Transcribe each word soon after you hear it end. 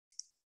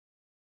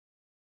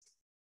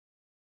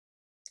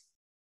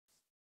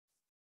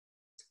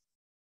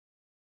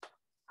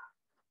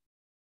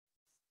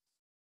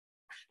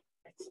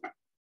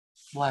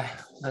Why?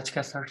 Let's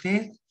get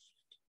started.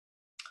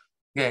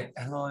 Okay,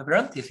 hello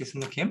everyone. This is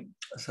SeungryongKim.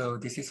 So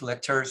this is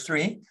lecture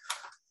 3.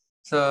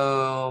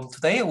 So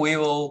today we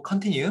will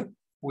continue.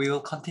 We will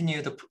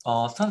continue the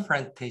sound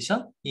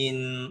presentation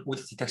in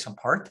object detection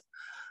part.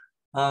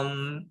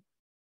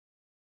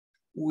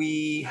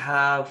 We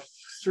have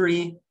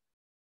three,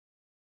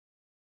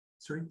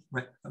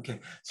 right?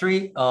 Okay,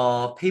 three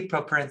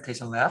paper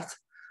presentation left.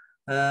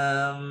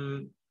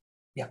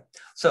 Yeah.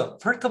 So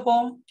first of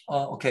all,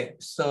 okay.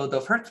 So the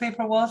first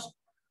paper was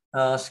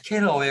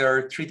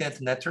scale-aware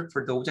 3D network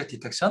for the object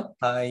detection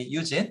by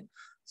Eugene.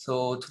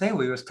 So today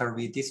we will start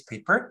with this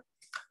paper.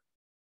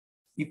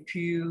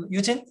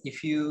 Eugene,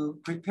 if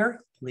you prepare,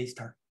 please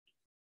start.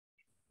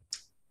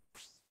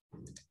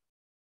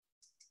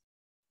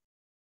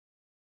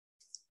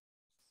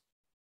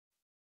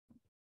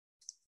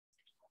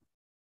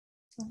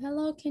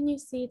 Hello, can you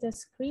see the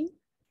screen?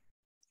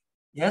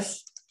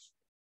 Yes.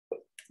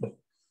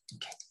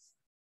 Okay.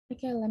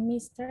 Okay, let me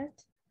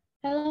start.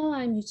 Hello,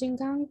 I'm Eugene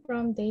Kang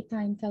from Data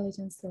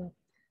Intelligence Lab.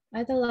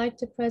 I'd like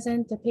to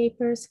present the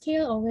paper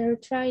Scale-Aware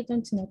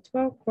Trident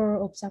Network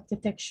for Object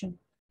Detection.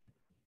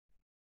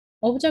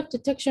 Object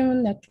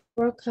detection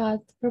network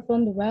had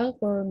performed well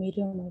for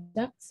medium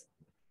objects,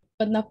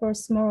 but not for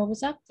small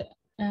objects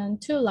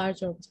and too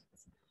large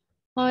objects.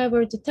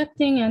 However,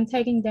 detecting and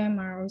tagging them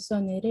are also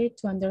needed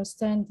to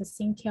understand the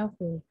scene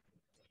carefully.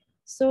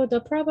 So the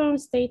problem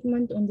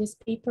statement on this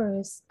paper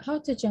is how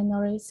to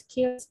generate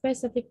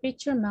scale-specific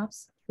feature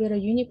maps with a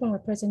uniform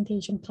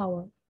representation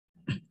power.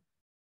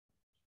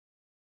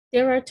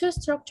 There are two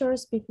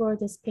structures before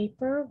this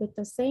paper with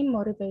the same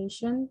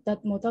motivation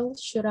that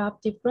models should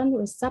have different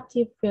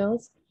receptive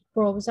fields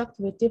for objects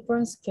with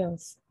different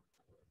scales.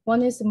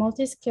 One is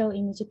multi-scale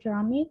image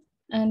pyramid,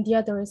 and the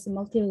other is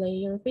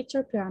multi-layer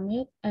feature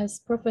pyramid, as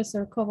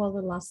Professor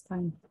covered last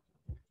time.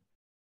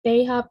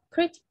 They have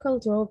critical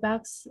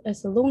drawbacks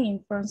as long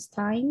inference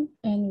time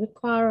and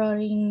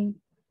requiring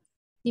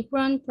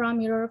different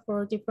parameters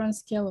for different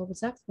scale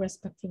objects,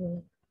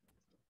 respectively.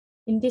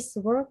 In this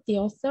work, the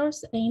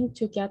authors aim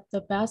to get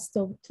the best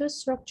of two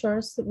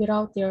structures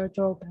without their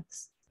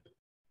drawbacks.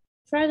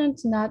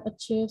 Trident net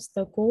achieves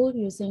the goal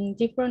using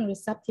different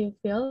receptive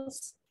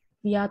fields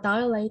via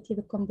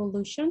dilated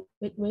convolution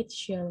with weight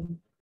sharing.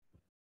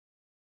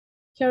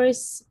 Here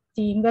is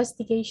the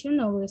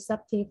investigation of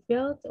receptive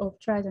field of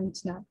Trident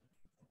net.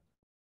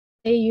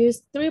 They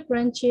use 3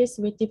 branches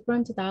with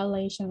different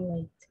dilation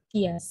rate,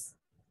 DS.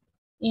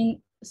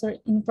 In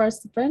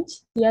first branch,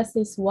 DS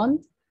is 1,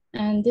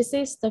 and this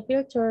is the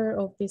filter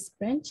of this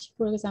branch,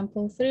 for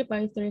example,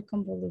 3x3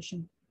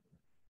 convolution.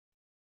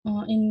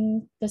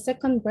 In the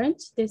second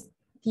branch, this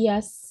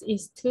DS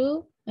is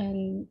 2,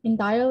 and in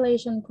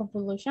dilation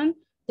convolution,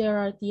 there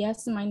are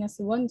DS minus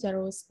 1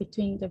 zeros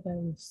between the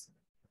values.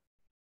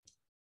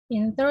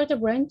 In third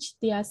branch,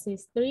 DS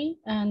is 3,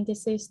 and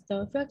this is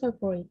the filter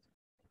for it.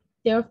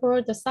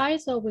 Therefore, the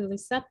size of the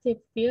receptive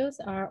fields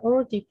are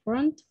all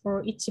different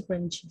for each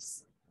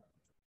branches.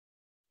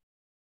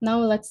 Now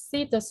let's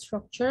see the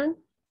structure.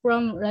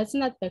 From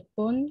resonant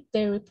backbone,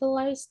 they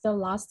replace the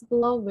last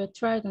block with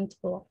trident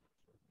block.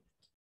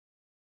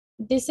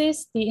 This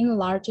is the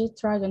enlarged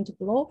trident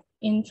block.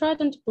 In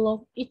trident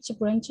block, each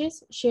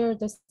branches share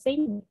the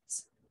same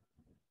weights.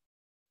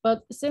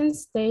 But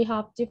since they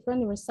have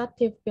different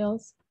receptive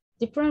fields,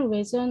 different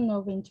regions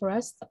of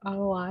interest,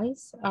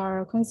 ROIs,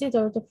 are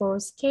considered for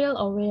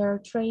scale-aware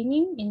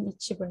training in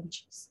each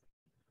branches.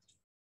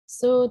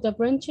 So the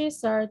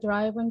branches are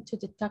driven to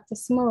detect a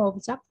small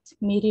object,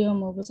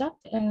 medium object,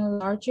 and a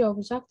large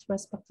object,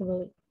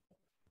 respectively.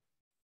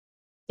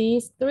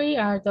 These 3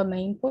 are the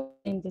main points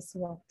in this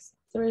work: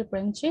 3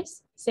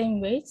 branches, same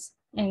weights,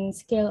 and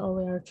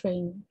scale-aware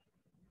training.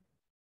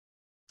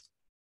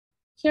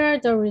 Here are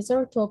the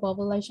results of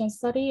evaluation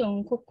study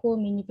on COCO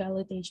mini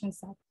validation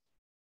set.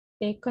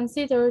 They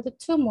considered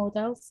 2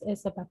 models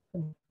as a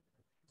backbone.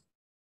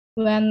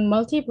 When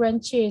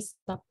multi-branch is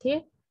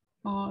adopted,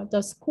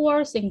 the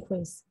scores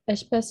increase,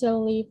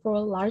 especially for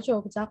large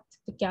objects,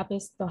 the gap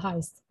is the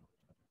highest.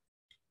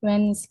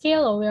 When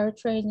scale-aware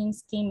training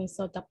scheme is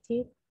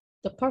adopted,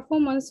 the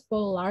performance for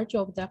large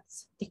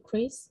objects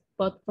decrease,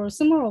 but for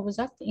small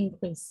objects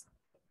increase.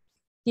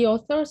 The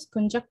authors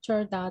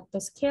conjecture that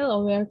the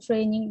scale-aware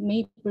training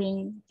may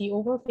bring the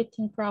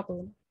overfitting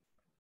problem.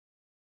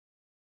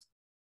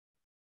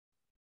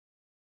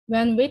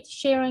 When weight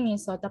sharing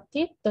is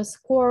adopted, the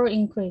score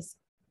increases.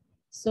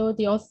 So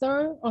the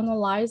author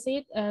analyzed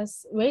it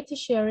as weight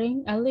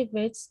sharing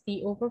elevates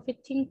the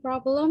overfitting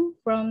problem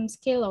from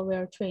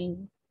scale-aware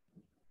training.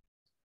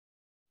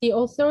 The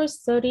authors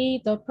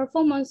studied the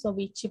performance of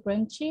each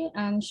branch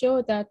and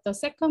showed that the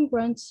second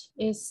branch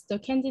is the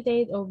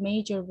candidate of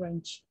major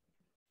branch.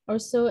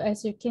 Also,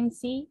 as you can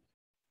see,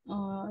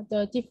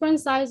 the different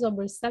size of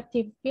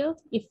receptive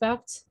field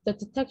affects the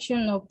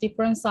detection of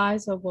different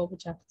size of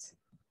objects.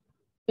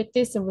 With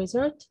this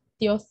result,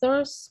 the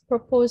authors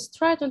proposed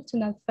Trident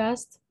net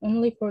fast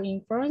only for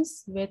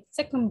inference with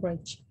second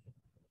branch.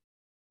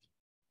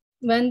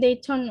 When they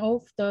turn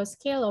off the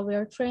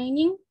scale-aware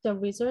training, the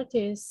result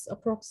is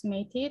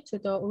approximated to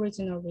the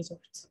original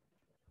result.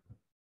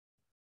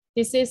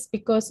 This is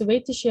because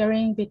weight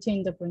sharing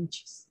between the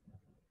branches.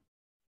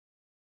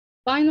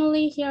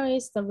 Finally, here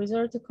is the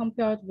result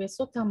compared with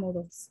SOTA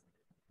models.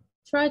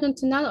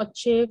 Trident Nut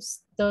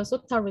achieves the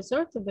SOTA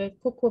result with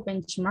COCO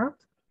benchmark,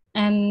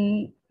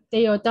 and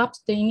they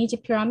adopt the image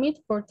pyramid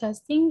for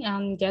testing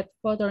and get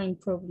further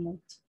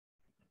improvement.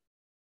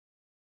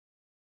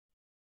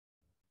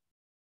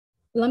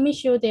 Let me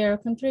show their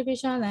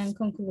contribution and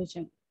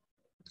conclusion.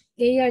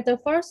 They are the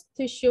first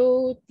to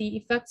show the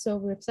effects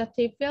of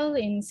reflective field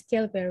in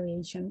scale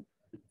variation.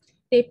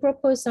 They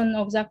propose an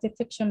object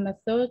detection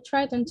method,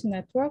 Trident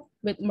network,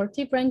 with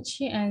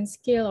multi-branch and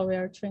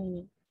scale-aware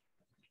training.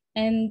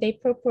 And they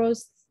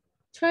propose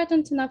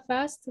Trident not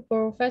fast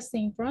for fast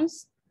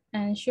inference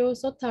and show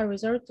SOTA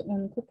result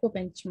on COCO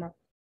benchmark.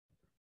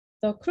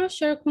 The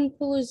crucial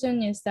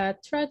conclusion is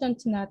that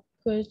Trident net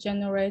could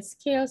generate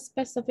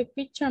scale-specific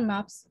feature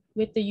maps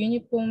with the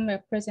uniform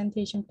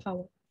representation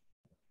power.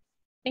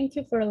 Thank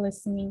you for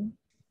listening.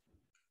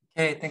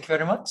 Okay, thank you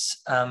very much.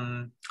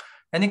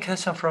 Any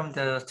question from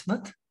the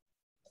student?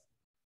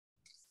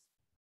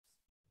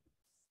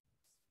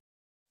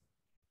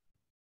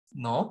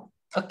 No?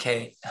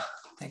 Okay,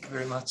 thank you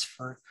very much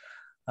for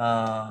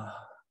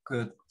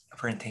good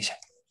presentation.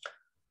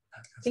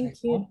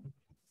 Thank you.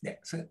 네,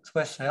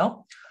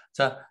 수고했어요.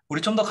 자,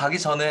 우리 좀 더 가기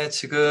전에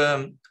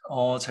지금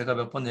제가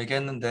몇 번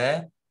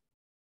얘기했는데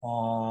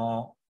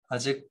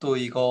아직도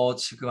이거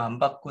지금 안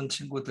바꾼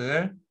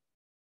친구들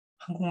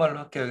한국말로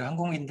할게요. 여기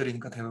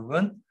한국인들이니까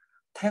대부분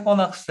태건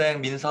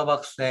학생, 민섭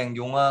학생,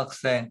 용화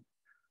학생,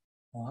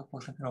 학부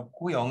학생 필요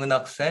없고 영은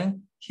학생,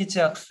 희지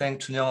학생,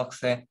 준영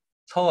학생,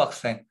 서우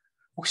학생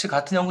혹시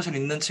같은 연구실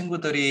있는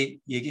친구들이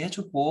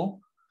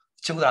얘기해주고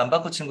친구들 안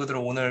바꾼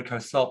친구들은 오늘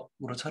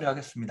결석으로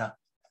처리하겠습니다.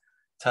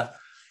 자,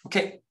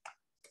 오케이.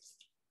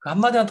 그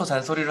한마디만 더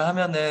잔소리를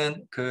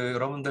하면은 그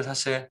여러분들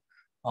사실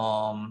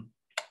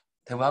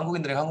대부분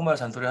한국인들이 한국말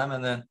잔소리를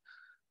하면은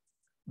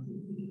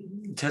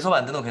재수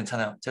만드는 건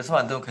괜찮아요. 재수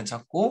만드는 건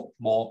괜찮고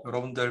뭐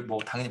여러분들 뭐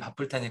당연히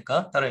바쁠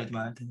테니까 따라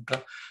얘기만 할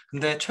테니까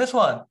근데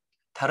최소한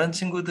다른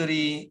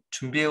친구들이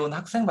준비해온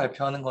학생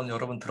발표하는 건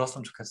여러분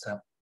들었으면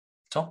좋겠어요.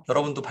 그렇죠?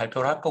 여러분도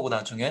발표를 할 거고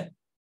나중에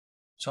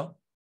그렇죠?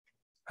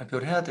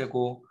 발표를 해야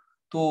되고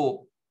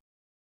또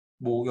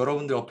뭐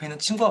여러분들 옆에 있는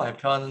친구가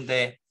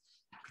발표하는데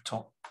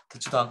그렇죠?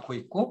 듣지도 않고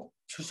있고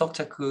출석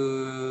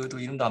체크도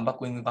이름도 안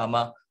받고 있는 거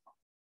아마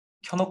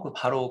켜놓고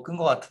바로 끈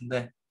것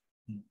같은데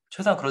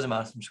최대한 그러지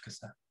말았으면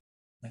좋겠어요.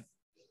 네.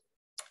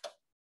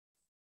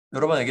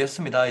 여러 번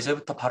얘기했습니다.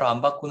 이제부터 바로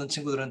안 바꾸는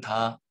친구들은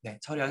다 네,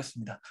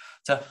 처리하겠습니다.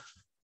 자,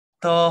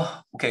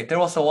 okay, there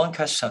was one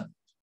question.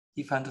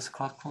 If I understand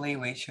correctly,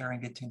 weight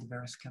sharing between the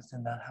various skills did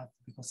not help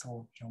because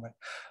of right?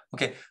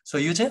 Okay, so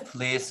Eugene,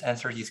 please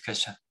answer this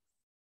question.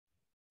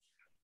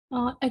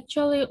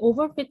 Actually,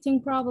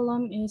 overfitting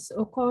problem is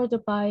occurred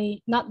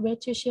by not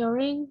weight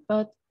sharing,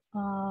 but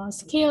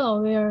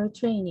scale-aware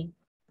training.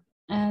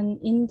 And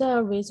in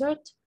the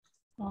result,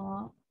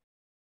 all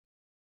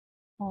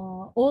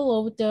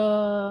of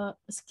the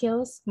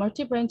skills,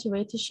 multi-branch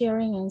weight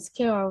sharing and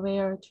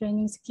scale-aware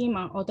training scheme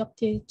are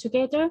adopted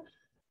together.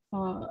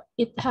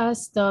 It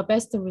has the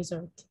best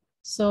result.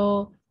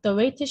 So the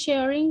weight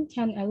sharing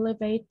can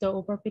elevate the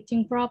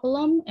overfitting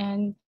problem,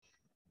 and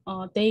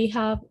they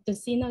have the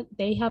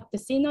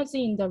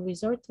synergy in the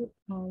result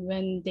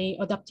when they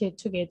adopt it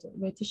together,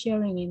 weight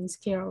sharing and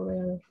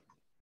scale-aware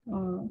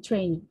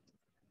training.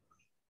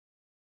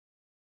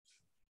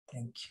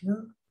 Thank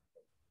you.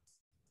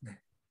 네,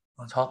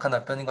 정확한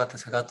답변인 것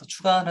같아서 제가 또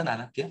추가는 안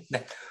할게요.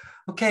 네,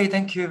 okay,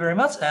 thank you very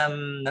much.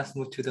 Let's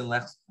move to the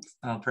next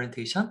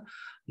presentation.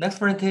 Next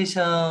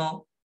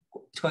presentation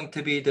is going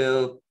to be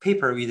the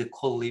paper with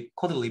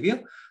code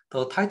review.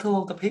 The title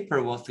of the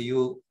paper was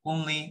 "You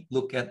Only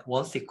Look at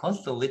One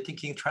Sequence: The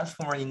Rethinking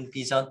Transformer in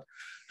Vision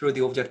Through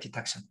the Object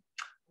Detection"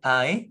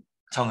 by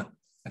정은.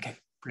 Okay,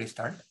 please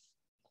start.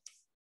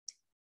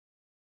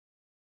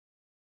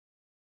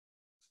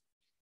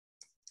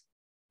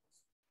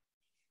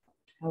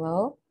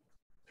 Hello.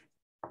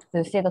 Do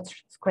you see the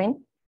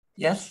screen?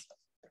 Yes.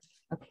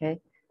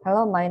 Okay.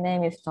 Hello, my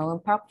name is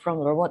Jeong Park from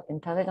Robot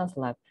Intelligence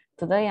Lab.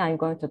 Today I'm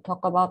going to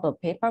talk about a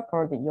paper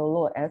called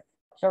YOLO S,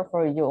 short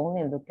for You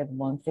Only Look at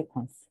One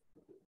Sequence.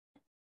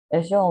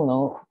 As you all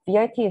know,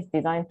 VIT is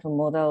designed to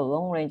model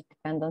long-range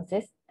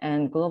dependencies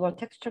and global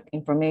texture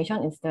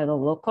information instead of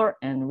local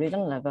and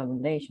region-level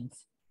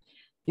relations.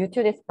 Due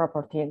to this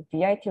property,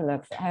 VIT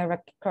lacks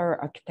hierarchical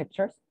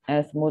architectures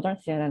as modern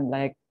CNN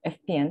like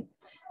FPN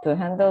to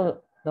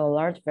handle the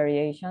large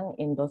variation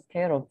in the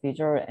scale of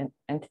visual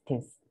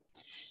entities.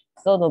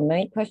 So the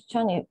main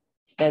question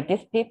that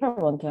this paper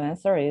wants to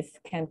answer is,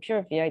 can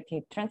pure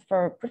VIT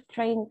transfer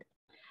pre-trained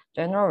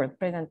general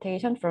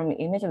representation from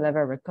image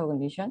level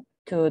recognition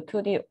to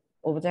 2D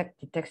object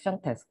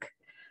detection task?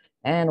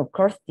 And of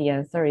course, the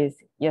answer is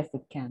yes,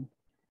 it can.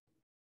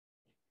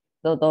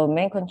 So the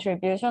main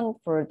contribution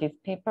for this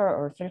paper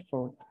are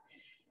threefold.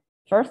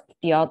 First,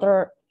 the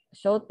author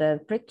showed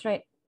that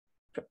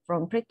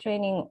from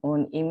pre-training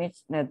on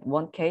ImageNet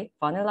 1K,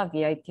 vanilla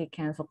VIT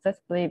can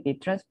successfully be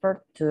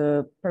transferred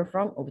to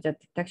perform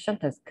object detection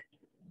task.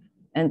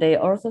 And they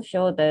also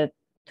show that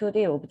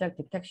 2D object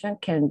detection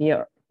can be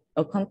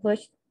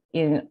accomplished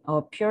in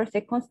a pure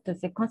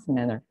sequence-to-sequence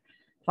manner.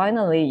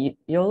 Finally,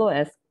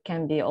 YOLO-S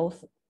can be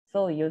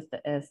also used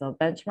as a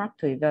benchmark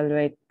to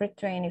evaluate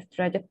pre-training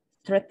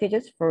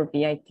strategies for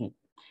VIT.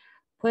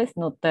 Please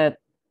note that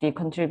the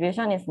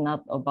contribution is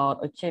not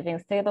about achieving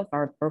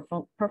state-of-art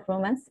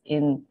performance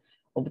in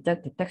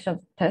object detection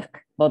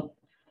task, but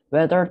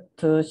rather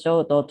to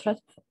show the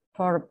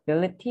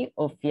transferability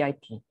of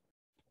VIT.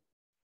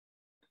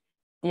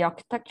 The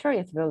architecture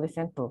is really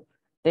simple.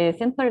 They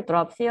simply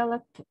drop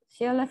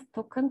CLS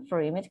token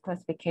for image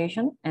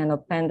classification and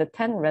append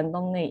 10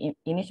 randomly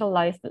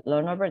initialized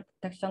learnable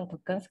detection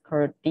tokens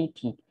called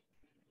DT.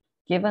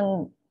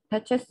 Given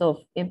patches of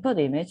input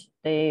image,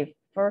 they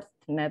first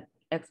map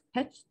X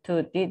patch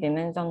to D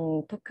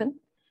dimension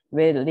token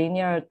with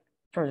linear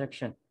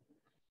projection.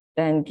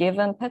 Then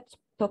given patch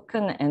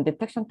token and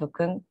detection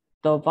token,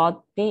 the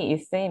VOD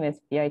is same as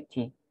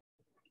VIT.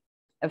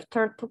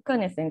 After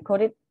token is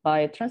encoded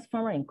by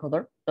transformer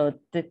encoder, the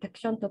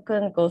detection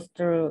token goes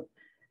through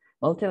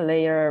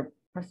multi-layer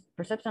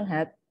perception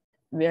head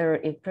where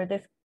it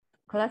predicts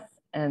class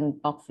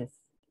and boxes.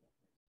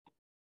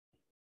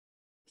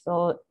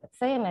 So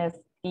same as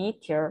D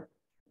tier,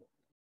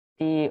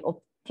 the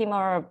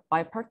optimal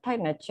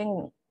bipartite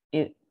matching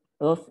is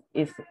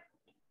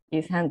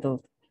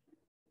handled.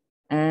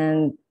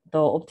 And the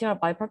optimal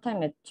bipartite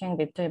matching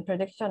between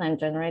prediction and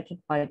generated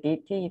by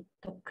DT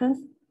tokens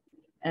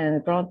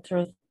and ground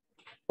truth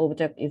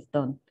object is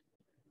done.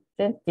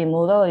 Since the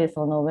model is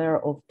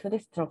unaware of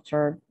 2D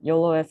structure,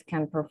 YOLO-S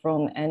can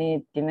perform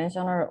any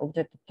dimensional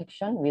object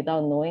detection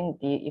without knowing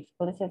the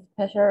explicit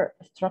spatial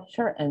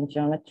structure and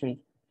geometry.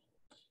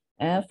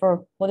 And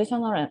for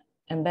positional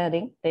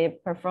embedding, they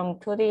perform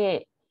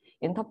 2D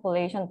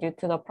interpolation due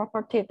to the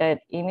property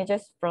that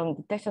images from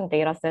detection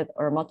dataset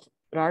are much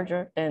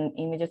larger than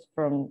images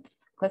from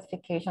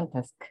classification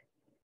task.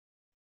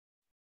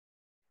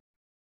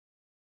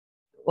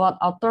 What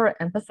author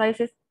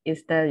emphasizes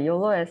is that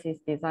YOLO-S is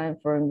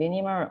designed for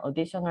minimal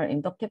additional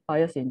inductive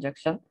bias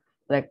injection,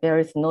 like there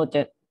is no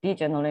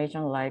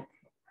degeneration like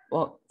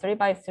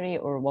 3x3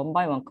 or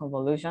 1x1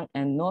 convolution,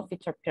 and no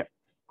feature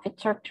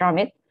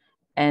pyramid,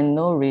 and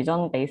no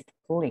region-based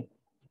pooling.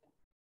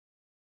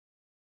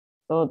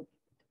 So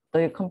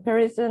the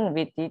comparison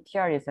with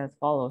DTR is as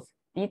follows.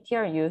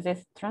 DTR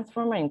uses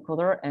transformer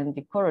encoder and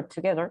decoder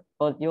together,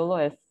 but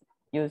YOLO-S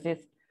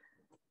uses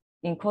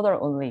encoder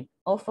only.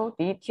 Also,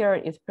 DTR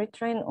is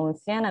pre-trained on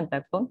CNN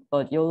backbone,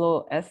 but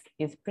YOLO-S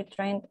is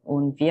pre-trained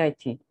on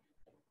VIT.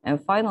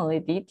 And finally,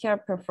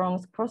 DTR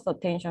performs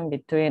cross-attention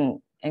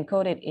between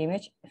encoded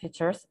image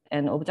features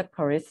and object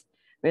queries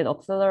with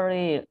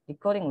auxiliary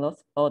decoding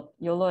loss, but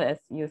YOLO-S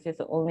uses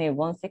only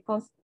one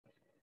sequence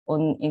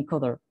on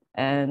encoder.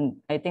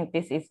 And I think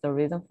this is the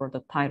reason for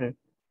the title.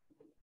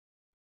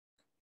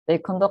 They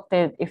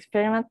conducted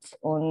experiments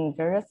on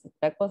various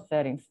backbone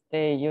settings.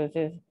 They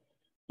uses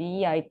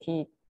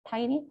DEIT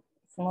tiny,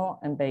 small,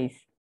 and base.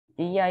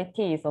 DEIT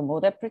is a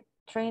model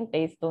pre-trained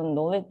based on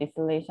knowledge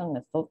distillation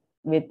method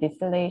with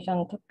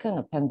distillation token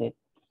appended.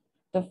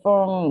 To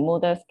form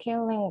model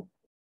scaling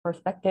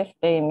perspective,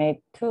 they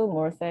made two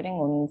more settings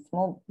on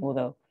small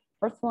model.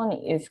 First one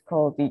is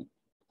called the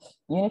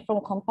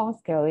uniform compound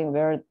scaling,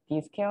 where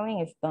the scaling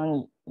is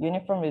done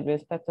uniform with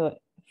respect to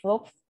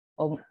slopes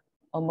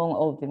among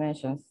all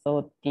dimensions.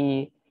 So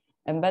the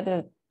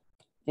embedded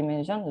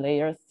dimension,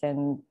 layers,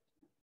 and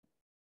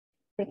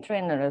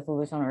pre-trained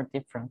resolution are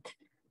different.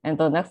 And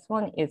the next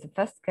one is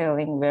fast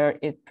scaling, where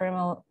it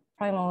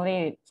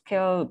primarily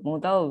scale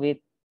model with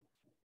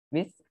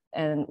width,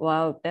 and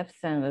while depth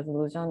and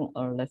resolution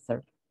are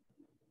lesser.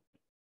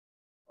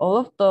 All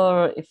of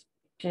the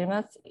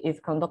experiments is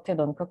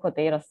conducted on COCO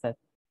dataset.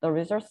 The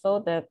results show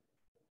that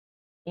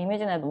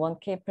ImageNet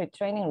 1K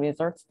pre-training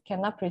results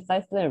cannot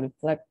precisely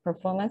reflect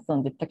performance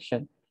on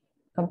detection.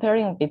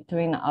 Comparing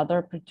between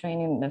other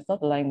pre-training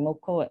methods like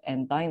MOCO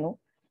and Dino,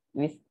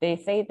 they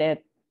say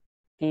that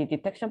the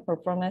detection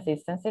performance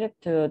is sensitive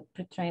to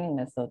pre-training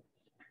method.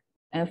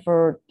 And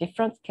for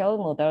different scale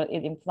model,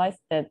 it implies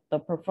that the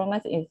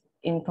performance is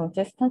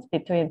inconsistent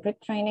between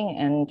pre-training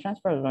and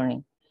transfer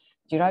learning.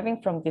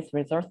 Deriving from this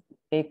result,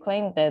 they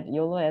claim that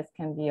YOLO-S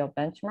can be a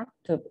benchmark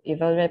to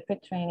evaluate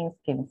pre-training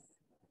schemes.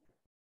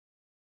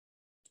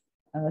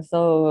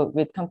 So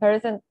with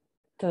comparison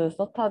to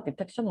SOTA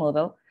detection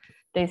model,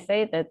 they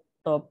say that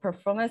the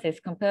performance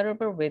is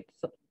comparable with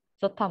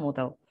SOTA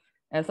model.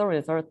 As a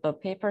result, the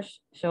paper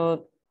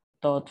showed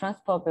the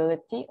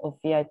transferability of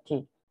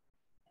VIT.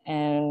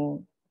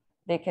 And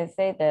they can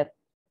say that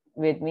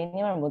with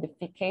minimal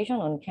modification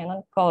on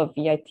canonical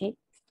VIT,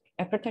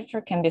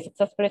 architecture can be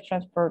successfully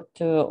transferred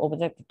to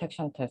object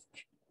detection task.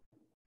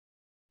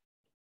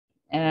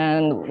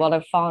 And what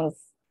I found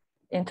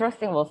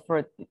interesting was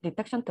for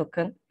detection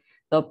token,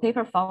 the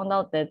paper found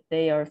out that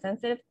they are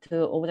sensitive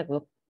to object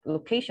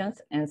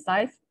locations and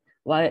size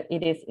while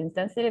it is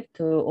insensitive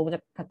to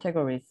object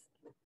categories.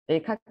 They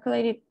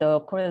calculated the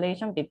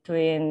correlation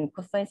between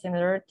cosine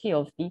similarity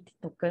of DT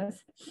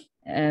tokens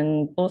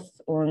and both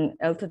on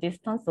L2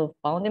 distance of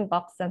bounding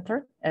box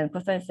center and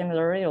cosine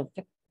similarity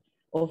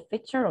of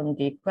feature on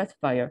the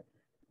classifier.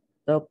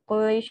 The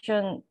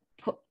correlation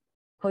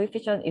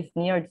coefficient is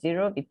near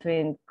zero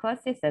between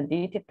classes and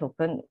DT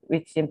token,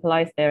 which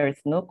implies there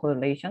is no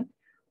correlation,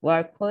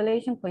 while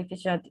correlation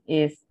coefficient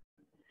is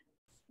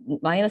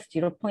minus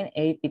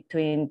 0.8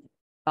 between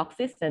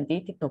boxes and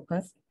DT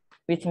tokens,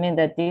 which means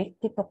that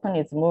DT token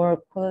is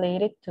more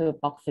correlated to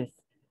boxes.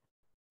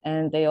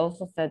 And they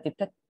also said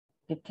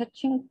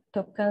detaching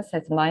tokens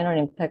has minor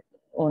impact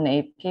on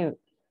AP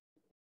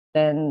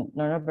than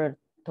non-number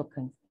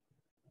tokens.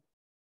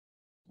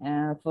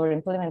 And for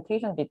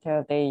implementation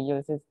detail, they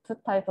use two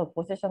types of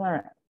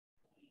positional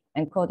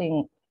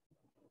encoding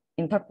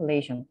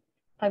interpolation.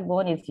 Type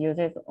 1 is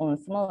used on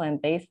small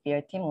and base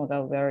VIT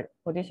model where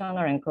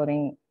positional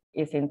encoding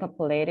is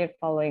interpolated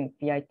following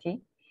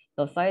VIT.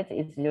 The size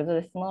is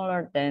usually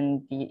smaller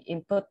than the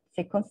input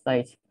sequence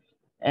size,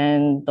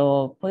 and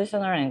the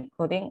positional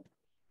encoding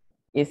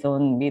is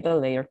on middle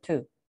layer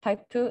 2.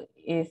 Type 2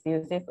 is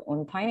used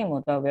on tiny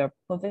model where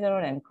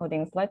positional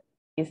encoding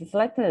is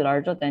slightly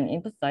larger than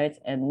input size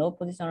and no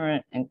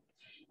positional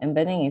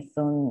embedding is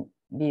on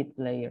mid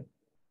layer.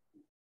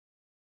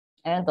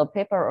 And the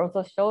paper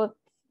also showed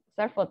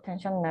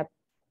self-attention map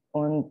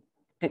on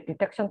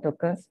detection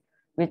tokens,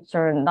 which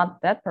are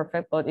not that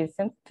perfect, but it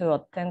seems to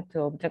attend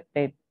to object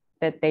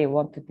that they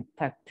want to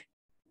detect.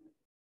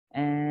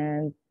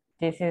 And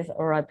this is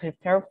all I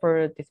prepared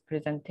for this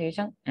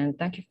presentation, and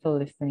thank you for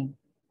listening.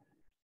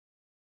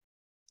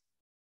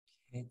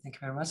 Okay, thank you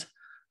very much.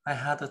 I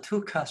had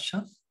two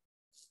questions.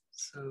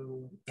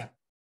 So yeah,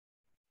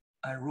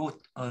 I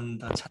wrote on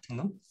the chat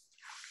room.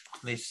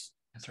 Please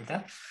answer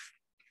that.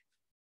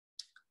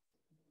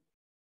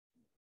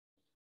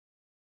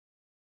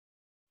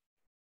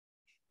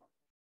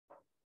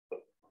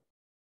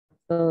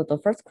 So the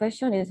first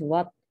question is,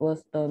 what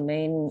was the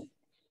main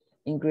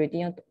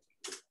ingredient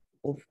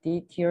of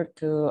D tier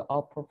to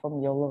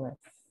outperform YOLO?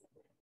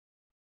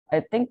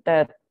 I think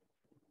that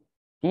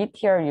D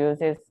tier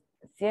uses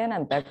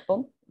CNN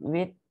backbone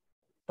with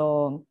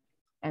the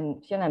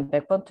CNN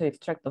backbone to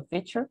extract the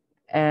feature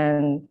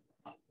and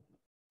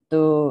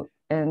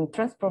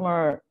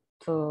transformer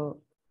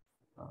to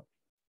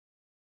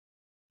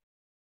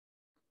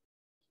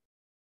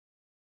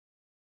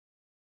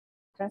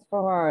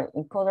transformer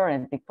encoder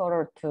and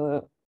decoder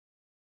to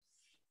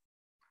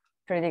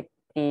predict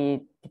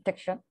the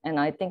detection. And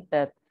I think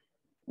that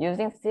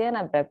using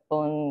CNN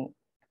backbone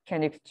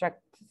can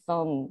extract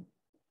some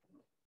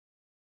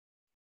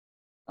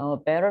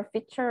better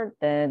feature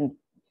than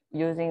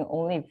using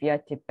only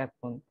VIT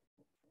backbone,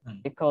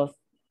 because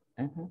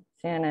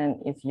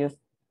CNN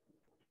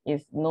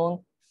is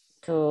known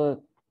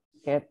to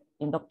get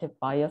inductive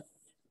bias.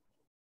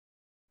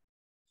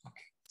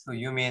 Okay, so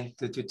you mean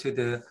due to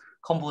the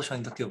convolution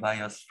inductive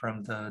bias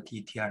from the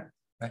DTR,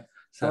 right?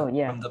 So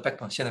yeah. from the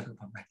backbone, CNN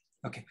backbone, right?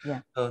 Okay.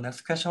 Yeah. So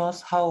next question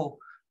was how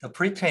the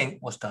pre-train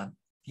was done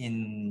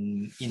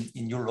in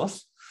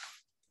euros.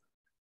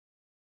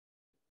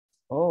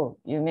 Oh,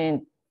 you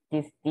mean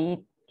this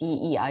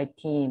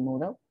DEIT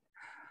model?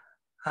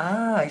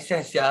 I see,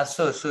 I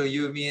see. So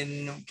you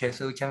mean, okay,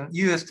 so we can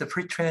use the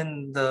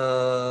pre-trained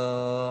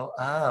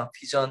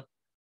vision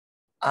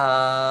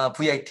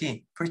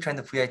VIT,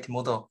 pre-trained VIT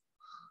model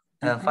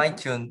and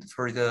fine-tuned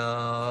for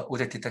the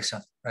object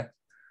detection, right?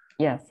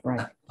 Yes,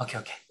 right. Okay,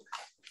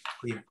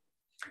 clear.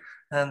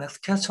 And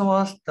next question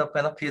was the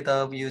benefit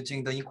of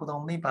using the encoder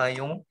only by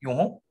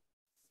Yongho.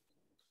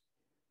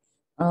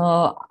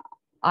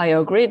 I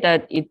agree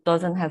that it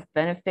doesn't have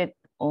benefit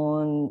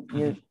on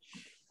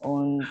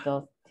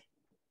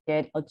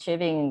just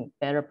achieving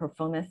better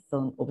performance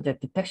on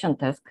object detection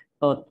task,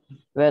 but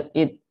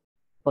it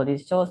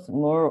shows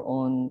more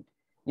on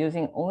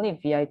using only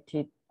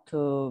VIT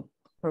to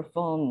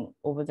perform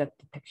object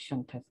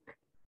detection task.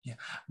 Yeah,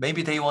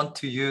 maybe they want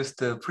to use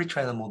the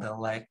pre-trained model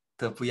like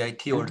the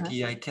VIT or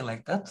DIT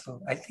like that.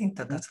 So I think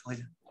that that's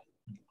legit.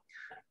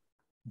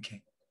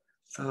 Okay,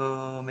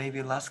 so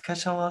maybe last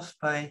question was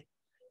by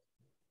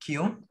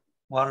Kyung.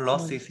 What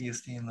loss is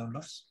used in low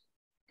loss?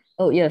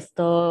 Oh yes,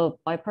 the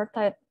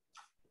bipartite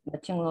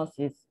matching loss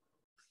is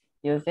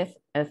used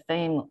as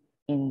same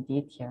in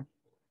D tier.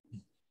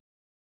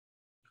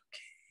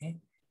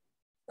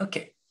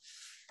 Okay.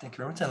 Thank you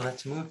very much. And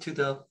let's move to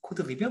the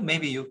code review.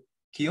 Maybe you,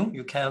 Kyung,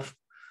 you can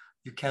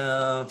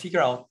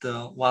figure out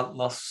what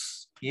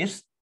loss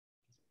is.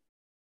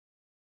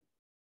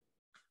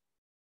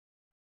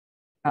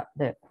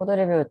 네, 코드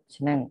리뷰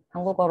진행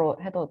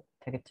한국어로 해도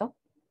되겠죠?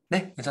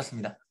 네,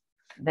 괜찮습니다.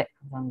 네,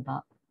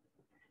 감사합니다.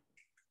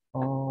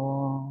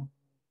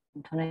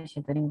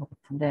 인터넷이 느린 것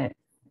같은데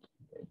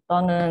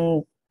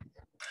일단은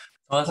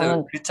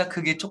저는 글자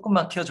크기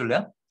조금만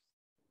키워줄래요?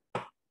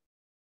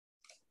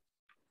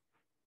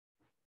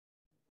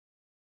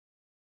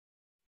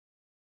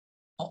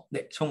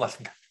 네, 좋은 것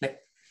같습니다.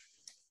 네.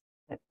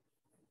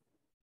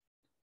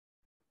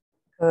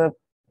 그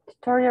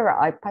튜토리얼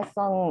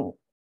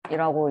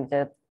IPython이라고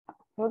이제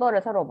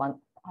폴더를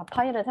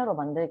파일을 새로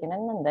만들긴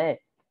했는데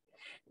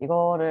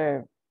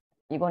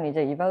이건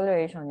이제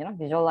이발루에이션이랑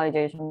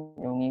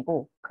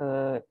비주얼라이제이션용이고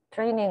그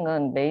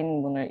트레이닝은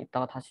메인 문을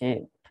이따가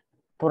다시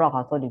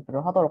돌아가서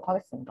리뷰를 하도록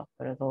하겠습니다.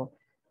 그래서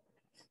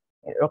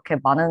이렇게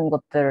많은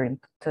것들을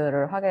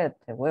인풋을 하게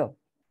되고요.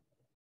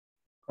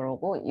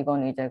 그리고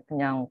이건 이제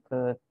그냥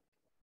그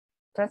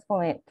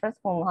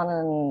트랜스폼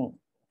하는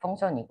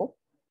펑션이고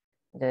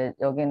이제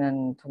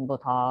여기는 전부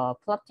다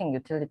플라팅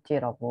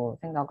유틸리티라고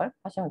생각을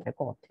하시면 될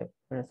것 같아요.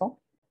 그래서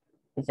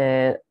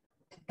이제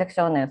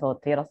디텍션에서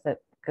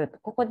데이터셋 그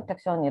코코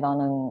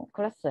디텍션이라는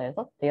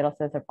클래스에서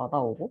데이터셋을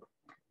받아오고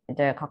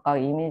이제 각각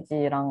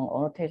이미지랑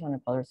어노테이션을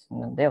받을 수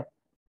있는데요.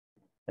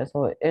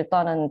 그래서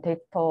일단은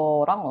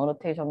데이터랑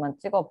어노테이션만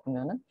찍어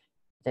보면은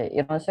이제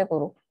이런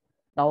식으로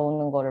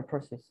나오는 거를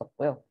볼 수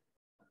있었고요.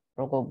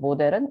 그리고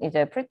모델은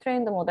이제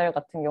프리트레인드 모델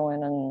같은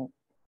경우에는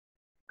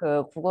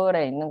그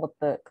구글에 있는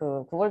것들,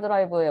 그 구글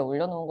드라이브에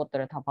올려놓은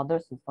것들을 다 받을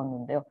수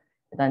있었는데요.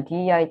 일단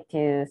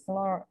DEIT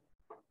스몰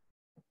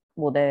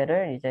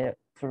모델을 이제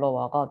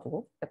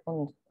불러와가지고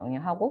백번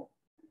정의하고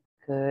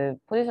그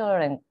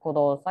포지셔널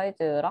엔코더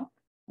사이즈랑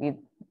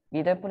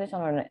미들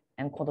포지셔널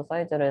엔코더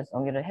사이즈를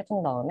정의를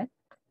해준 다음에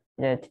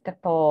이제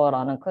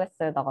디텍터라는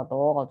클래스에다가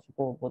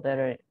넣어가지고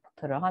모델을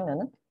인풋을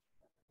하면은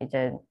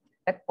이제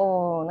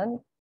백번은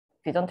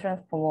비전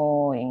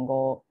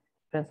트랜스포머이고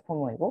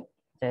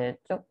이제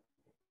쭉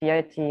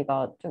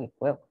BIT가 쭉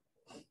있고요.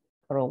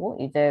 그리고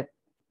이제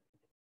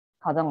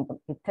가장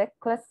밑에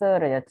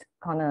클래스를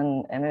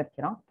예측하는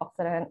MLP랑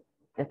박스를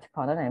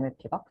예측하는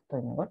MLP가 붙어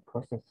있는 걸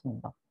볼 수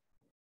있습니다.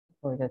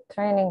 그리고 이제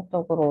트레이닝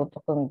쪽으로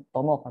조금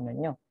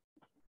넘어가면요.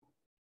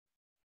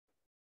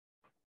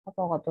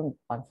 하서가 좀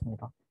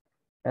많습니다.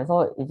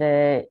 그래서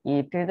이제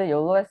이 빌드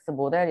YOLOS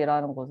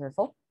모델이라는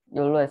곳에서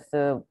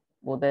YOLOS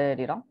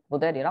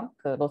모델이랑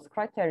그 로스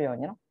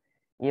크라이테리언이랑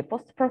이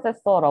포스트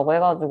프로세서라고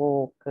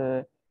해가지고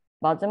그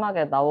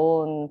마지막에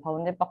나온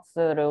바운딩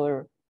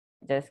박스를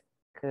이제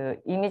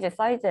그 이미지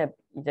사이즈에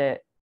이제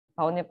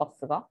바운딩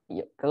박스가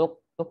그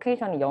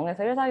로케이션이 0에서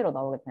 1 사이로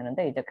나오게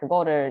되는데 이제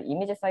그거를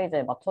이미지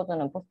사이즈에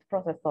맞춰주는 포스트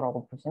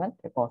프로세서라고 보시면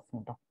될 것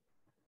같습니다.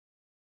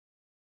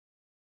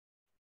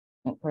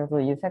 그래서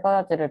이 세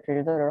가지를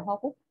빌드를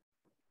하고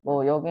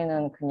뭐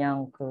여기는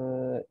그냥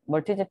그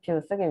멀티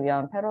GPU 쓰기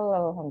위한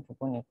패러렐한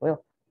부분이고요.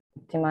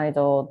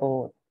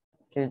 옵티마이저도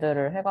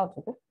빌드를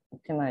해가지고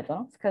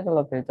옵티마이저랑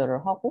스케줄러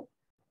빌드를 하고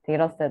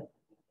데이터셋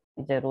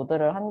이제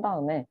로드를 한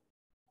다음에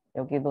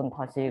여기는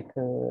다시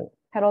그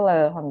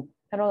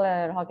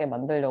패러렐하게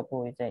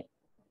만들려고 이제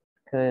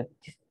그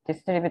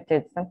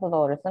디스트리뷰티드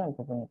샘플러를 쓰는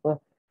부분이고요.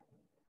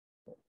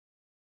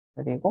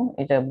 그리고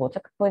이제 뭐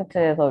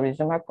체크포인트에서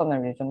리줌 할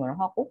거면 리줌을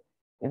하고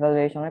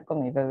이발루에이션 할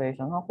거면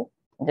이발루에이션 하고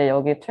이제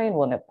여기 트레인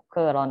원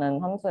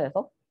에포크라는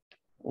함수에서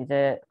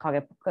이제 각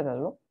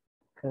에포크별로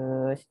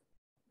그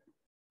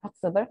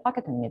학습을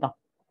하게 됩니다.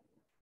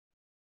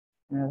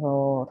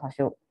 그래서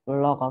다시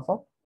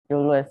올라가서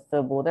YOLOS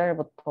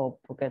모델부터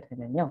보게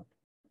되면요.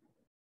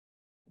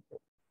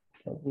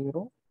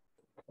 여기로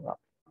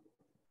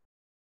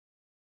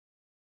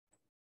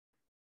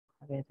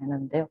돌아가게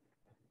되는데요.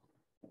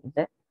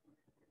 이제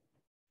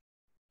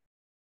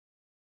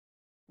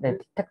네,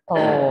 디텍터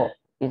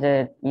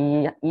이제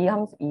이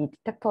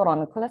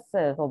디텍터라는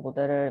클래스에서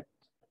모델을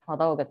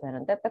받아오게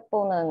되는데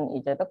백본은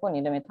이제 백본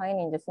이름이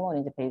타이니인지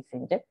스몰인지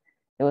베이스인지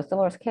그리고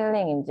스몰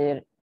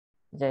스케일링인지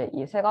이제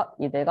이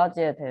네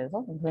가지에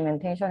대해서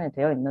임플리멘테이션이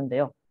되어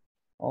있는데요.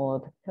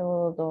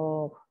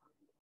 대표적으로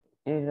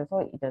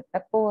이래서 이제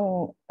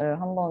백본을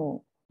한번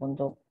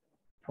먼저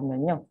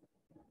보면요.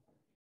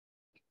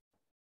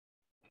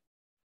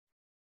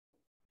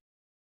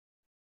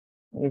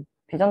 이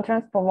비전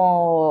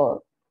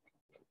트랜스포머라고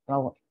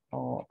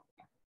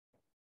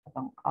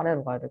가장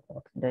아래로 가야 될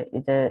것 같은데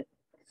이제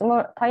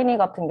타이니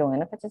같은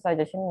경우에는 패치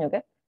사이즈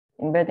 16에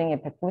임베딩이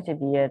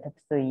 192에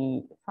뎁스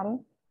 2, 3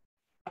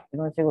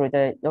 이런 식으로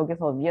이제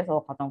여기서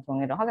위에서 가장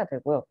정의를 하게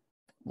되고요.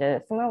 이제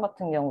스몰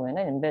같은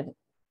경우에는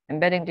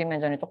엠베딩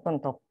디멘전이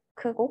조금 더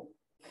크고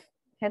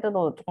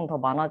헤드도 조금 더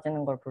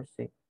많아지는 걸 볼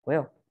수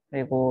있고요.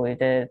 그리고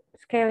이제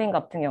스케일링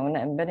같은 경우는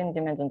엠베딩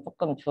디멘전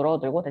조금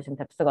줄어들고 대신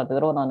뎁스가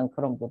늘어나는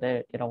그런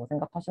모델이라고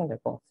생각하시면 될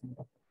것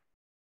같습니다.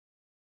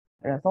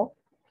 그래서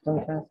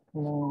비전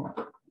트랜스포머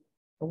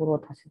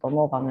쪽으로 다시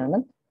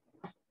넘어가면은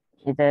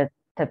이제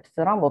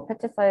뎁스랑 뭐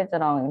패치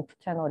사이즈랑 인풋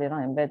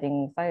채널이랑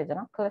엠베딩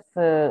사이즈랑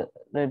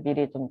클래스를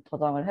미리 좀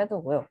저장을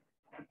해두고요.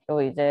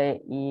 그리고 이제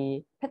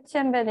이 패치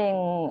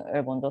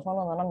엠베딩을 먼저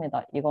선언을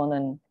합니다.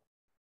 이거는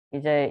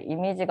이제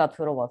이미지가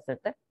들어왔을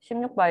때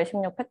 16 바이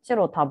 16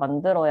 패치로 다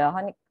만들어야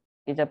하니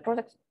이제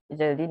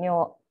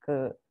리니어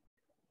그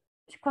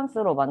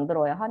시퀀스로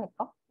만들어야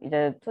하니까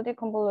이제 2D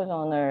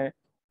컨볼루션을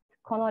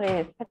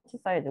커널이 패치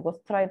사이즈고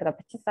스트라이드가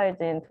패치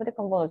사이즈인 2D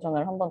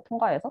컨볼루션을 한번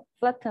통과해서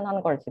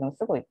플래튼한 걸 지금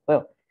쓰고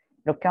있고요.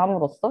 이렇게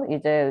함으로써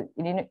이제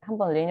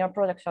한번 리니어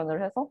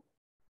프로젝션을 해서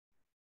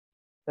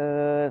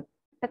그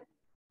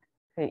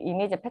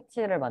이미지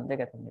패치를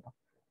만들게 됩니다.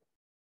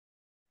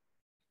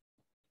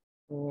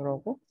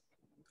 그러고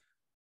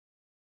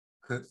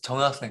그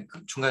정학생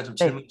그 중간에 좀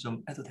네, 질문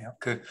좀 해도 돼요?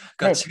 그러니까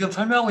네, 지금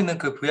설명하고 있는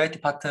그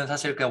VIT 파트는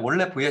사실 그냥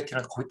원래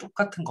VIT랑 거의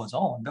똑같은 거죠.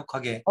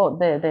 완벽하게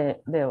네,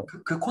 네, 네.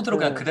 그 코드로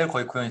그냥 그대로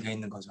거의 구현이 되어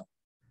있는 거죠.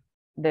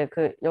 네,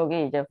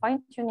 여기 이제 파인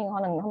튜닝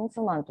하는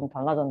함수만 좀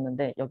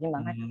달라졌는데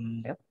여기만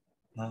음, 할까요?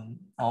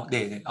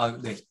 네, 네,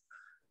 네.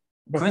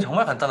 네. 구현이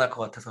정말 간단할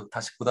것 같아서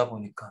다시 보다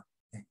보니까.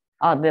 네.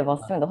 네, 아,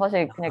 맞습니다.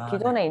 사실 그냥 네.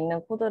 기존에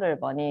있는 코드를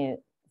많이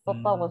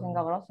썼다고 음,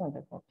 생각을 하시면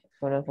될 것 같아요.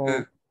 그래서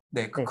그,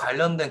 네, 그 네,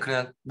 관련된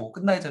그냥 뭐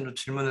끝나기 전에 좀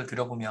질문을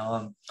드려보면,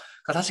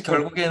 그러니까 사실 네,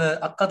 결국에는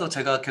아까도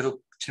제가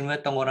계속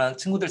질문했던 거랑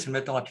친구들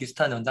질문했던 거랑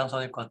비슷한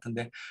연장선일 것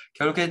같은데,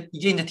 결국에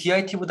이게 이제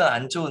DIT보다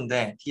안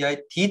좋은데,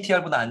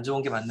 DETR보다 안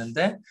좋은 게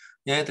맞는데,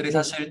 얘네들이 네,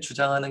 사실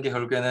주장하는 게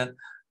결국에는,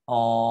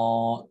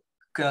 어,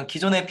 그냥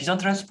기존의 비전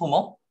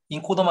트랜스포머,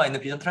 인코더만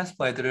있는 비전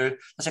트랜스포머 애들을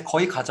사실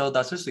거의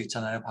가져다 쓸 수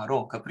있잖아요.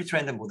 바로 그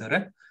프리트레인드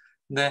모델을.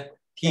 근데 네,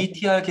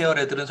 DETR 계열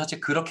애들은 사실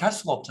그렇게 할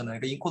수가 없잖아요.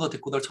 그러니까 인코더,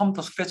 디코더를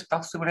처음부터 스크래치부터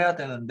학습을 해야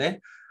되는데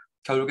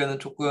결국에는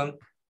조금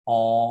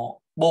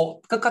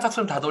뭐 끝까지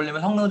학습을 다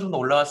돌리면 성능은 좀 더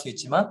올라갈 수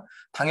있지만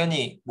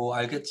당연히 뭐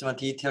알겠지만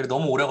DETR이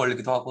너무 오래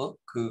걸리기도 하고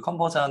그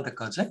컨버전 하는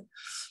데까지.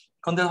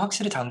 그런데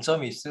확실히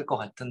장점이 있을 것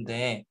같은데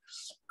네, 네.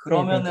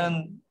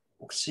 그러면은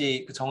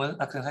혹시 그 정은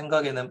학생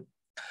생각에는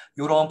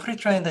이런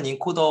프리트레인드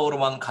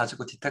인코더로만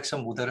가지고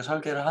디텍션 모델을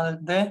설계를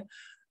하는데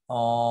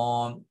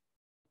어,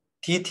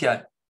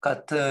 DETR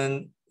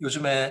같은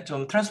요즘에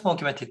좀 트랜스포머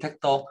기반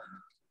디텍터까지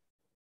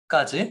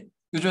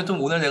요즘에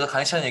좀 오늘 내가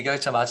강의 시간에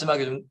얘기하겠지만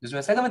마지막에 좀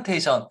요즘에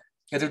세그멘테이션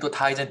애들도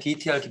다 이제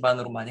DETR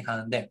기반으로 많이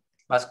가는데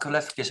마스크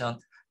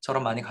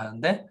클래시피케이션처럼 많이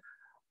가는데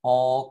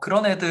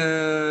그런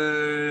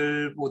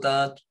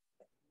애들보다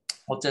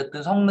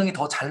어쨌든 성능이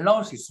더 잘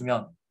나올 수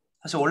있으면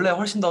사실 원래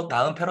훨씬 더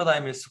나은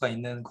패러다임일 수가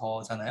있는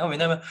거잖아요.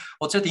 왜냐하면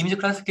어쨌든 이미지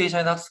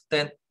클래시피케이션에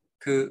학습된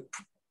그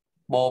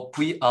뭐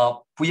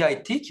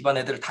VIT 기반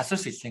애들을 다 쓸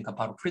수 있으니까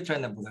바로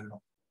프리트레인드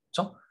모델로.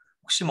 그렇죠?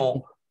 혹시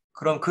뭐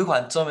그럼 그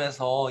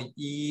관점에서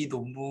이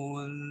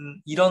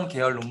논문 이런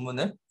계열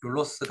논문을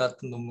욜로스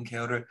같은 논문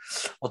계열을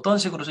어떤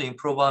식으로 좀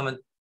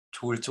임프로브하면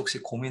좋을지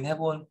혹시 고민해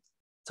본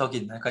적이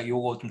있나요? 그러니까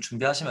요거 좀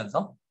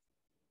준비하시면서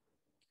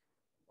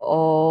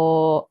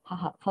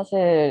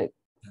사실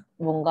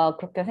뭔가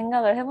그렇게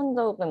생각을 해본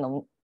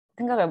적은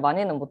생각을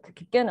많이는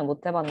깊게는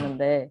못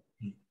해봤는데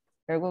음,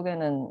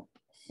 결국에는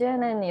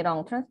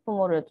CNN이랑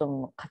트랜스포머를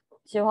좀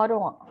같이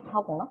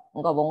활용하거나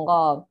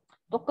뭔가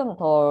조금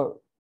더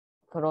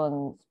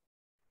그런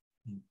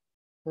음,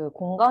 그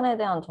공간에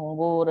대한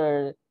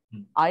정보를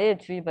음, 아예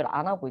주입을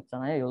안 하고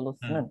있잖아요, 음,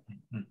 욜로스는.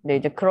 음, 근데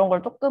이제 그런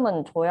걸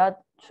조금은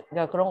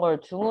그러니까 그런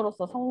걸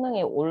줌으로써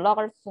성능이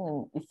올라갈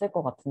수는 있을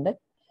것 같은데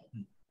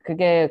음,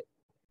 그게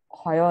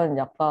과연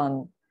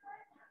약간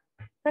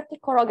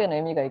프랙티컬하게는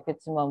의미가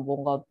있겠지만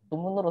뭔가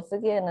논문으로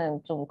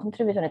쓰기에는 좀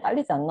컨트리뷰션이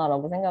딸리지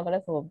않나라고 생각을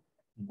해서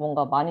음,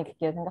 뭔가 많이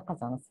깊게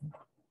생각하지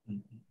않았습니다.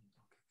 음.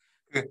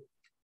 그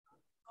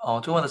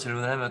조금만 더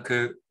질문을 하면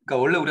그러니까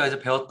원래 우리가 이제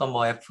배웠던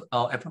뭐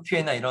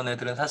FPA나 이런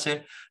애들은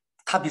사실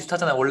다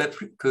비슷하잖아요. 원래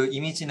그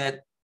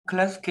이미지넷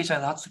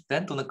클래시피케이션에서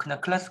학습된 또는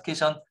그냥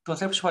클래시피케이션 또는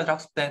셀프 슈퍼바이저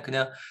학습된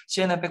그냥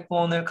CNN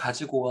백본을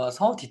가지고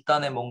와서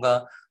뒷단에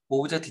뭔가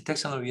오브젝트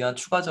디텍션을 위한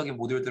추가적인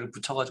모듈들을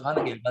붙여가지고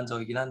하는 게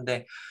일반적이긴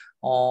한데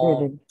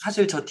네네.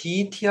 사실 저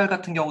DTR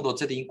같은 경우도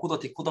어쨌든 인코더,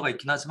 디코더가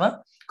있긴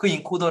하지만 그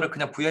인코더를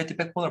그냥 VIT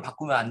백본으로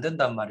바꾸면 안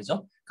된단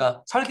말이죠.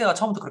 그러니까 설계가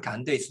처음부터 그렇게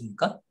안 돼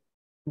있으니까.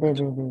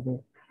 네네네네.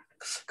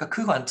 그러니까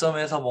그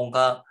관점에서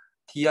뭔가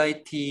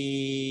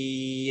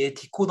DIT의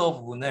디코더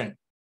부분을,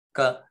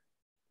 그러니까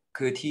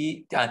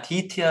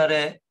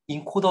DETR의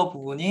인코더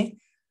부분이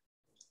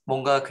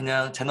뭔가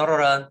그냥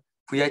제너럴한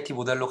VIT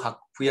모델로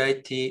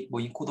VIT 뭐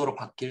인코더로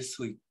바뀔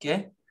수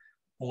있게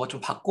뭔가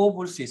좀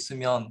바꿔볼 수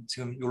있으면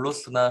지금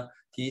욜로스나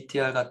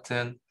DETR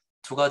같은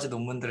두 가지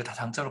논문들의 다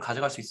장점을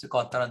가져갈 수 있을 것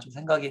같다는 좀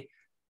생각이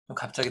좀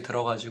갑자기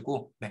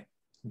들어가지고 네,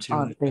 좀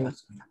질문을 네.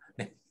 해봤습니다.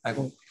 네,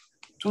 아이고 네.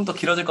 좀 더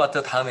길어질 것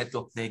같아요. 다음에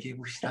또 얘기해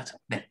보시죠.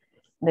 네.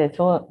 네,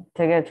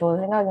 되게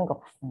좋은 생각인 것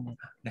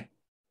같습니다. 네.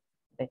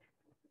 네.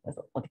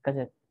 그래서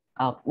어디까지?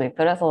 네.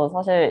 그래서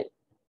사실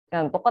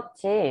그냥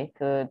똑같이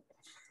그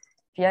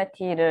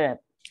BRT를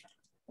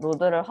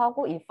로드를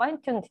하고 이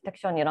파인튠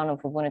디텍션이라는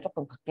부분이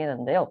조금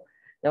바뀌는데요.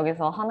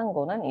 여기서 하는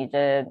거는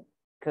이제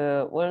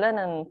그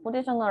원래는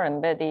포지셔널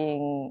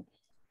엠베딩이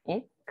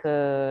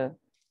그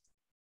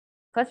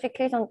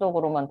클래시피케이션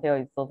쪽으로만 되어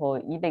있어서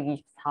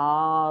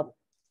 224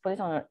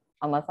 포지셔널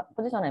아마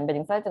포지션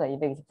엠베딩 사이즈가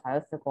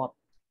 224였을 거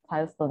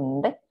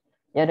 4였었는데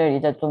얘를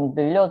이제 좀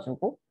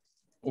늘려주고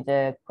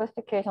이제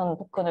클래시피케이션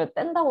토큰을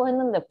뗀다고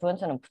했는데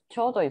부연체는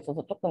붙여져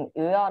있어서 조금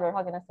의아를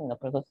하긴 했습니다.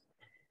 그래서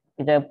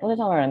이제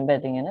포지셔널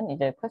엠베딩에는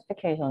이제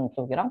클래시피케이션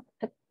쪽이랑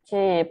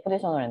패치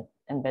포지셔널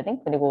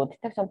엠베딩 그리고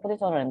디텍션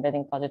포지셔널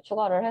엠베딩까지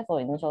추가를 해서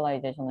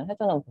이니셜라이제이션을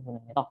해주는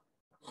부분입니다.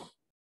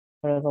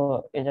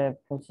 그래서 이제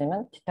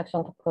보시면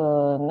디텍션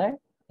토큰을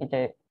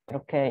이제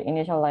이렇게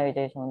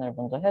이니셜라이제이션을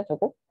먼저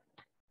해주고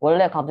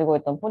원래 가지고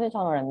있던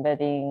포지셔널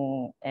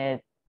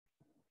엠베딩의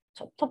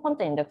첫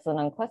번째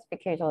인덱스는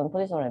클래시피케이션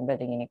포지셔널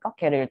엠베딩이니까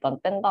걔를 일단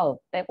뗀 다음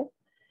떼고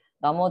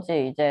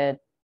나머지 이제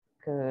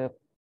그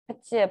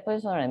패치의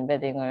포지셔널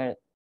embedding을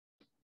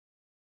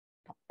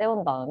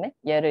떼온 다음에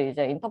얘를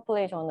이제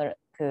인터폴레이션을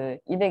그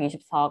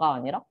 224가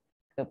아니라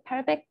그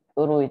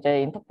 800으로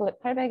이제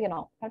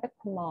 800이랑 800,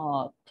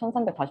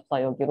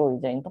 1344 여기로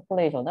이제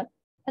인터폴레이션을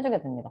해주게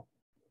됩니다.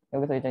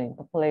 여기서 이제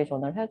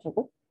인터폴레이션을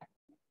해주고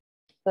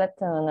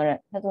플래튼을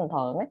해준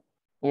다음에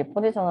이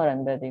포지셔널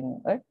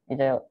엠베딩을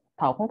이제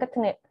다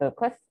콘캐트네 그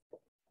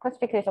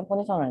클래시피케이션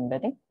포지셔널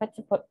엠베딩,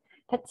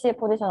 패치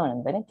포지셔널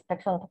엠베딩,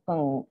 디텍션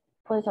토큰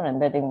포지셔널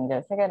엠베딩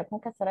이제 세 개를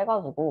콘캐트를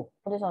해가지고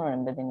포지셔널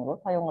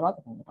엠베딩으로 사용을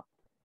하게 됩니다.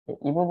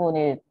 이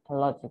부분이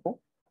달라지고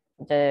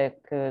이제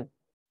그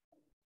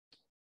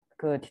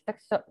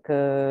디텍션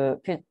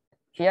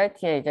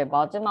BRT의 이제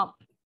마지막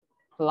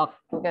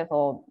블락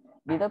쪽에서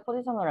미드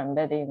포지셔널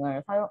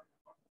엠베딩을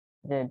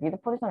이제 미드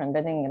포지셔널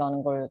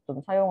엠베딩이라는 걸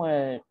좀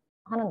사용을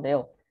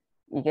하는데요.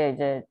 이게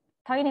이제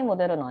타이니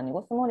모델은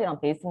아니고 스몰이랑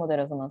베이스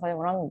모델에서만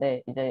사용을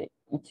하는데 이제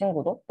이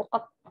친구도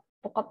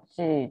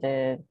똑같이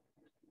이제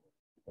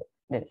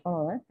네,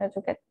 선언을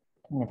해주게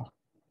됩니다.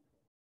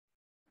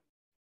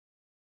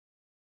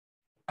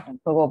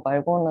 그거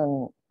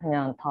말고는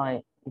그냥 다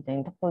이제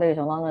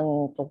인터폴레이션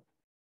하는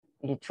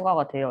쪽이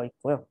추가가 되어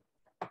있고요.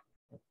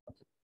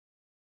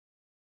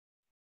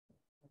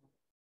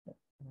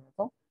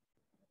 그래서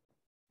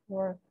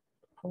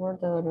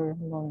키워드를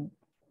한번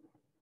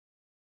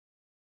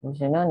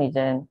보시면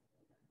이제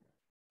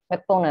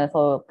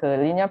백본에서 그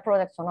리니어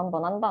프로젝션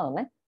한번 한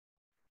다음에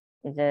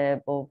이제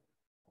뭐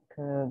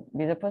그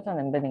미드 포지션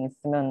엠베딩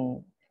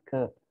있으면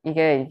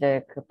이게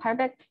이제 그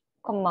 800,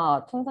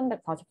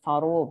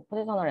 1344로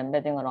포지셔널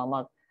엠베딩을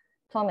아마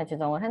처음에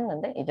지정을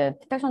했는데 이제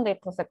디텍션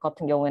데이터셋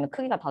같은 경우에는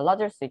크기가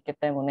달라질 수 있기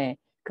때문에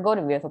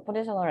그거를 위해서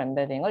포지셔널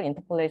엠베딩을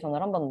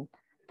인터폴레이션을 한 번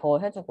더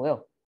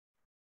해주고요.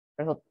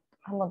 그래서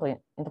한 번 더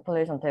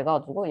인터폴레이션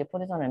돼가지고 이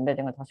포지셔널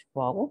엠베딩을 다시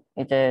구하고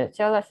이제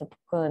CLS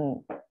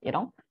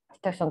토큰이랑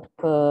디텍션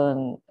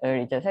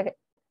토큰을 이제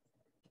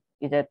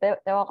이제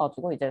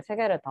떼와가지고 이제 세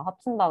개를 다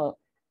합친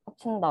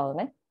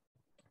다음에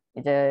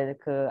이제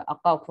그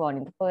아까 구한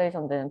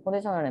인터폴레이션 된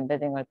포지셔널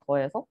엠베딩을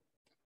더해서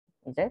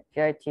이제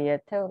BRT에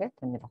태우게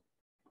됩니다.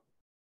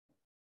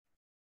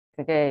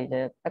 그게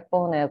이제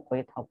백본의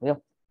거의 다고요.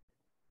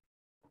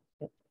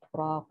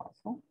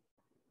 돌아가서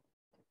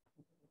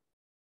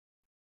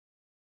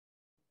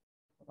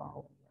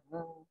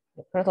돌아오면은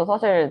그래서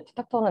사실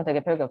디텍터는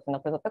되게 별게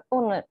없습니다. 그래서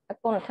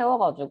백본을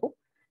태워가지고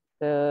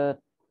그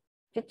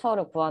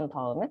피처를 구한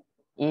다음에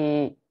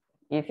이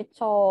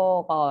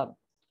피처가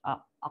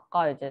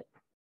아까 이제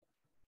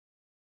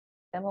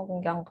데모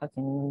공개한까지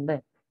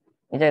있는데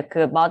이제 그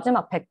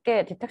마지막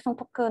 100개 디텍션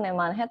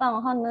토큰에만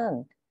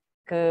해당하는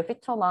그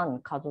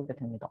피처만 가져오게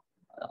됩니다.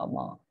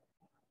 아마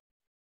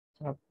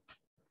제가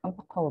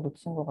깜빡하고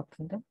놓친 것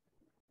같은데.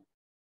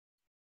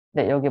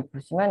 네, 여기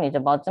보시면 이제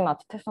마지막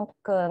디텍션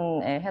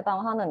토큰에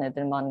해당하는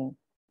애들만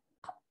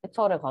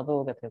피처를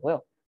가져오게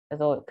되고요.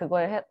 그래서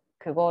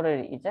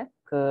그거를 이제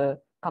그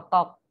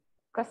각각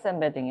클래스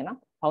엠베딩이랑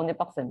바운디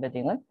박스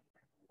엠베딩을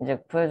이제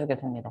구해주게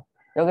됩니다.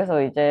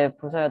 여기서 이제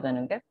보셔야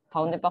되는 게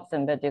바운디 박스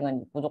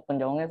엠베딩은 무조건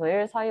 0에서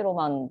 1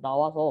 사이로만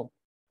나와서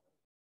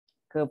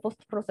그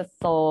포스트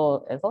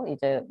프로세서에서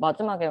이제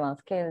마지막에만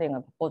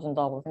스케일링을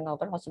바꿔준다고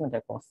생각을 하시면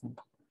될 것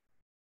같습니다.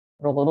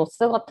 그리고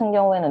로스 같은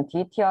경우에는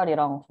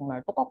DTR이랑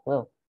정말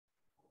똑같고요.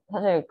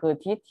 사실 그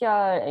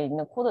DTR에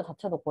있는 코드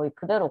자체도 거의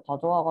그대로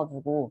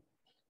가져와가지고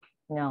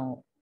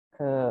그냥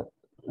그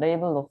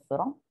레이블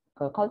로스랑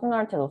그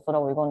카지널티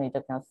로스라고 이거는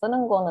이제 그냥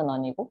쓰는 거는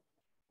아니고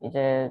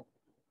이제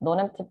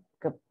너넴티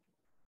그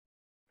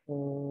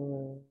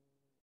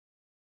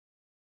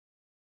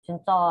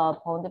진짜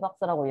바운디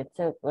박스라고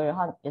예측을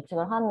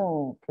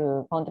하는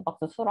그 바운디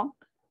박스 수랑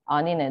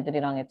아닌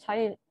애들이랑의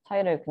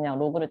차이를 그냥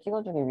로그를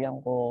찍어주기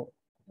위한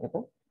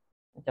거이고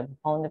이제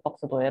바운디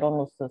박스도 에러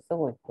노스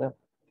쓰고 있고요.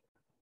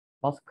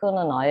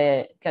 마스크는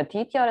아예 그냥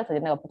DTR에서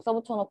얘네가 복사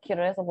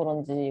붙여넣기를 해서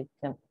그런지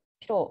그냥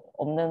필요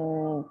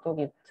없는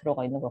쪽이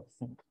들어가 있는 것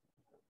같습니다.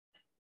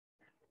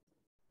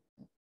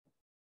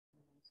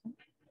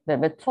 네,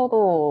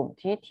 매처도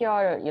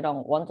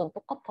DTR이랑 완전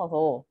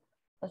똑같아서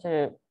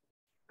사실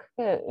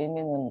크게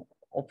의미는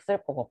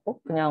없을 것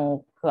같고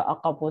그냥 그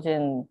아까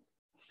보신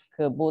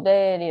그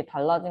모델이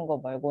달라진 거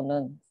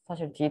말고는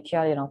사실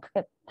DTR이랑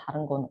크게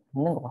다른 건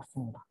없는 것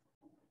같습니다.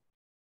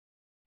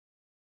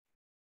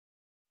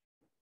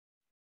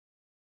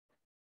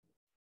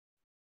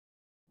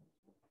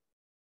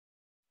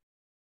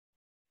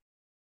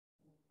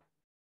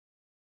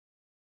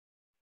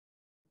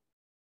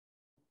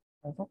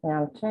 그래서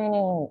그냥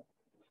트레이닝도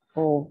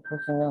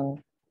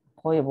보시면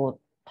거의 뭐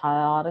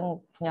다른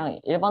그냥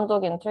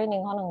일반적인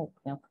트레이닝 하는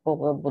그냥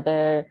그거고요.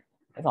 모델에서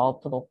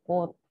아웃풋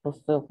넣고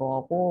로스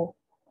구하고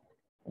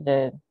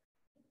이제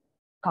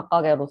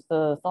각각의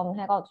로스 썸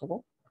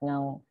해가지고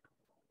그냥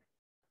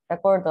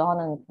백월드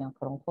하는 그냥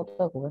그런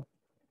코드고요.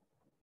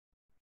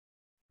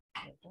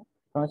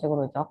 그런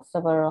식으로 이제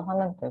학습을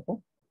하면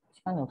되고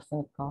시간이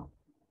없으니까.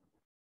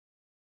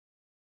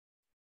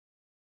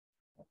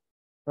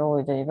 그리고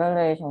이제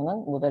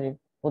이밸루에이션은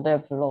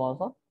모델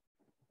불러와서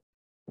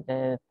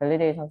이제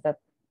밸리데이션 셋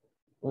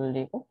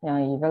올리고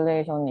그냥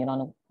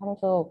evaluation이라는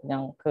함수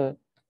그냥 그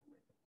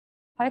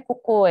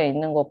파이코코에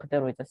있는 거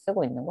그대로 이제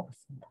쓰고 있는 것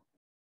같습니다.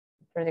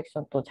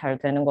 프레딕션도 잘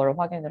되는 걸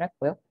확인을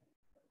했고요.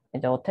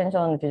 이제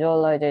어텐션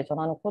비주얼라이제이션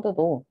하는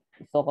코드도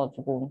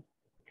있어가지고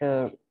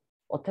그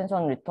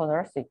어텐션 리턴을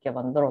할 수 있게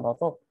만들어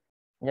놔서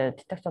이제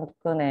디텍션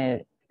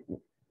토큰에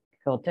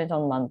그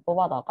어텐션만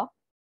뽑아다가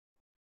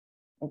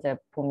이제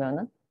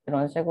보면은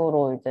이런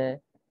식으로 이제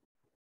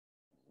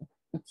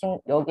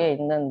여기에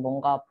있는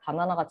뭔가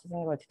바나나 같이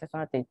생긴 걸 디텍션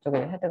할 때 이쪽에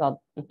헤드가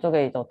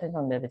이쪽에 이제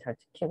어텐션 맵이 잘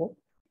찍히고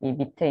이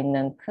밑에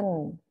있는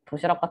큰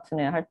도시락 같은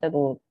애 할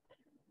때도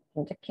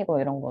좀 찍히고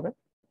이런 거를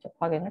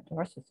확인을 좀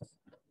할 수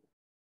있었습니다.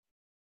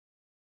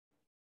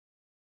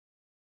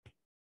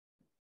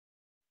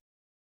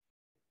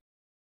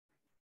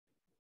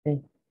 네,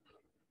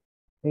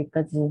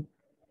 여기까지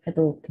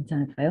해도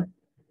괜찮을까요?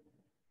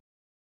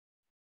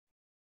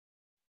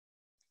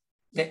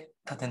 네,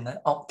 다 됐나요?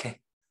 오케이.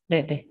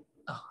 네, 네.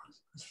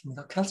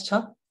 좋습니다.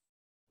 퀘스천?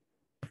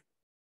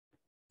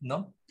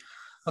 No?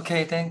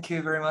 Okay, thank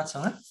you very much,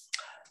 Sung.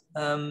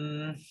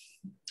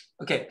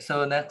 Okay,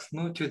 so next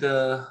move to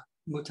the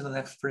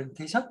next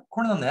presentation.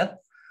 CornerNet,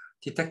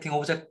 detecting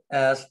object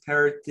as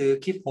paired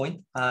key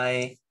point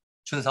by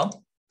Junseong.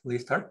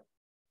 Please start.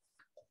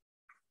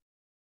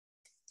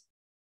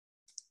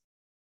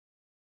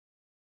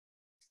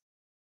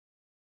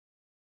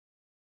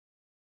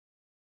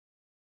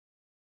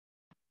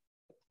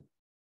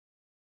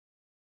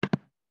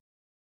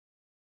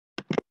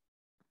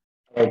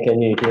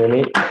 Can you hear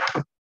me?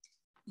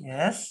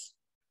 Yes.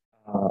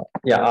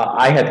 Yeah,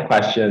 I had a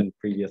question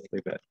previously,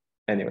 but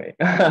anyway.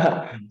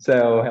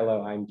 So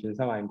hello, I'm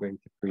Jinsung. I'm going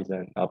to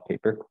present a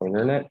paper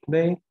CornerNet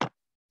today.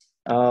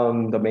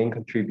 The main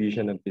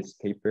contribution of this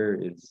paper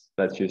is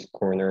let's use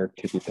corner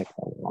to detect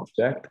an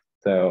object.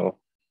 So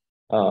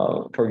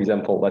for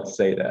example, let's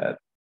say that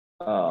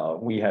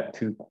we have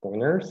two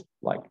corners,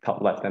 like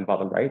top left and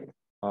bottom right.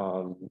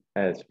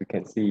 As we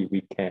can see,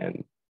 we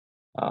can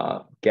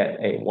get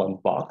a one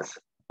box.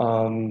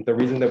 The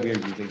reason that we are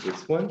using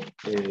this one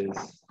is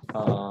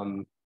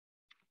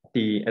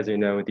as you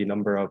know, the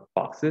number of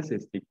boxes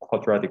is the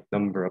quadratic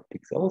number of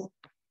pixels.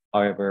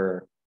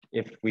 However,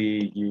 if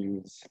we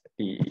use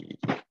the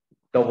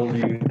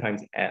W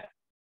times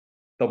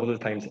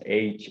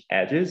H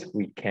edges,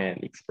 we can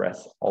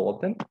express all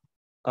of them.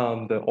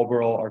 The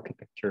overall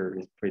architecture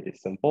is pretty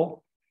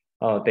simple.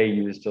 They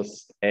use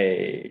just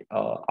a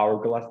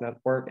hourglass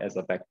network as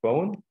a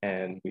backbone,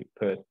 and we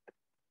put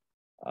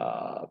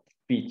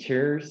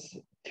features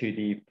to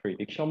the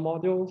prediction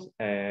modules,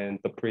 and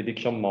the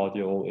prediction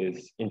module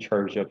is in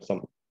charge of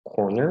some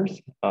corners,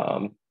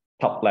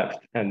 top left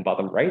and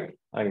bottom right.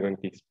 I'm going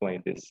to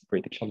explain these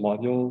prediction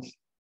modules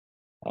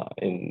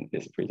in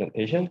this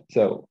presentation.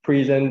 So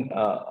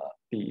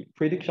the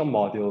prediction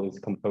module is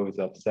composed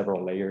of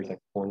several layers of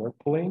corner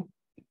pooling.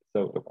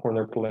 So the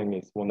corner pooling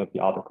is one of the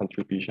other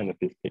contribution of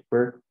this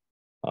paper.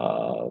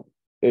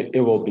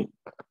 It will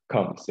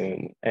come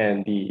soon,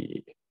 and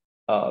the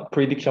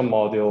prediction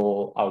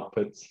module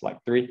outputs like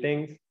three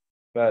things,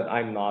 but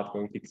I'm not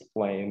going to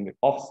explain the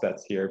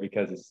offsets here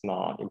because it's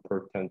not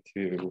important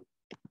to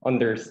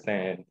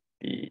understand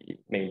the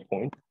main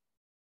point.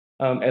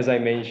 As I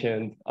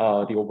mentioned,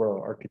 the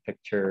overall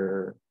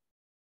architecture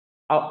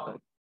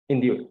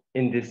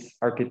in this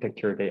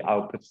architecture, they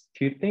output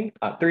three things,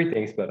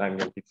 but I'm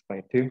going to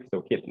explain two.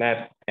 So heat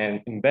map and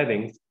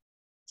embeddings.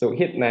 So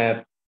heat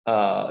map,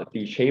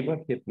 the shape of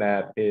heat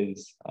map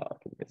is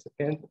give me a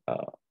second.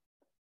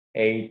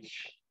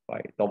 H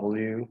by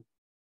W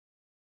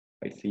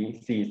by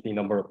C. C is the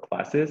number of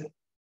classes.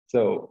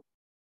 So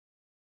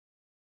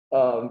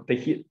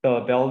the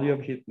value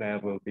of heat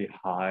map will be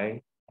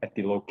high at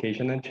the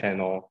location and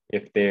channel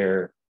if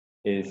there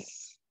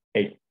is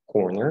a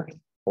corner,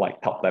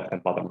 like top left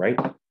and bottom right.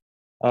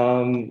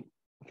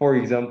 For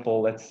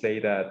example, let's say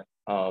that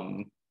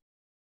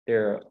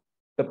there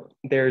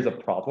is a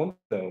problem.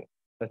 So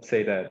let's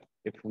say that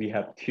if we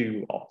have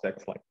two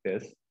objects like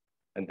this,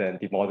 and then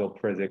the model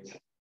predicts,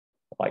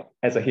 like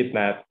as a heat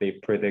map, they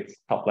predict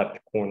top left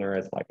corner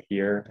as like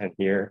here,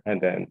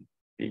 and then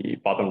the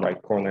bottom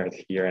right corner is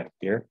here and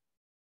here.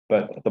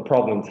 But the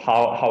problem is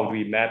how do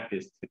we map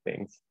these two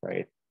things,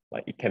 right?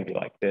 Like it can be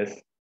like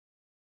this.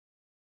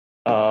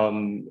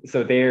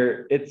 So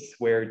it's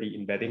where the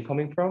embedding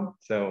coming from.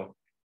 So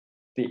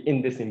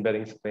in this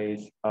embedding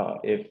space,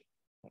 if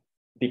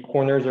the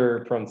corners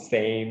are from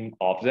same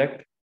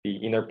object, the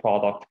inner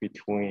product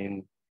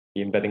between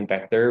the embedding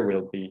vector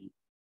will be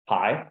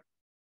high.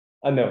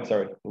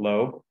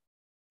 Low.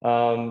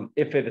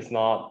 If it is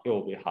not, it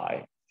will be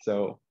high.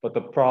 So, but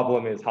the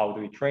problem is how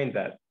do we train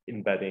that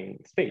embedding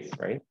space,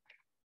 right?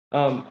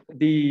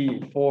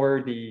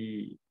 For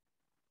the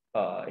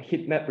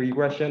heat map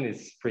regression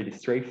is pretty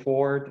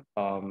straightforward.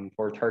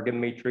 For target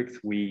matrix,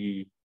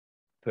 we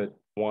put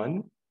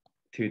 1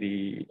 to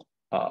the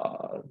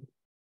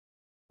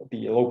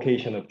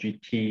location of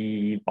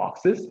GT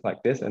boxes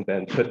like this, and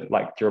then put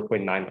like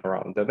 0.9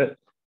 around of it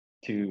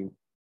to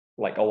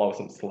like allow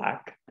some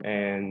slack.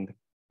 And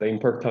the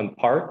important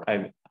part,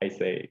 I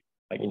say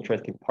like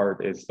interesting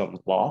part is some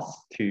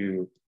loss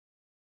to,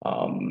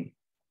 I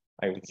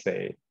would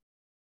say,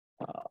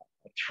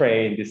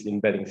 train this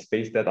embedding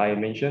space that I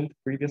mentioned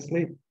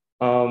previously.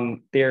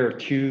 There are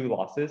two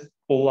losses,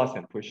 pull loss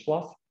and push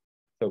loss.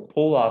 So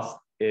pull loss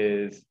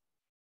is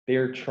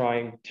they're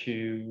trying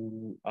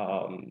to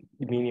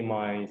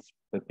minimize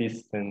the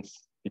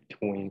distance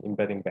between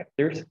embedding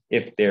vectors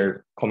if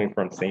they're coming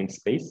from same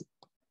space,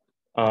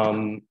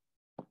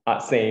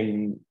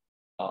 same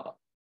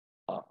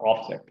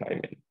object, I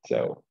mean.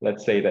 So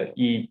let's say that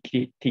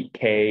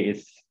ETK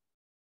is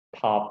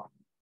top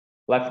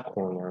left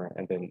corner,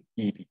 and then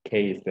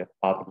EBK is the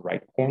bottom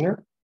right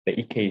corner. The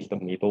EK is the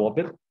middle of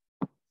it.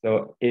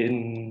 So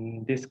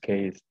in this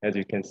case, as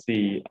you can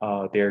see,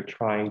 they're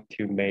trying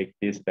to make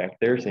these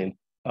vectors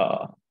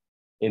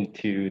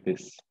into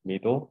this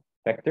middle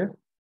vector.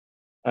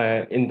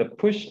 In the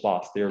push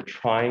loss, they're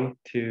trying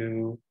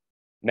to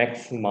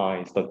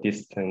maximize the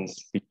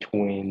distance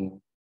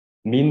between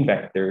mean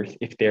vectors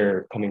if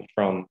they're coming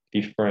from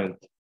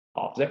different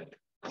objects.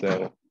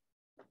 So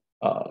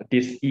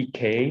this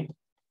EK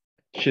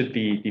should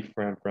be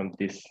different from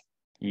this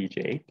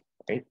EJ,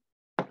 right?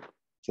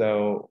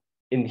 So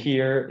in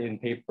here, in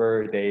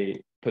paper,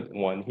 they put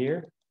 1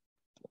 here.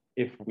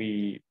 If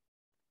we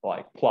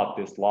like plot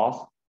this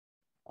loss,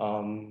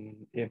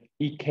 if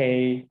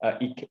EK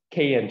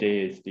and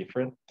J is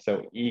different,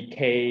 so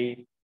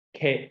EK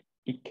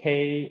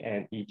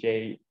and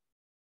EJ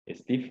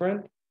is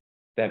different,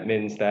 that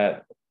means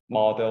that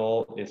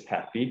model is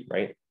happy,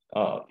 right?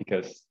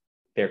 Because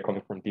they're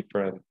coming from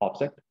different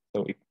objects.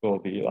 So it will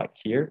be like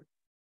here.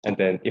 And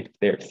then if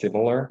they're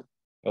similar,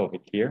 it'll be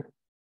here,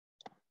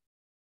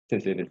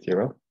 since it is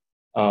 0.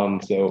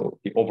 So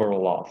the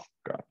overall loss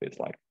graph is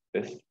like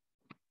this.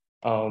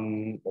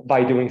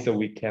 By doing so,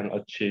 we can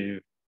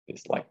achieve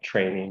this like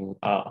training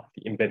the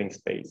embedding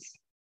space,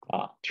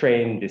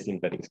 train this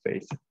embedding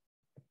space.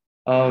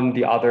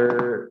 The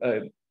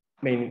other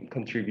main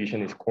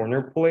contribution is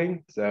corner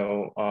pulling.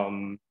 So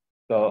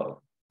the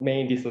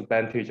main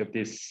disadvantage of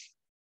this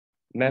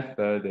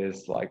method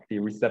is like the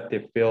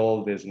receptive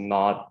field is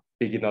not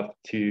big enough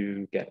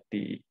to get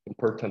the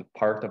important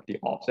part of the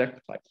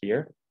object, like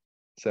here.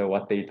 So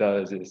what they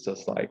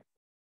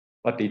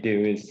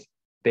do is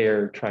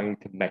they're trying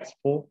to max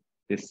pull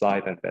this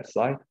side and that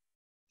side.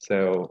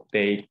 So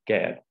they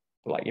get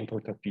like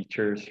important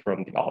features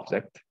from the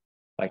object,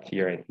 like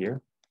here and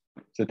here.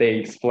 So they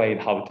explain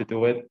how to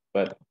do it,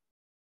 but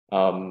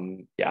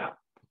yeah.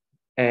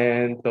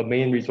 And the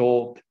main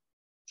result,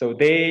 so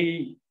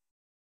they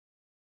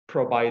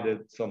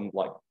provided some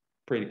like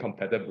pretty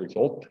competitive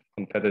result,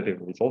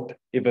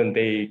 even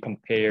they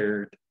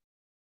compared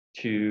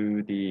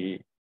to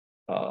the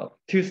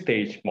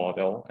 2-stage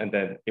model, and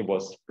then it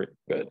was pretty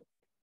good.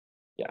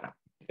 Yeah,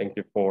 thank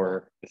you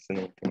for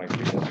listening to my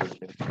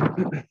presentation.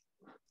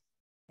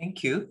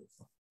 Thank you.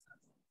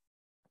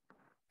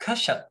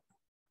 Question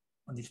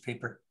on this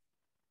paper?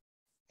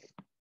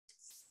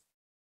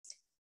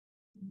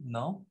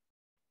 No?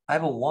 I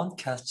have one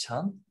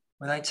question.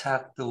 When I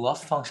check the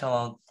loss function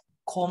on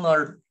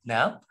corner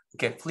now,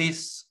 okay,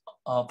 please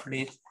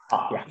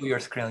Yeah. do your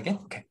screen again.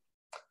 Okay.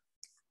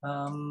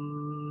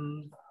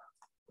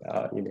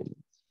 You mean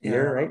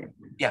here, right?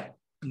 Yeah,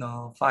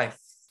 no, 5.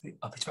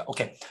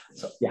 Okay,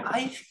 so yeah.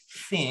 I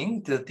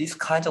think that this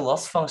kind of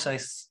loss function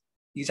is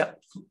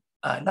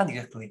not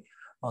exactly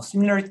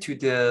similar to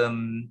the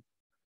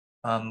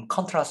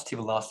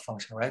contrastive loss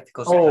function, right?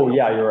 Because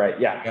yeah, you're right.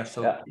 Yeah,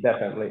 so yeah,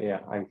 definitely. Yeah,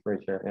 I'm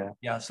pretty sure. Yeah.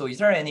 Yeah. So is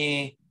there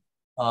any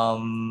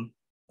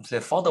say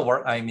further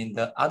work? I mean,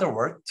 the other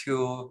work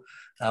to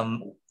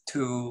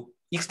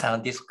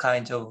extend this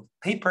kind of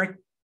paper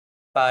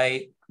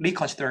by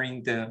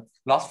reconsidering the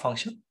loss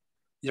function?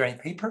 Is there any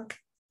paper?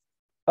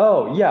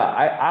 Oh yeah,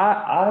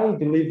 I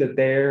believe that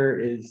there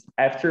is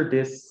after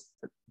this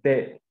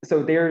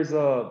so there's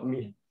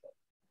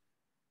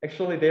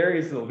actually there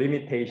is a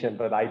limitation,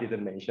 but I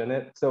didn't mention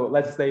it. So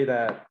let's say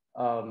that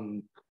a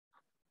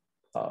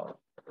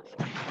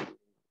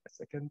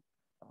second.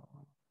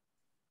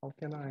 How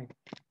can I?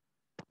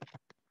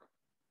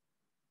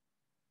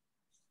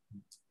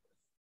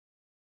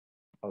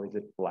 Oh, is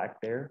it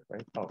black there?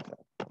 Right. Oh,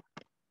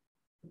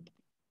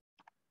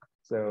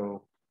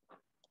 so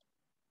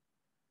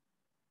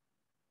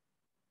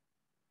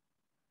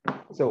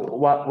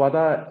what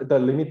the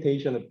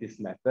limitation of this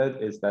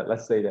method is that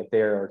let's say that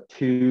there are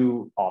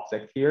 2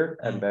 objects here,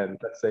 and then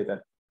let's say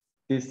that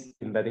this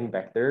embedding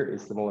vector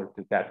is similar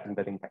to that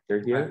embedding vector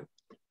here. Right.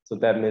 So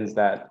that means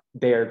that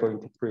they are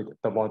going to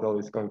predict, the model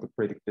is going to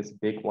predict this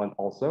big one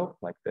also,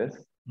 like this.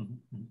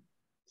 Mm-hmm.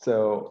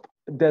 So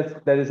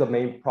that is the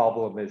main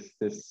problem, is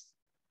this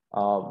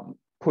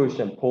push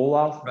and pull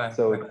loss. Right.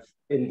 So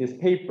in this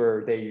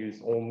paper, they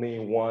use only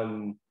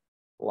one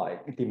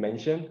like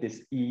dimension.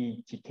 This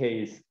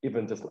ETK is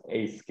even just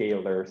a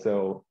scalar.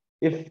 So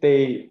if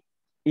they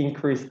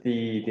increase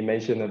the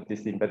dimension of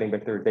this embedding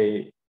vector,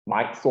 they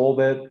might solve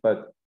it,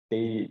 but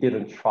they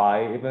didn't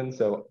try even.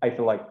 So I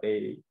feel like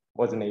they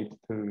wasn't able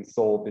to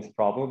solve this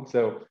problem.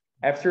 So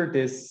after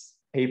this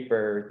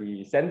paper,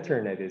 the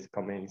centernet is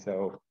coming.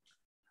 So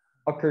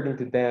according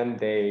to them,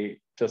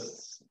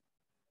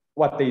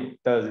 what they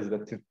does is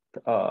that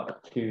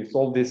to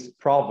solve this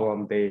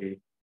problem, they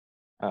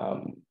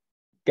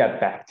get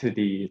back to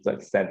the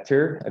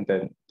center and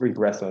then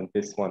regress on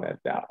this one and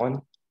that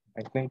one,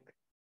 I think.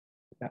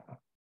 Yeah.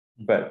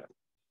 But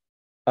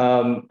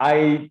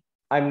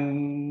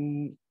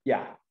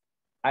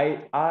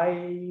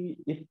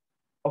if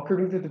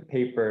according to the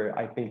paper,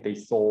 I think they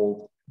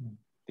solved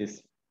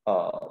this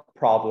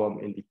problem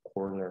in the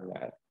corner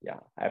net. Yeah,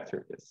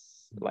 after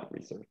this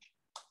research.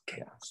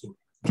 Okay. Yeah.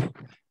 Thank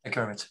you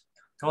very much.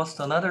 There was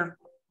another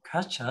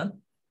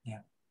question.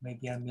 Yeah,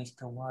 maybe I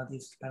missed what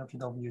is the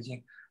benefit of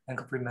using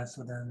anchor-free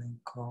method and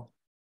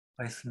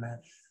anchor-based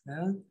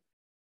method.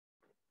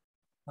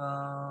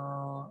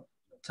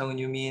 Jung,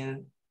 you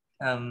mean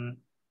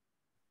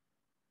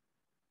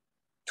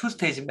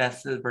two-stage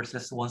method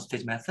versus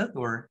one-stage method,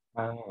 or?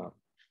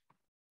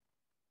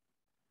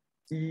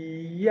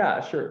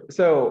 Yeah, sure.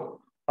 So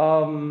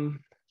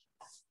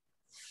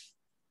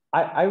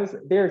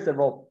there are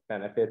several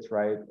benefits,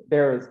 right?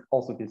 There is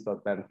also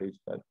disadvantage,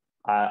 but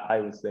I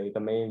would say the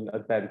main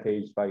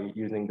advantage by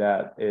using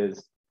that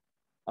is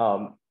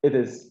it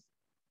is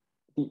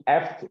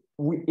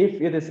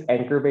if it is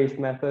anchor-based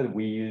method,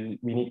 we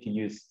need to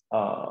use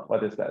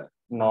what is that,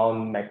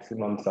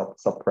 non-maximum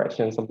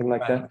suppression, something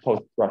like that,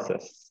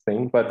 post-process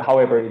thing. But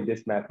however, in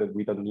this method,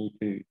 we don't need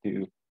to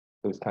do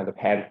those kind of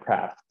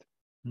handcraft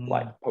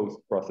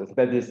post-process.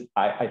 That is,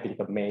 I think,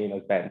 the main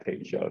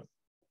advantage of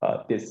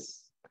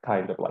this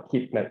kind of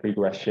heat map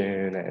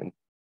regression. And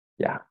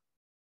yeah.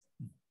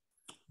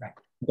 Right.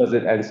 Does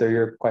it answer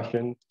your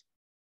question?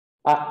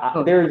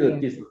 There is a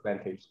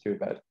disadvantage too,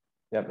 but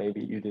yeah,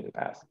 maybe you didn't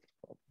ask.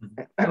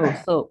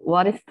 So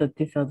what is the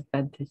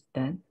disadvantage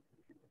then?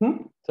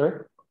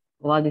 Sorry?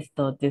 What is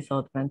the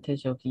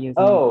disadvantage of using?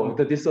 Oh,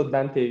 the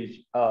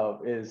disadvantage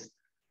is,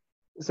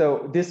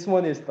 so this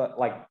one is the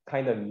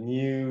kind of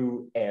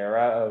new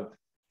era of,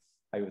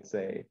 I would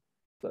say,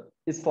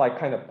 it's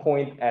kind of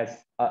point as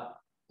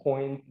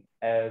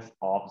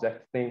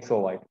object thing.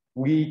 So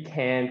we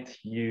can't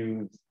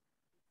use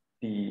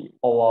a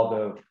lot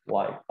of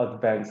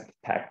advanced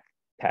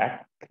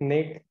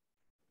technique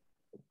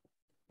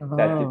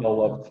that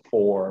developed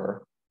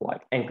for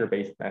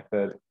anchor-based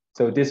method.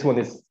 So this one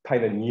is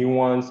kind of new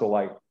one. So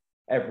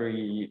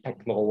every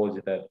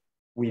technology that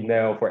we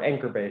know for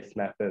anchor-based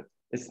method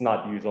is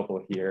not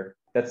usable here.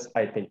 That's,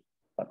 I think,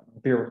 a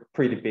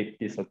pretty big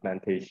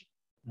disadvantage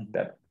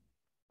that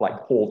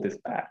hold this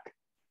back,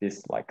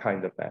 this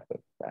kind of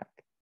method back.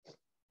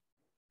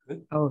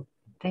 Good. Oh,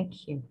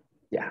 thank you.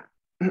 Yeah.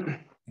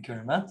 Thank you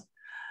very much.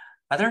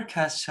 Other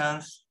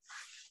questions?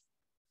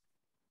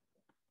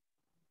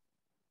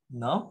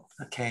 No?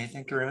 Okay,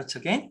 thank you very much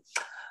again.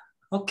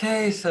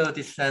 Okay, so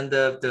this is the end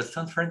of the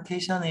student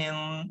presentation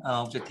in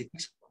objective.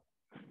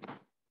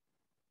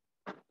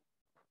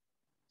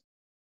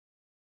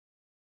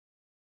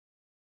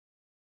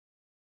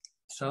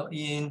 So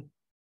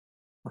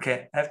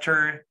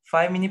after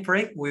 5-minute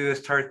break, we will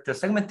start the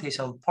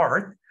segmentation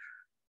part.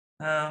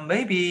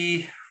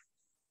 Maybe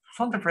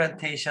from the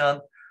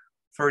presentation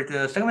for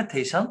the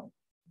segmentation,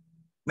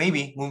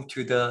 maybe move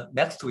to the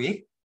next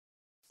week.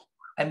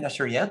 I'm not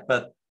sure yet,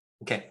 but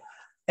okay.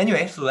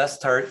 Anyway, so let's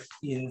start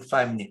in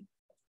 5 minutes.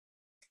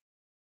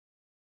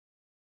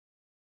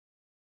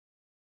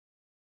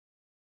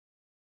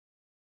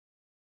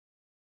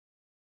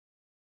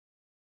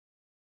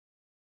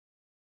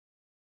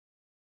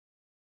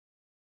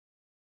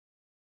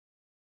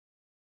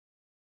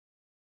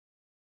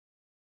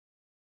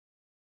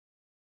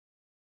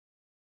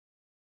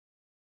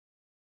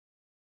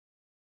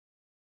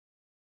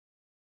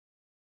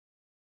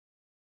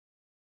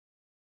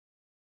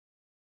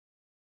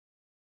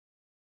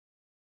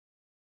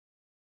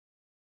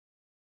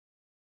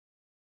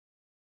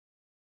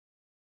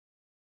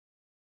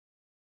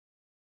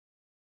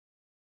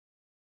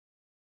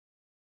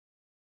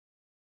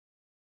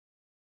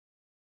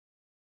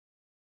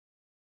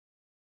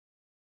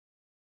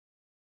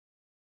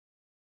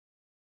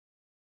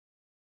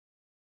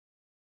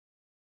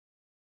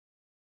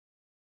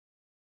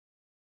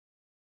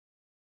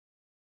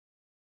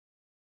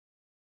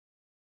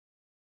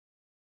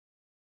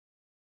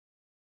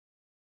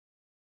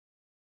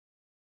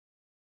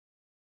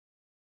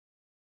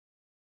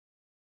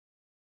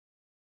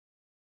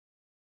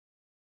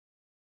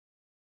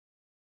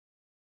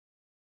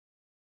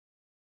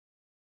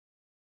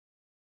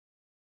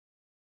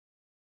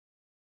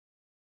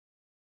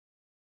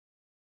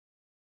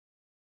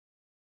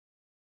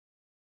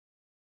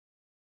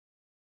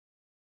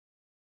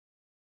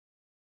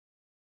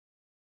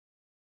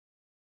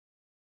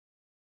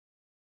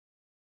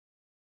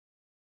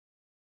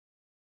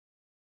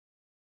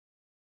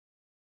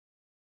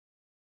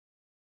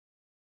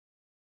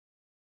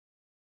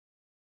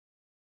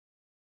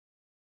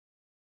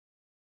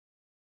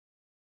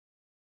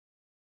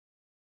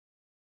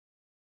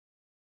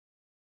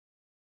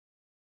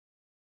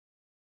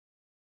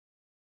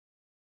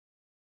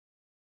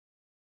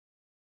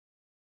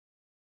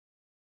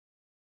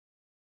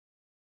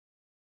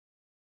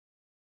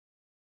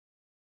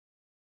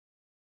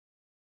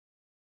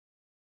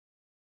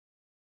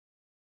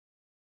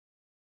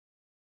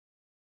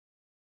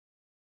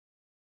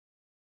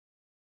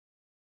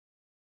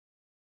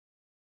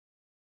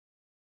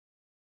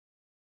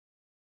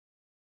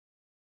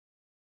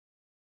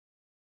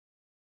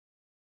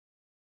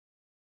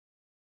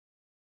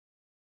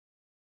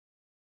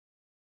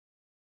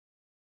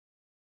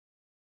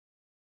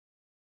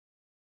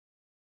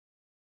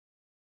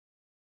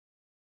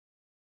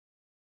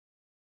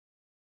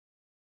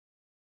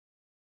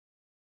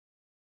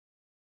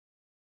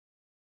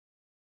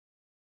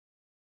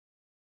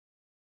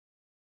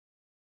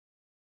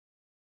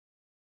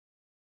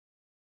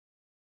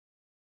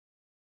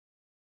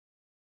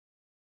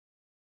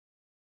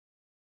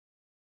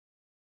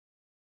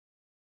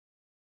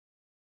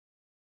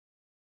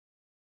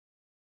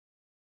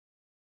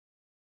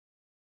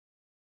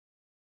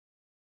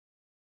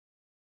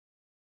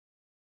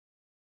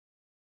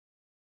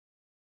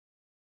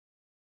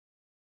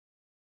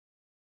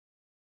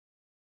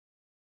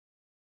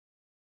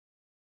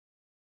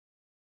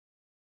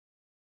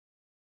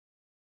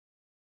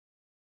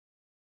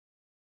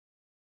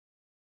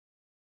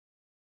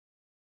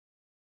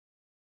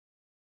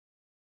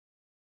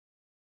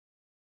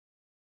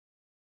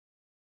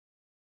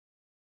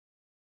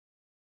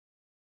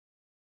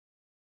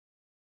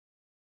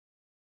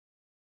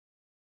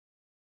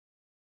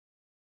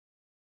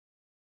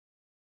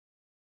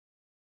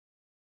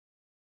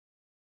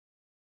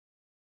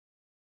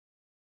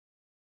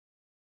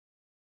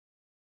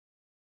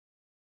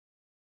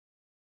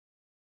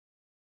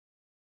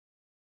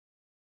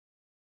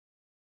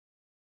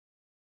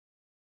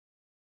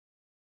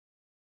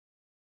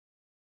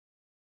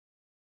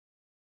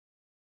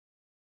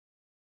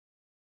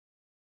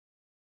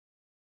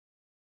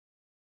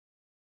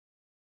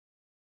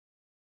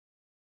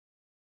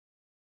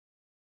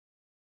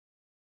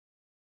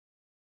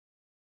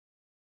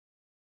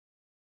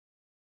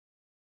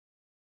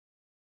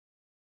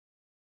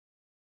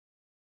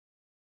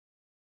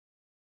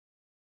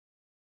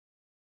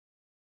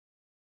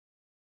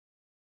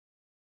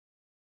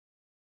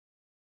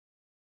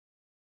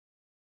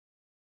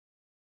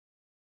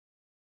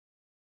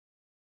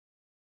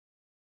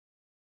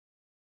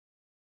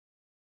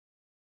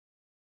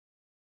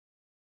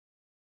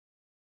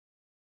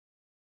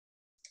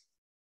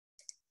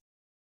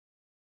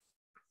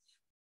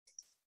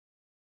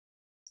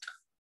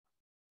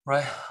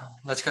 Right,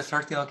 let's get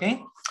started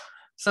again.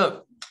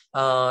 So,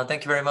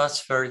 thank you very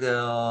much for the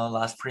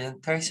last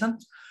presentation.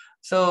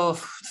 So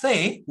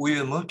today we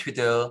will move to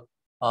the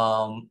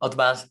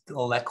advanced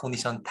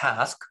recognition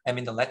task. I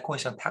mean the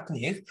recognition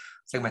technique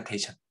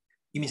segmentation,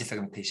 image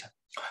segmentation.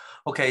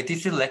 Okay,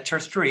 this is lecture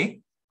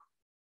 3.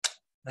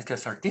 Let's get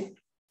started.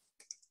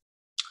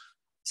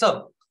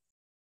 So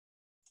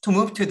to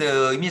move to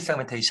the image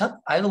segmentation,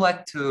 I would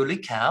like to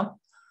recap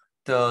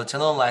the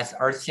generalized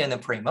RCN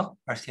framework.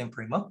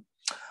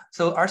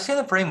 So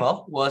RCN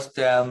framework was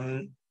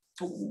the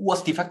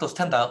de facto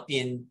standard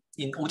in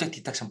object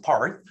detection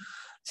part.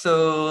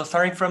 So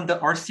starting from the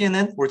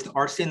RCNN or the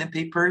RCNN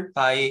paper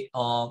by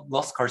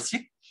Los Garcia,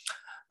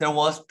 there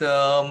was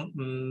the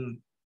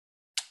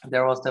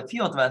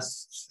few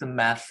advanced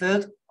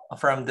method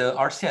from the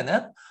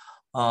RCNN,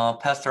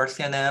 past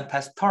RCNN,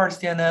 past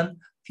RCNN,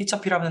 feature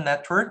pyramid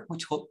network,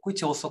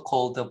 which also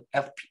called the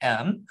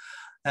FPM,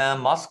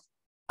 and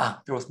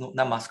there was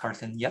not mask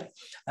RCNN yet,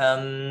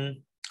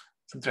 something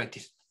like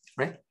this,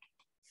 right?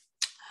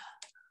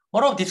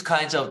 All of these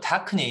kinds of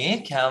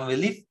technique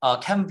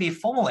can be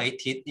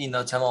formulated in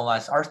a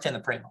generalized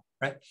RCNN framework,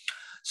 right?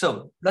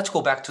 So let's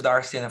go back to the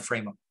RCNN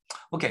framework.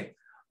 Okay,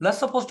 let's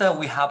suppose that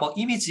we have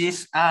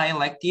images I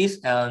like this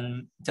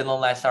and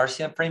generalized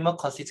RCNN framework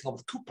consisting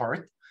of 2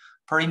 parts,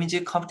 per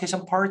image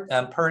computation part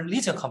and per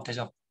region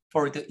computation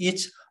for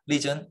each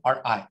region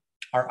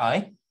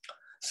Ri.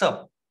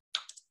 So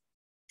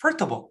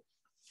first of all,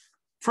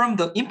 from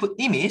the input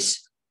image,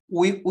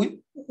 we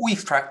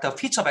extract the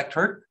feature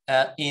vector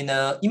in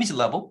an image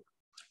level.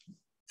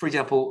 For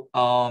example,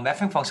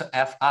 mapping function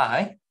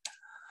fi.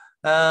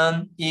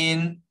 And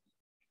in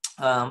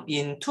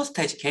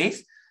two-stage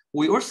case,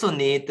 we also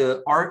need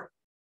the R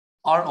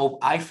of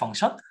I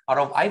function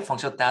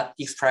that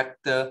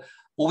extract the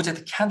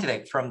object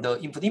candidate from the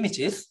input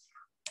images.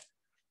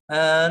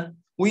 And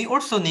we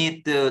also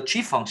need the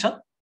G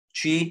function,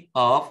 G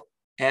of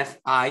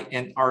Fi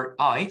and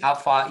Ri.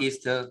 Alpha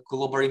is the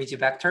global image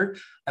vector.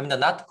 I mean,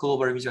 not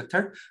global image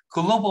vector,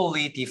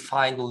 globally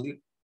defined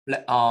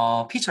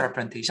feature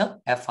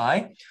representation,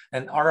 Fi,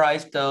 and Ri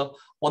is the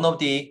one of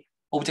the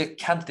object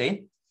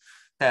candidate.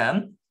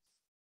 Then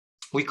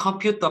we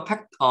compute the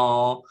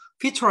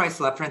featureized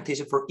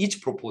representation for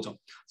each proposal.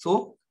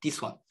 So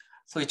this one.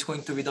 So it's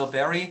going to be the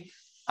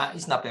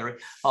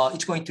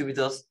it's going to be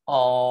the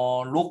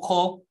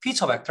local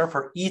feature vector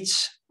for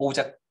each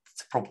object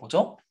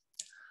proposal.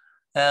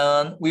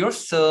 And we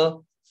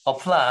also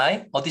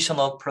apply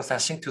additional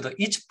processing to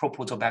each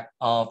proposal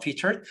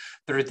feature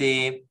through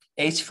the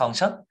H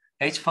function.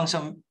 H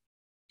function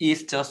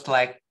is just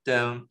like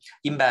the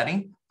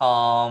embedding,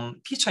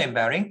 feature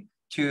embedding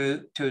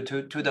to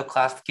the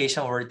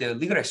classification or the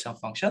regression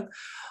function.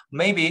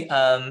 Maybe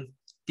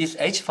this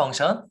H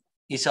function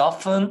is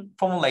often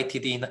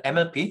formulated in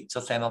MLP,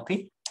 just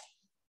MLP.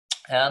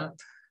 And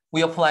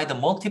we apply the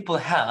multiple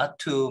head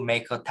to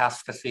make a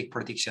task-specific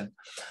prediction.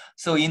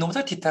 So in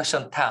object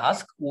detection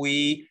task,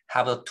 we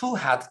have a two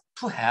head.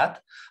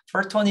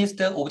 First one is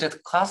the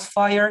object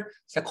classifier.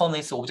 Second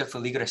is object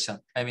regression.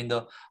 I mean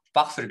the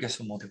box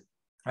regression model,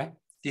 right?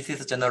 This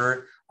is a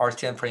general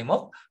RCN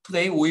framework.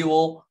 Today we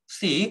will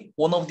see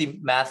one of the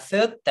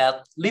methods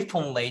that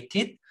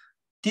reformulate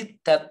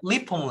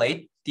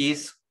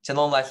this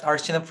generalized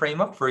RCN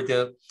framework for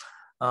the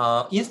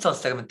instance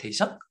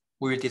segmentation.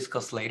 We will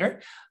discuss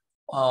later.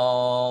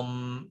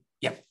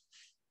 Yeah.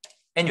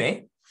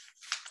 Anyway,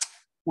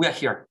 we are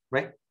here,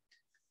 right?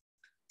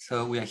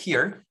 So we are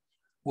here.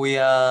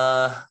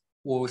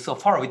 So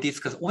far we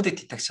discussed object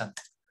detection,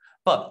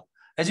 but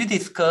as we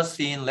discussed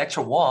in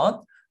lecture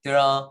 1, there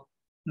are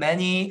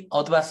many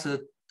advanced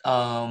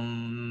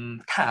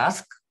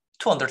tasks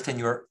to understand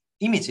your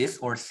images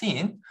or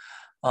scene.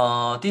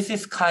 This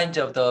is kind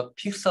of the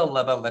pixel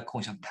level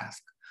recognition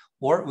task,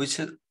 or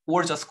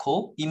just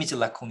called image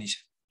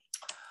recognition.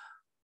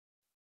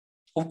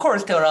 Of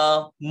course, there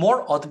are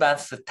more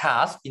advanced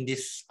tasks in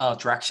this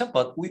direction,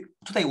 but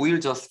today we'll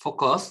just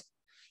focus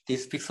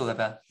this pixel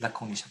level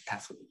recognition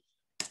task.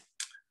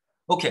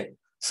 Okay,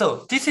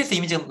 so this is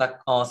image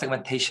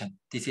segmentation.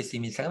 This is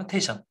image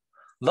segmentation.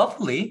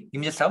 Roughly,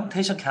 image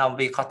segmentation can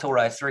be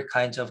categorized 3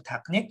 kinds of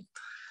technique: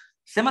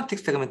 semantic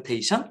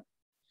segmentation,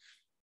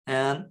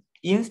 and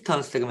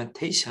instance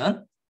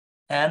segmentation,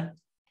 and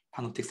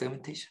panoptic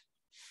segmentation.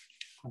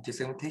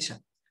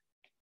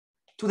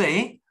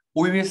 Today,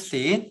 we will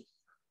see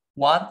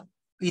what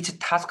each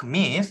task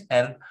means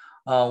and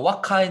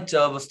what kind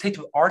of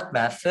state-of-the-art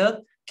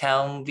method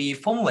can be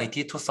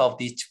formulated to solve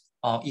each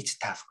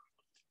task.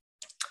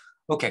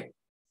 Okay,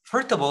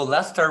 first of all,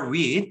 let's start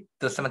with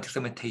the semantic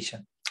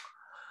segmentation.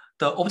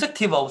 The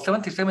objective of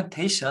semantic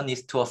segmentation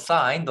is to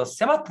assign the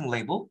semantic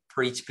label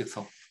for each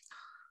pixel.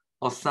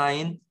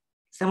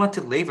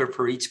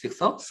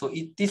 So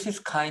this is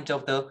kind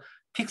of the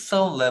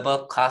pixel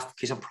level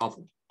classification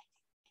problem.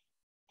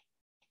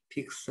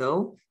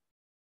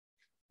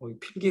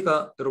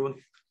 필기가 여러분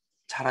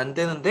잘 안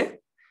되는데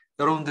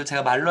여러분들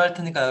제가 말로 할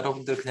테니까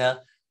여러분들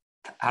그냥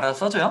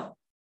알아서 써줘요.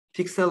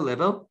 픽셀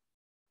레벨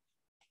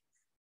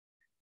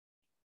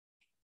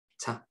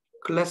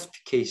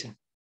classification.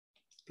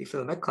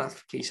 Pixel by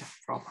classification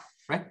problem,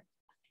 right?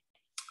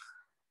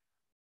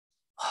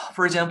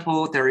 For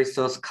example, there is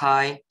a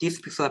sky.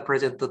 This pixel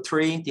represents the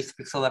tree. This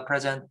pixel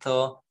represents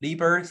the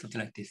river, something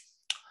like this.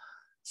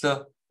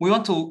 So we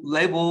want to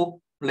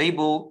label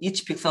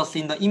each pixel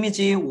in the image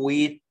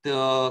with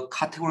the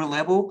category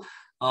level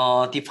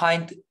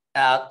defined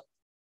at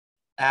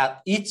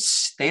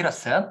each data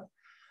set.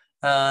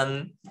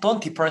 And don't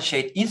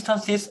differentiate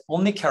instances,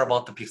 only care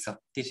about the pixel.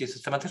 This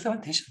is semantic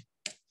segmentation.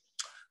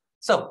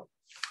 So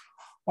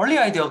early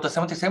idea of the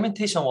semantic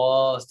segmentation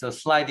was the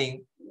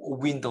sliding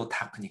window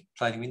technique.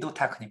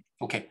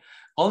 Okay.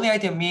 Only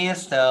idea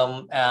means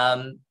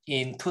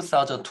in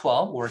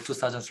 2012 or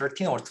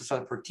 2013 or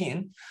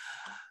 2014,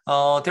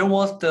 there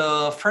was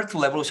the first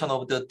revolution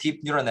of the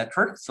deep neural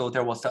network. So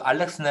there was the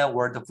AlexNet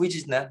or the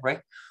VGNet,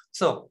 right?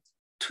 So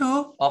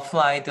to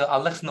apply the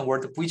AlexNet or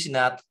the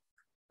VGNet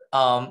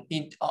on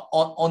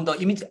the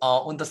image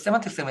on the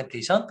semantic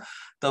segmentation,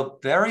 the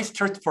very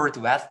straightforward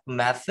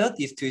method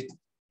is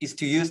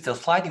to use the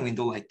sliding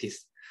window like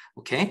this.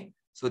 Okay,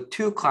 so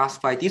to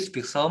classify this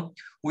pixel,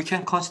 we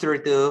can consider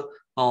the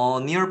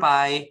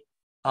nearby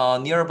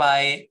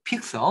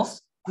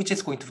pixels, which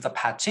is going to be the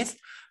patches.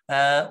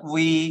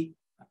 We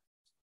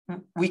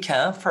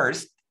can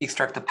first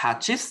extract the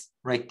patches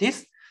like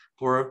this,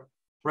 or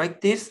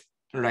like this,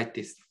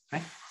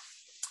 right?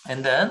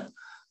 And then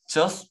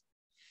just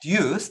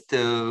use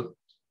the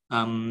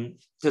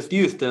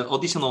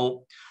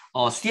additional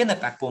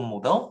CNN backbone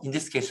model, in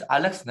this case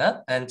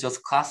AlexNet, and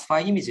just classify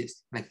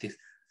images like this.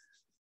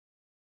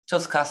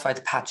 Just classify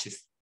the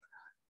patches.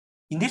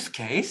 In this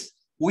case,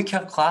 we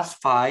can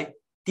classify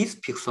this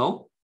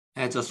pixel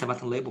as a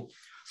semantic label.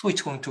 So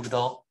it's going to be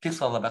the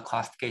pixel level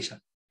classification.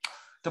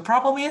 The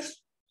problem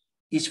is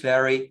it's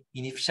very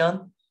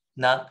inefficient,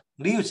 not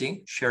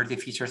reusing shared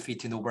features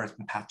between the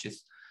working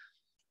patches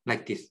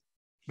like this.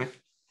 Right?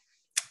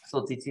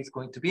 So this is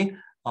going to be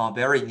a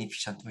very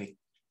inefficient way.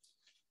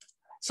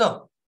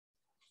 So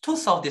to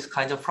solve this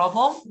kind of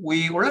problem,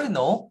 we already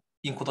know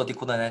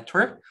encoder-decoder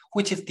network,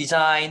 which is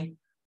designed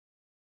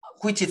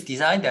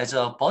as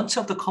a bunch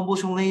of the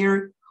convolution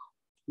layer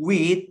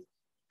with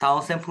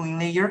downsampling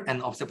layer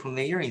and upsampling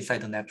layer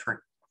inside the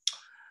network.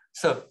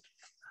 So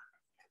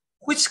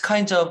which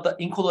kind of the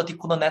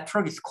encoder-decoder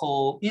network is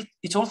called?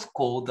 It's also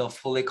called the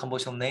fully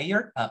convolution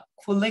layer,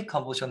 fully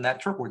convolution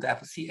network, or the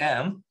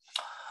FCM.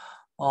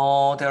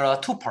 There are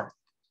two parts,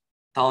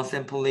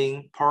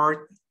 downsampling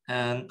part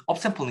and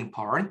upsampling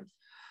part.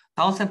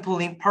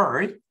 Downsampling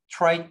part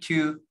try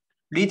to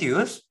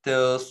reduce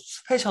the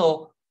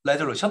spatial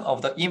resolution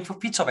of the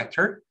input feature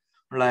vector,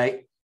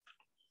 like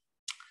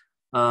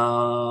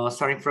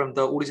starting from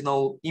the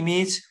original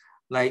image,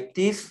 like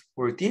this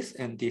or this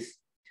and this,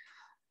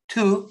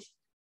 to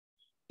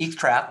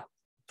extract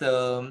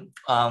the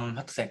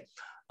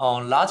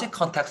logic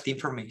context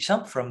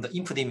information from the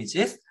input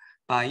images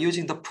by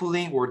using the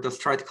pooling or the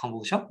stride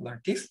convolution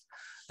like this.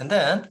 And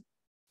then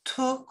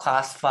to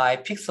classify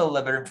pixel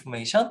level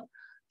information,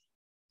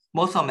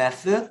 most of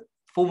methods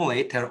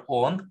formulate their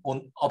own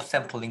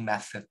upsampling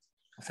method.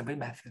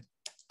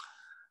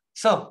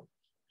 So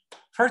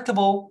first of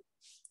all,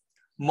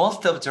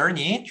 most of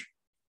journey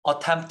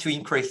attempt to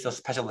increase the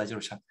spatial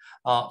resolution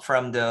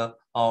from the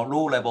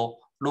low level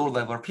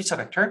feature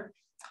vector.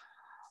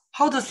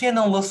 How does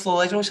CNN lose the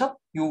resolution?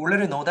 You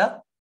already know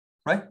that,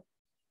 right?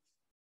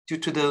 Due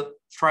to the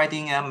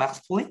striding and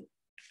max pooling.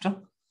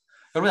 그렇죠?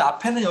 여러분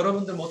앞에는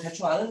여러분들 뭐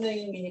대충 아는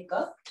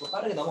내용이니까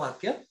빠르게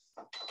넘어갈게요.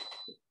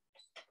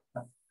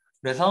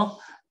 그래서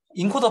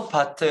인코더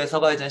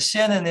파트에서가 이제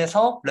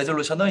CNN에서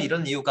레졸루션을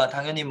이런 이유가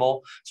당연히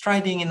뭐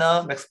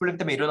스트라이딩이나 맥스 폴링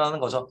때문에 일어나는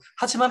거죠.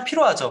 하지만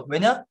필요하죠.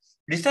 왜냐?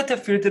 리셋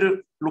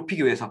필드를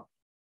높이기 위해서.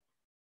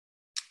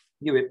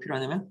 이게 왜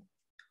필요하냐면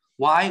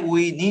why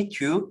we need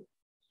to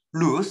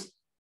lose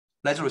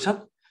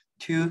resolution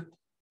to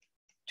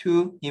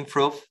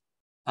improve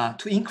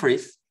to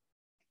increase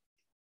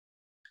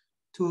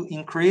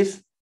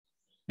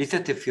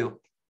reset field.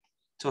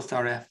 just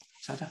RF.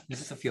 자자,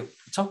 reset field.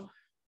 그렇죠?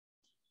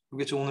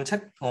 이게 좀 오늘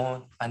책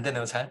안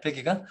되네요. 잘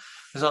빼기가.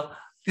 그래서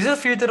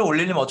리셋 필드를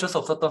올리려면 어쩔 수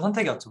없었던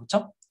선택이었죠.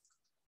 그렇죠?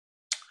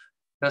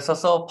 그래서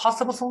so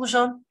possible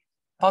solution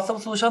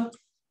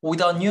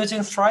without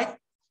using stride,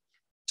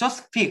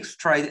 just fix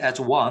stride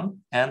as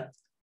 1 and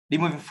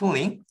removing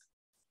pooling.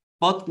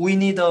 But we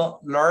need a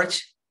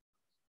large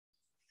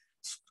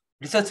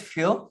reset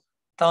field.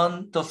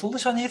 Then the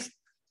solution is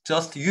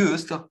just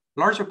use the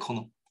larger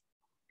kernel.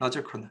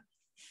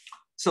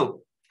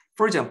 So,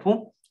 for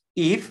example,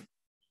 if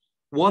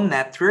one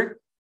network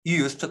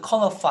used the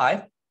kernel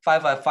 5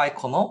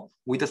 kernel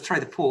with a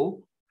stride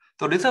pool,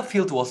 the reset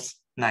field was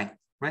 9,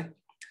 right?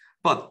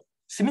 But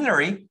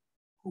similarly,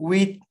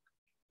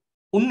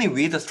 only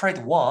with the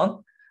stride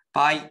 1,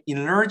 by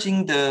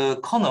enlarging the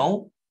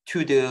kernel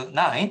to the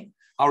 9,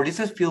 our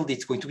reset field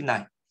is going to be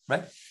 9,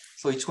 right?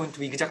 So it's going to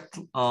be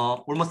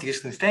almost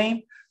exactly the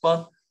same,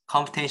 but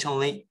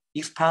computationally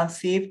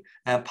expensive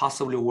and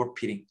possibly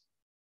overfitting.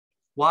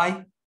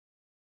 Why?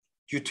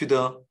 Due to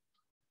the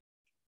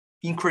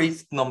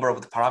increase the number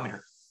of the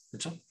parameter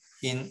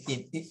in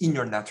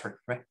your network,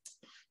 right?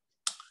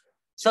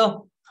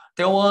 So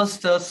there was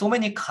so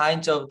many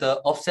kinds of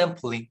the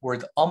upsampling or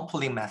the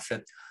unpooling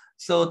method.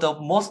 So the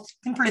most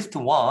simplest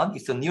one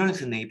is the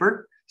nearest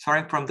neighbor.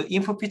 Starting from the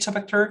info feature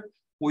vector,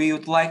 we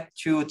would like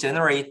to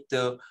generate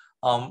the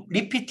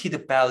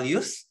repeated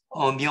values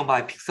on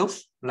nearby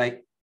pixels,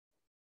 like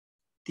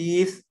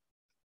this,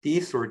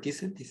 or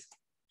this, and this.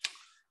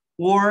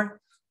 Or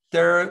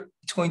there's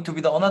going to be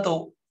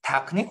another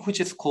technique, which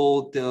is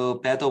called the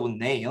bed of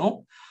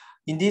nail.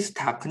 In this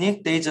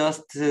technique, they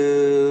just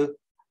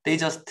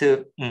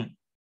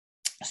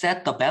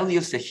set the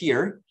values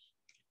here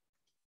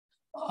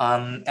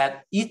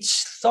at each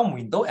sum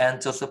window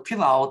and just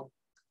fill out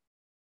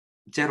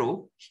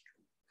 0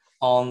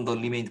 on the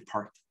remaining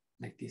part,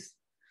 like this.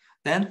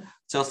 Then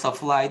just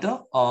apply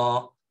the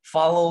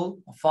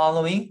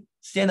following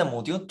CNN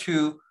module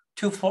to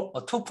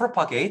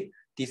propagate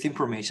this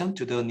information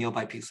to the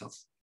nearby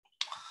pixels.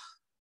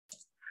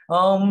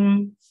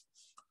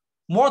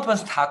 More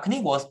advanced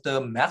technique was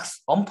the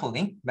max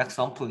unpooling.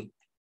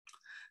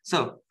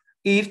 So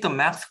if the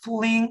max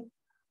pooling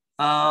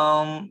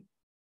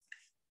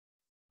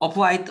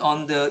applied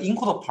on the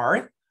encoder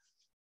part,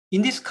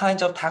 in this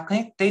kind of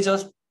technique, they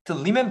just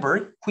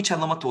remember which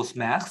element was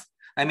max.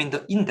 I mean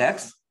the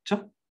index. 5,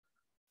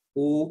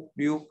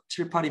 6,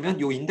 7, 8이면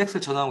이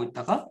인덱스를 전환하고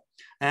있다가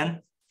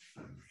and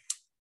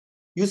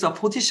use a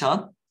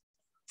position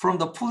from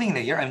the pooling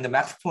layer, I mean the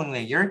max pooling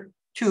layer,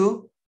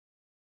 to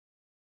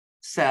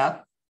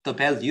set the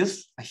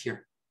values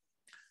here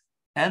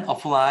and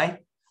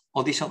apply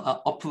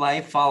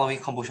following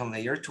convolution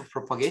layer to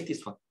propagate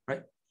this one,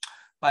 right?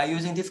 By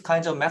using this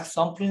kind of max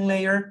sampling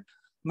layer,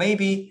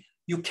 maybe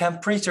you can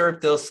preserve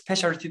the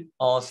special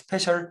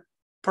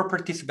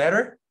properties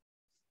better,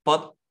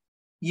 but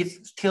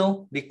it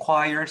still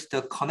requires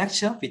the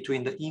connection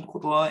between the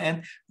encoder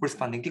and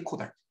corresponding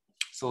decoder.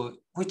 So,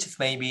 which is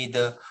maybe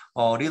the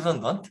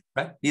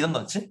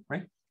redundancy,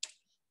 right?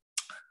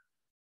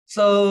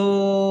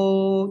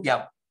 So,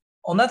 yeah,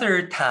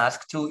 another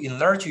task to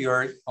enlarge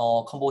your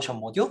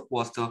convolution module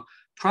was the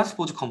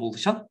transpose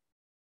convolution.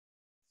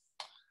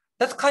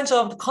 That's kind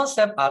of the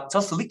concept.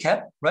 Just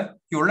recap, right?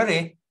 You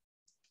already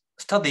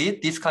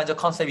studied this kind of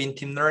concept in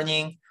deep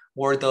learning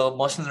or the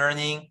machine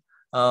learning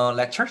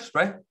lectures,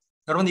 right?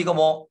 여러분 이거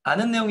뭐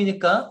아는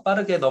내용이니까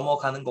빠르게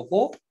넘어가는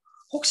거고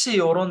혹시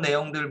이런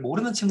내용들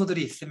모르는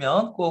친구들이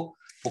있으면 꼭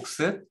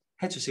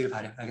복습해 주시길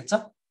바래요.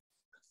 알겠죠?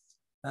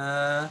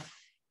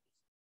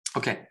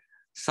 Okay,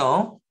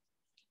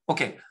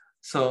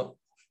 so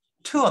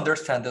to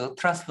understand the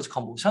transpose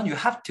convolution, you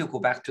have to go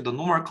back to the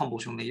normal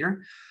convolution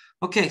layer.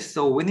 Okay,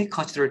 so when we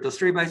consider the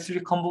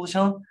 3x3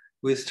 convolution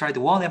with stride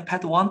 1 and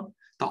path 1,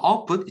 the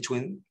output is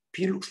going to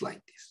be looks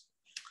like this.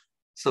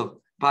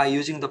 So by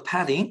using the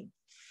padding,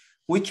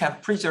 we can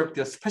preserve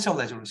the spatial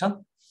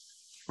resolution,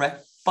 right?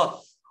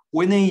 But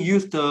when we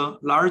use the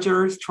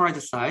larger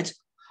stride size,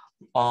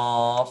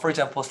 for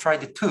example,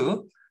 stride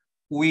 2,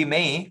 we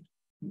may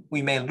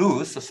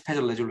lose the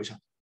spatial resolution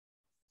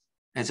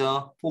as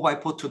a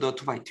 4x4 to the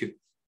 2x2.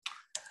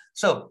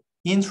 So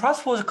in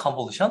transpose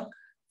convolution,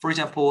 for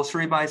example,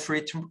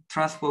 3x3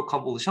 transpose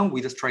convolution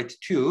with stride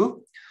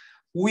 2,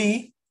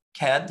 we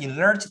can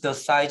enlarge the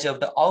size of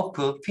the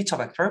output feature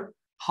vector.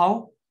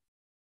 How?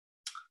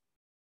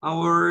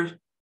 Our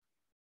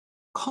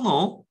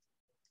kernel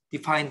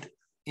defined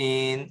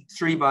in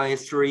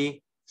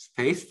 3x3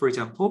 space, for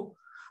example,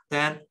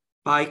 then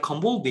by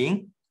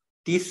convolving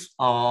this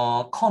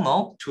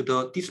kernel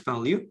to this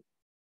value,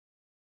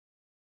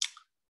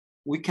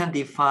 we can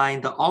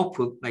define the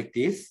output like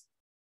this.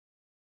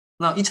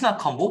 Now it's not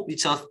convolve,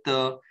 it's just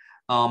the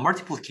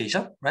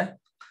multiplication, right?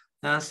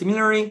 And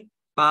similarly,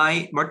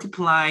 by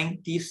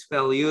multiplying these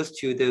values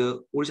to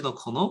the original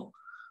kernel,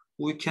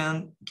 we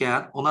can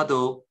get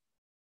another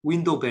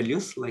window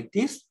values like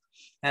this.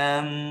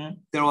 And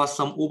there was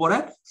some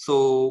overlap,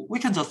 so we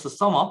can just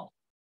sum up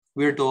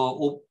where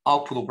the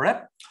output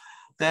overlap.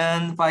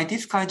 Then by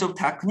this kind of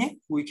technique,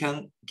 we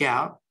can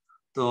get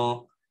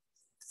the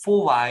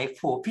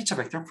 4x4 feature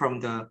vector from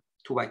the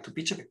 2x2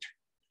 feature vector.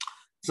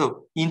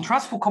 So in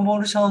transpose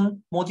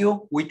convolution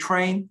module, we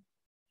train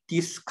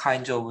this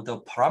kind of the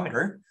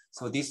parameter.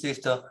 So this is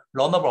the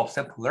learnable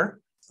upsampler.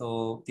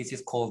 So this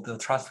is called the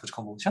transpose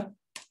convolution.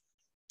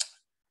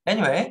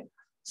 Anyway,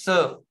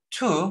 so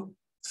to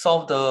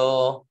solve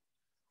the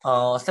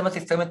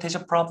semantic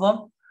segmentation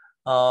problem,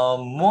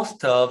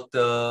 most of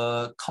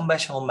the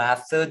conventional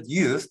method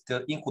used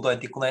the encoder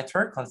and decoder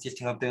network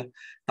consisting of the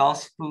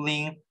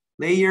downsampling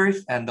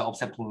layers and the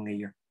upsampling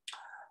layer.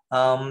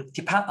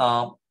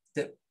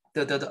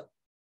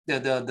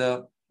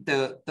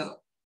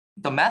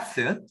 The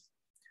method,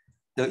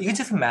 the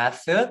existing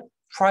method,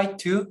 try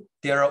to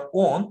their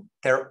own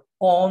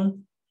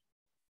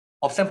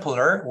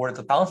upsampler or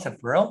the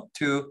downsampler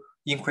to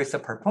increase the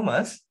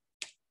performance.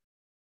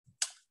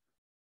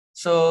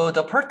 So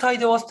the first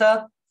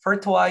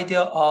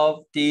idea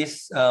of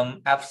this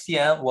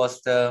FCN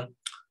was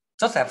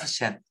just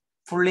FCN,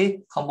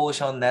 fully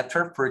convolution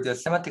network for the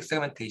semantic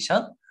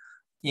segmentation.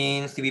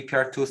 in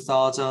CBPR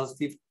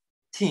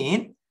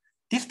 2015.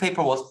 This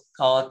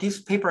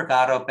paper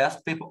got a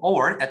best paper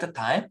award at the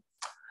time.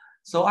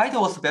 So idea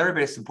was very,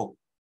 very simple.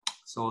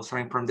 So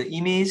starting from the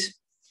image,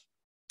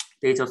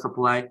 they just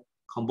apply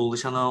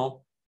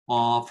convolutional,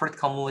 first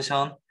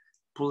convolution,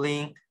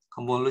 pooling,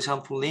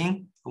 convolution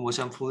pooling,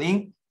 convolution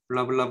pooling,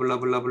 blah, blah, blah,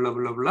 blah, blah,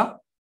 blah, blah.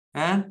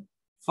 And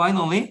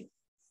finally,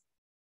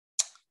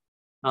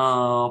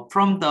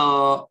 from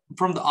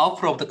the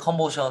output of the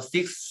convolution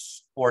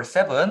 6 or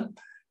 7,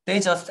 they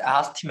just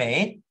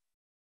estimate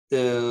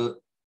the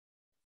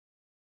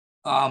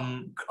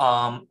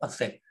let's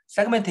say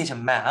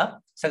segmentation map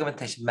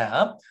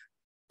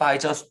by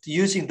just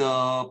using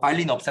the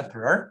bilinear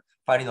upsampler.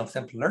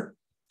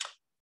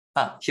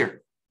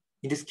 Here,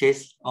 in this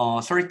case,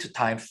 32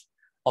 times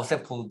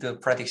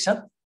upsampled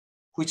prediction,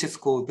 which is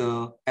called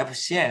the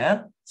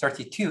FCN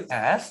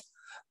 32S.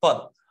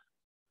 But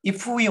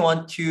if we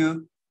want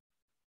to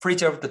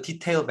preserve the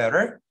detail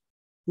better,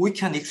 we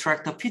can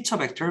extract the feature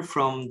vector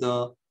from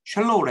the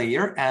shallow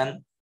layer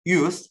and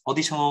use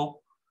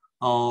additional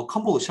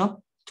convolution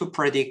to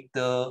predict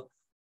the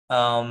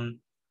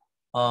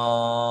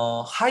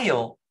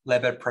higher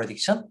level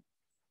prediction,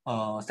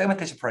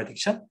 segmentation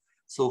prediction.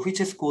 So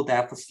which is called the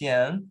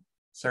FCN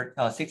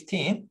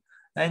 16.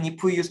 And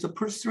if we use the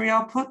 +3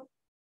 output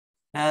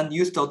and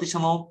use the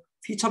additional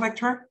feature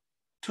vector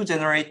to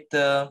generate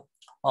the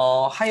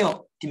higher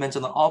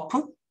dimensional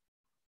output,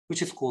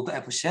 which is called the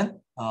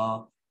FCN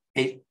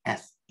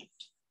 8S.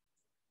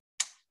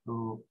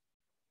 So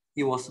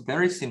it was a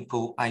very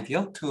simple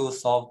idea to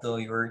solve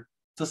your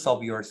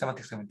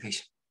semantic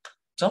segmentation.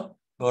 그렇죠?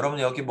 여러분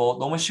여기 뭐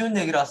너무 쉬운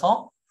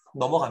얘기라서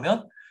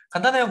넘어가면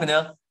간단해요.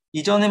 그냥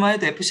이전에만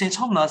해도 FCN이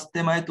처음 나왔을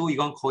때만 해도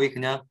이건 거의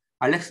그냥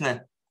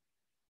알렉스넷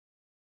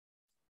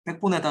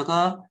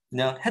백본에다가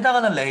그냥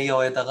해당하는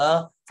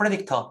레이어에다가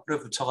프레딕터를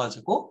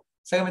붙여가지고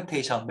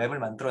세그멘테이션 맵을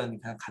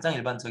만들어내는 그냥 가장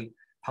일반적인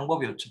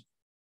방법이었죠.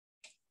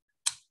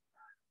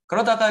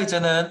 그러다가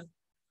이제는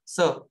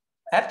so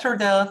after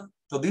that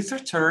the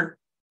researcher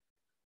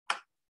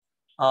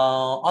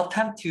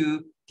attempt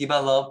to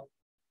develop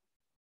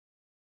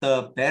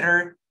the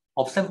better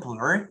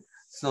upsampler.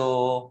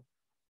 So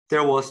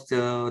there was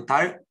the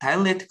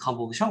dilated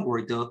convolution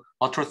or the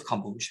atrocious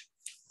convolution.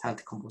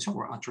 Dilated convolution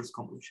or atrocious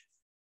convolution.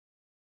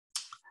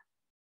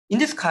 In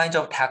this kind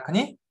of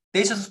technique,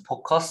 they just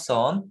focus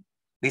on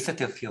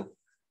recessive field.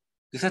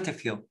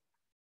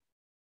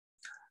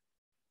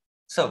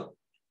 So,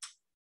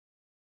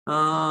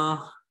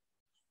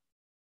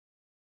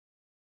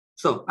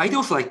 so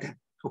ideas like that.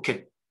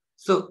 Okay.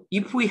 So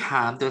if we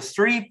have the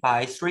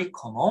 3x3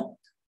 column,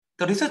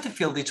 the recessive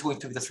field is going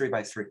to be the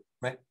 3x3,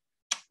 right?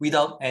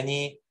 Without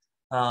any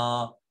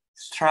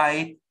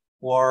stripe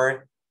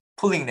or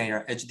pulling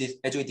layer, as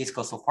we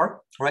discussed so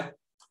far, right?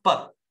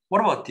 But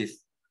what about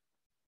this?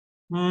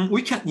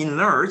 We can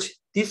enlarge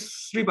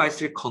this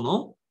 3x3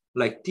 column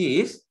like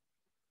this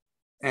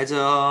as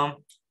a,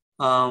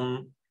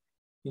 in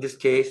this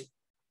case,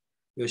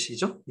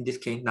 몇이죠? In this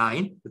case,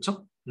 9,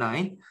 그렇죠?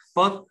 9.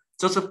 But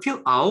just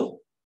fill out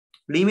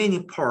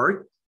remaining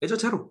part as a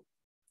 0.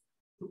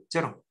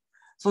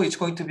 So it's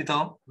going to be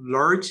the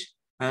large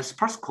and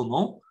sparse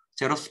column,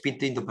 0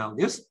 speed in the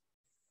values.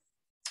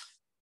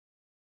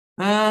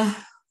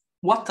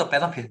 What's the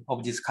benefit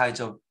of this kind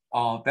of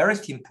very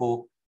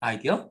simple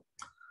idea?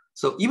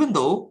 So even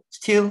though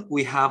still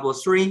we have a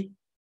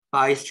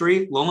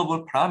 3x3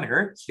 learnable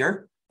parameter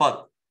here,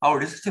 but our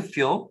recessive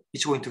field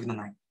is going to be the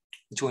 9.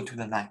 It's going to be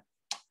the 9.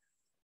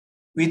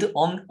 With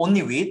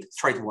only with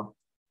straight one.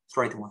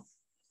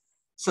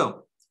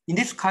 So in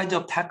this kind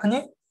of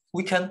technique,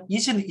 we can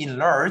easily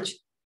enlarge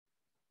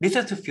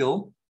recessive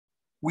field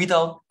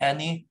without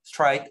any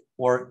stride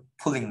or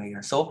pulling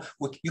layer. So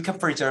you can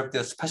preserve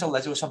the spatial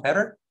resolution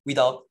better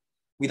without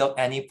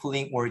any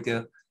pulling or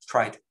the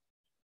stride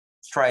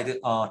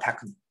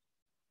technique.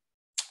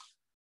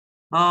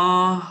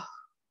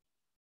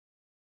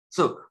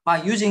 So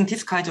by using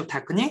this kind of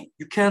technique,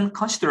 you can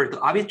consider the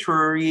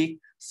arbitrary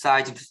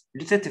size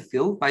recessive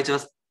field by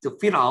just to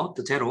fill out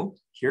the 0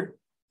 here.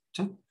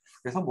 그렇죠?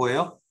 그래서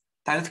뭐예요?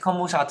 다이렉트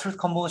컨버전, 아트리스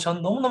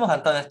컨버전 너무너무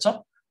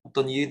간단했죠?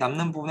 어떤 이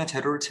남는 부분에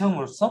제로를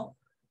채움으로써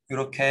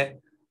이렇게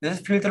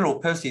레시피 필드를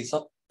높일 수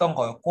있었던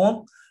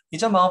거였고,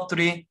 이전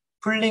방법들이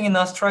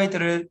풀링이나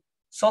스트라이드를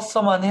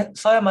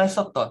써야만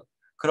했었던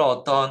그런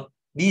어떤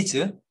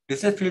니즈,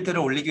 리셋 필드를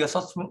올리기 위해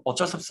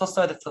어쩔 수 없이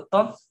썼어야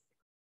됐었던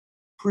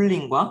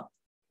풀링과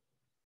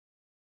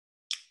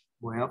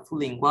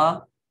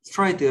풀링과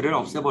스트라이드를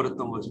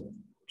없애버렸던 거죠.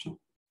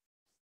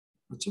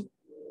 그렇죠?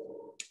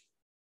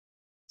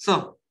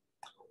 So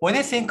when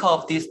you think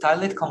of this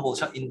dilated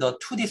convolution in the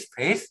 2D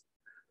space,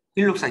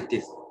 it looks like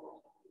this.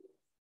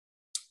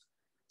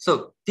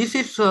 So this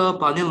is a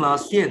vanilla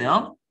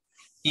CNN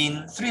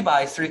in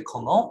 3x3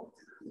 column,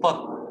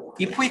 but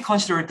if we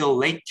consider the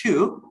late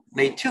 2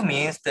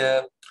 means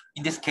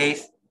in this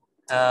case,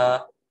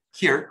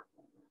 here,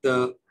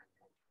 the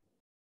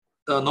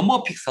number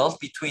of pixels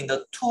between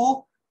the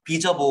two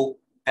visible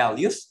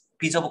values,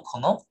 visible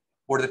column,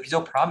 or the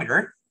visible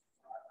parameter.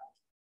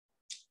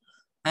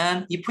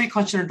 And if we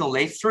consider the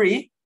layer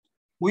 3,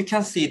 we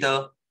can see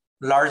the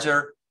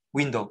larger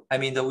window. I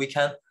mean, we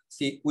can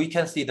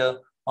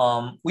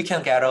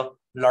get a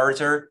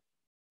larger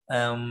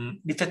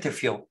reflective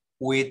field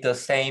with the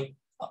same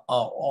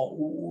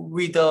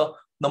with the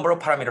number of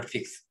parameters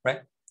fixed,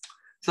 right?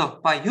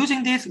 So by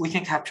using this, we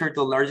can capture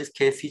the largest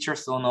scale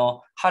features on a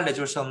high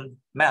resolution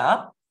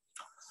map.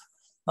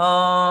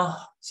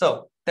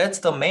 So that's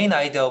the main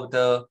idea of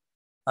the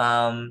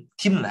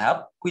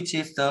TeamLab, which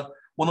is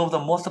one of the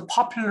most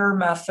popular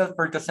methods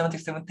for the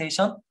semantic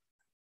segmentation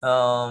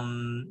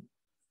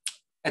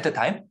at the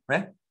time,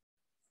 right?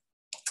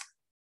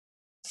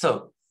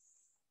 So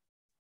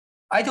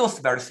idea was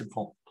very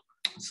simple.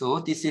 So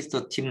this is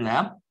the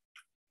TeamLab,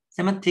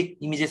 semantic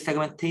image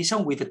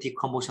segmentation with the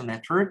decomposition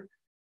network,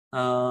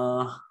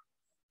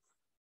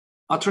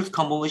 attribute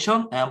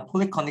convolution, and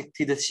fully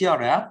connected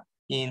CRF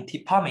in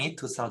TPAMI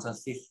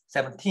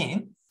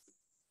 2017.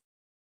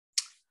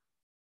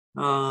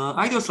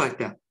 Ideas like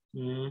that.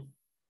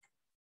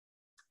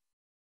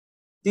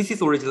 This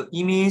is original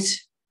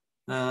image.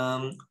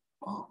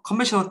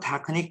 Conventional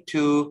technique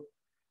to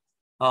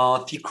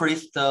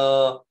decrease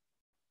the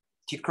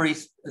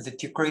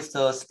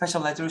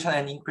spatial resolution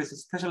and increase the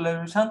spatial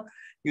resolution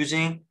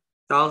using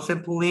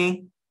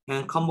downsampling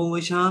and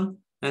convolution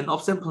and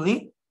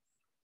upsampling.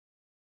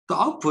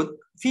 The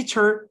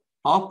feature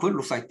output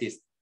looks like this,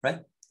 right?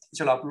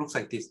 Feature output looks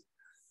like this.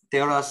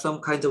 There are some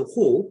kinds of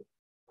hole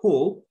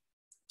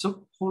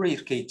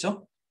이렇게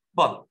있죠.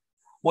 But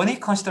when you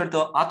consider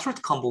the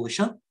attribute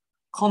convolution,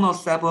 corner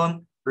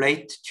 7,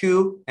 rate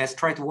 2, and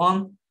stride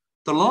 1,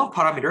 the long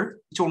parameter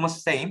is almost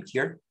the same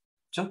here.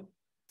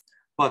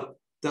 But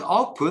the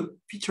output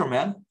feature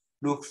map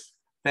looks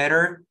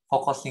better,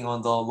 focusing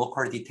on the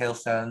local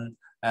details and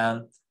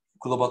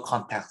global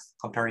context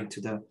comparing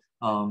to the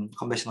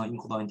conventional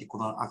encoder and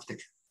decoder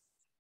architecture.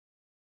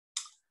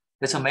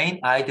 That's the main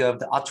idea of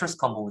the attribute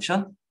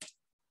convolution.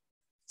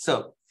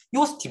 So it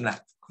was TeamLab.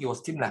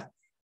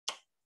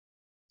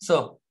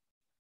 So,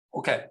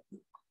 okay,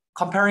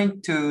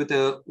 comparing to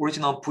the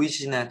original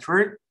VGG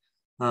network,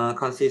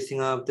 consisting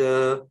of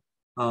the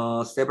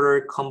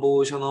several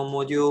convolutional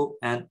module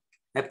and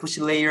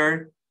FC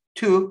layer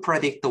to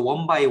predict the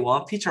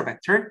one-by-one feature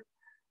vector.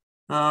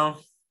 Due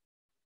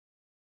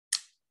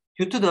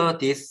to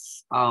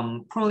this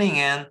pooling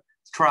and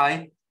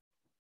stride,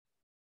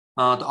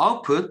 the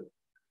output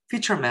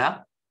feature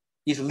map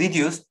is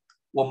reduced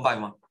one by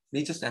one.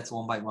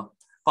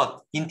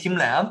 But in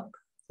TeamLab,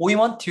 we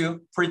want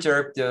to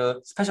preserve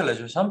the spatial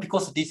resolution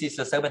because this is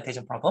a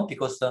segmentation problem,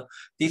 because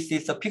this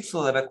is a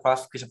pixel level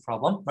classification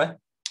problem, right?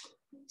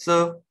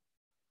 So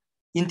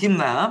in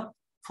TeamLab,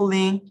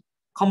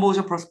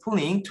 convolution plus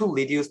pooling to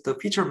reduce the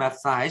feature map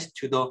size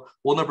to the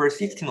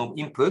 1/16 of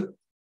input.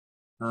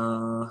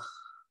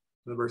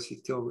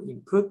 1/16 of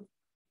input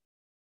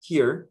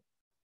here.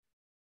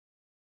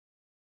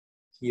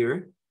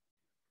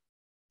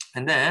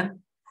 And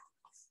then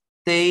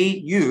they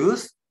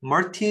use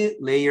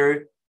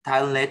multi-layer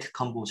dialect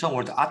convolution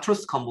or the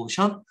attribute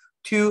convolution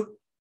to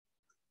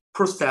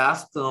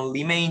process the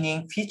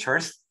remaining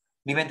features,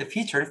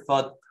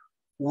 but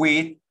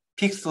with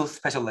pixel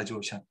spatial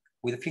resolution.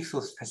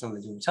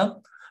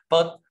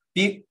 But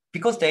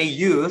because they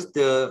use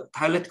the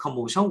dialect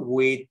convolution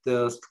with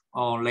the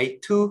layer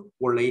 2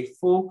 or layer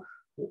 4,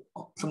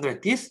 something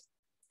like this,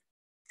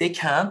 they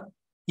can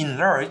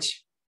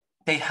enlarge.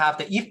 They have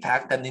the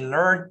effect that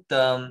enlarge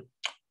the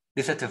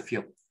reflective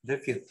field.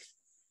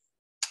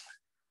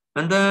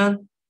 And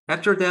then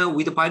after that,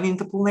 with the binding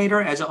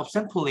interpolator as an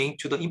upsampling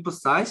to the input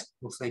size,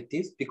 looks like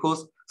this,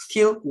 because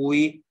still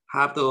we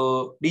have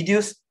to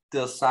reduce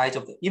the size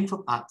of the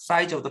input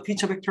size of the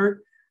feature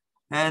vector,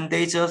 and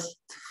they just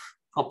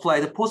apply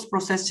the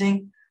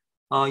post-processing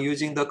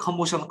using the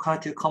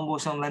connected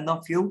convolution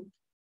random field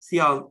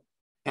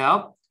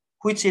CRF,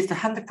 which is the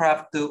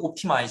handcraft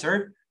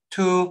optimizer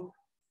to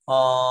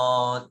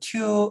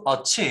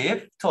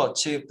achieve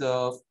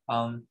the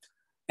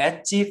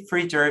edge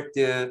preserved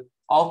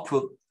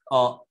output,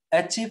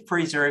 edge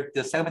preserved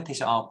the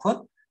segmentation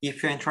output.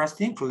 If you're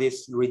interested,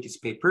 please read this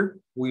paper.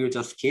 We will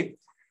just skip.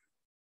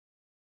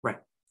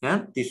 Right,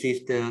 and this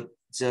is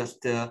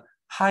just the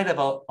high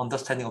level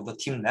understanding of the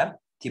TeamLab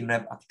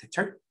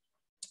architecture.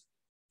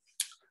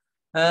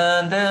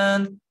 And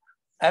then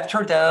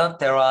after that,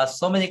 there are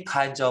so many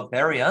kinds of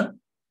variants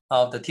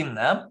of the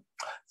TeamLab.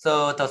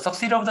 So the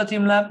success of the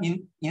TeamLab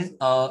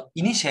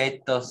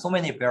initiate so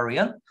many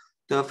variants.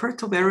 The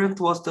first variant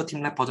was the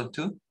TeamLab version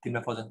 2.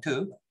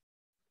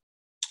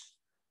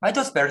 It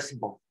was very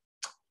simple.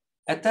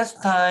 At that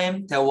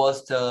time, there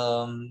was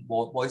the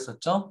뭐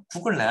있었죠?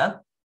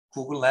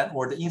 Google Lab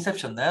or the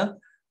Inception Lab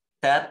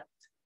that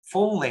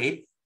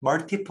formulate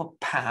multiple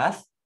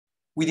paths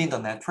within the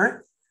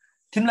network.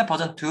 TeamLab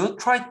version 2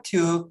 tried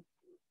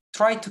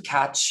to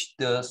catch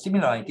the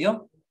similar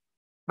idea.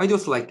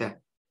 Ideas like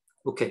that.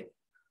 Okay,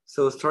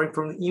 so starting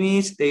from the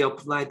image, they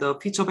apply the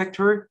feature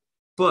vector,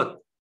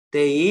 but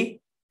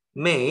they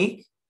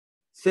make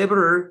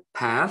several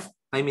paths,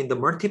 the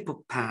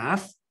multiple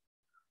paths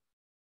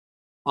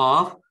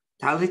of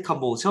dilated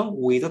convolution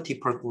with a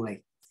different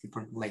length,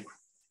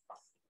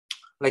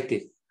 like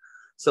this.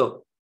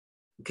 So,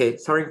 okay,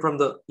 starting from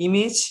the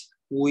image,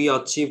 we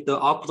achieve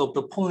the output of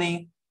the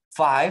polling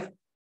 5,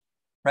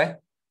 right?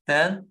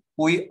 Then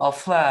we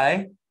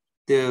apply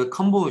the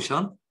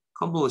convolution,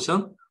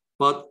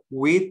 but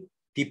with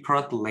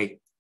different length,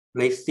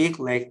 late 6,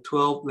 late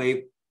 12,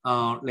 late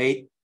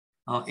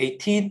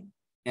 18,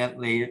 and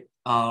late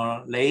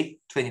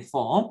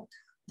 24.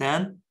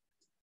 Then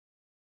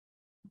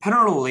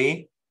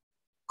parallelly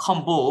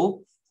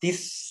convolve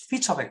this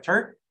feature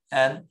vector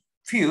and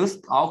fuse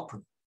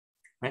output,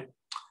 right?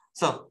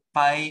 So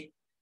by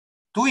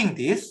doing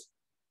this,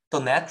 the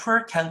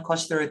network can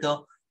consider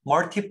the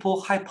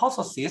multiple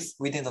hypotheses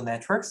within the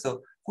network,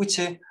 so which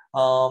in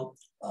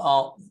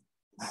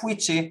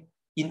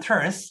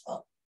turn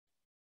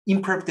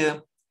improve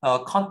the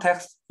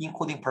context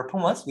encoding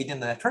performance within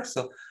the network.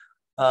 So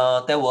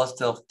that was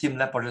the Team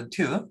Lab version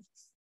 2.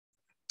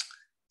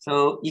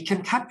 So it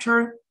can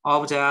capture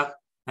object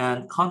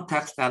and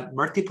context at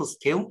multiple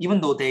scale,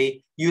 even though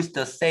they use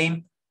the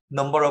same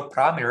number of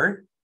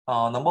parameter,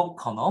 number of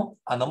kernel,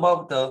 number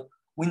of the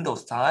window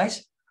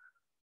size.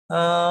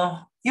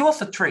 It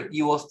was a trick.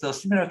 It was the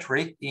similar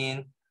trick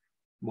in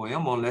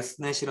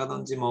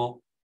레스넷이라든지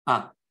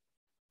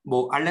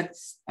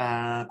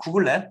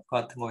구글 랩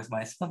같은 거에서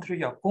많이 쓰던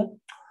트릭이었고,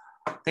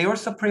 they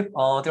also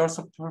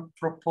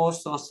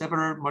propose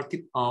several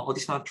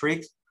additional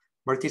tricks,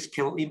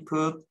 multi-scale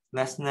input,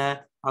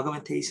 LessNet,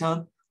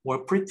 augmentation,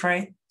 or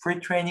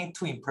pre-training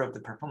to improve the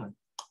performance.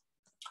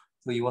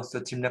 So it was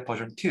the Team Lab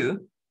version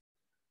 2.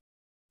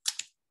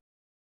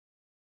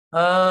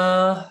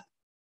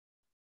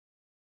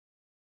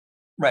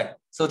 Right.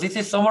 So this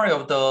is summary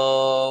of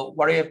the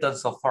what we have done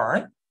so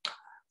far.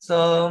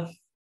 So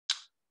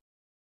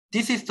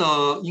this is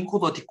the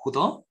encoder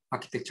decoder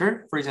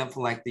architecture. For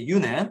example, like the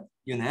UNet,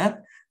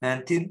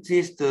 and this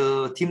is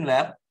the Team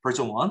Lab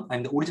version 1.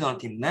 I'm the original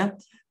Team Lab.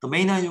 The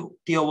main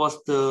idea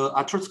was the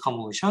Arthur's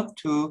convolution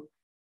to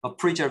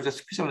preserve the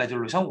spatial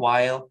resolution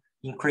while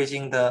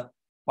enlarging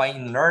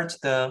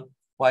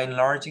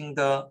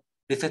the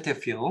receptive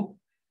field.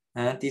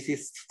 And this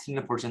is Team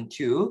Lab version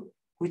 2,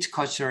 which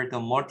consider the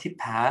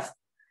multi-path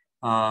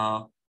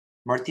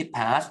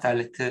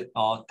dilated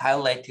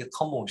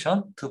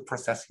convolution to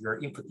process your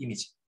input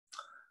image.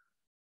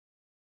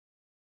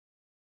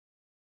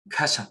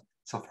 Question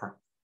so far.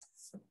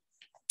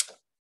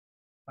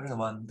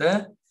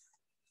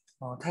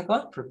 Tag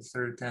 1,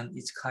 Professor, then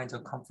each kind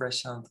of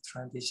compression,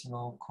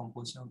 transitional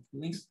convolution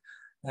police,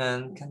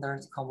 and can there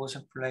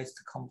convolution place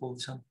the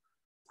convolution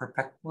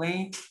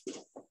perfectly?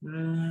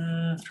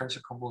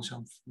 Transitional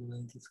convolution,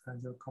 this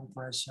kind of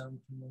compression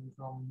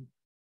from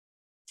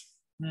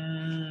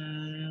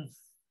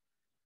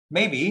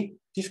maybe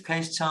this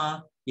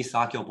question is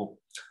arguable.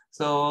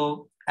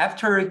 So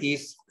after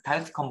this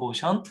dilated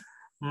convolution,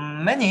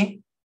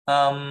 many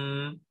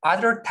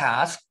other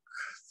tasks,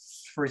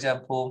 for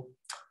example,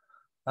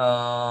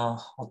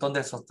 어떤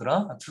데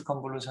썼더라? Arthur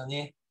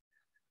convolution이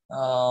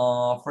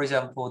for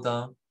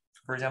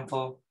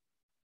example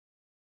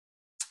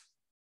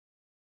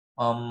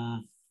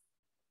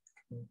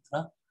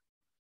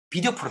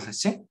video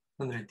processing,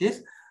 something like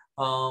this.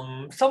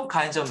 Some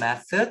kinds of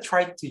method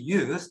try to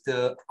use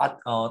the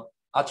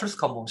Arthur's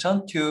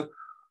convolution to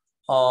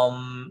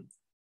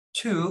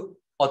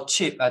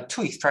achieve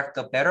to extract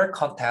a better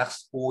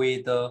context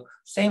with the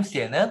same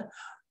CNN.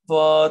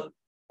 But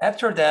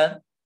after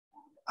that,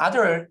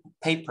 other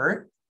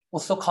paper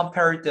also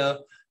compared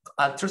the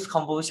Arthur's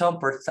convolution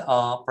versus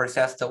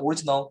the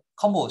original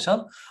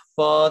convolution.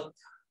 But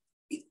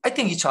I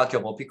think it's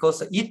arguable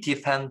because it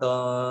depends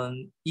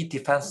on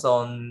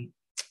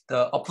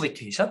the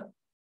application.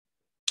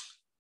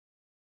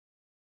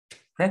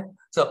 Okay,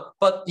 so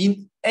but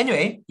in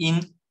image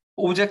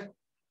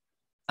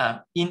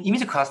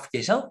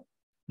classification,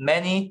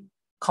 many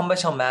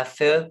conventional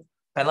methods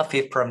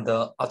benefit from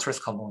the Arthur's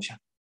convolution.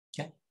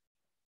 Okay.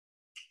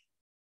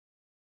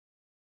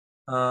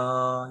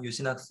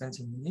 유진 학생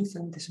질문이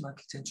세그멘테이션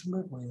마케팅은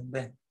충분히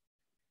보이는데.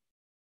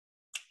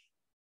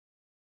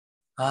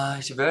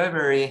 It's a very,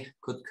 very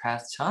good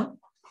question.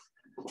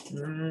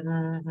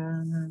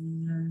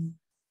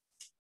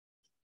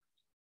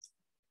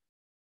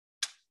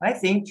 I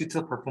think due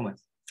to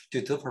performance.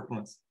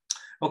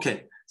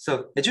 Okay,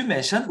 so as you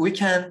mentioned, we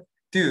can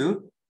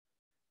do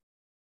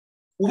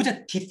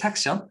object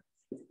detection.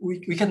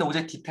 We can do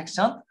object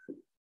detection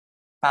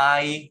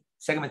by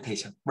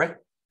segmentation, right?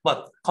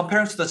 But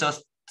comparing to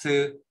just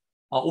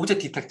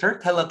object detector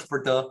talent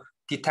for the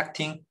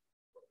detecting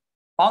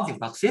bounding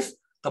boxes,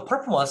 the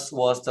performance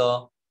was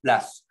the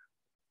less.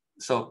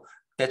 So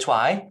that's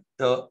why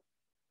the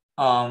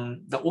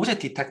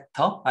object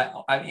detector,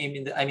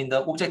 I mean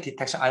the object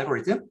detection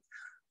algorithm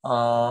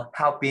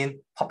have been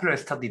popularly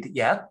studied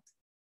yet.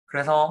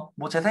 그래서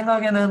뭐 제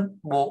생각에는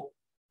뭐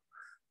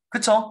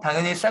그쵸,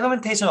 당연히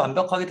세그멘테이션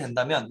완벽하게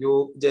된다면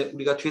이제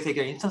우리가 뒤에서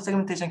얘기한 인스턴트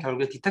세그멘테이션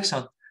결국에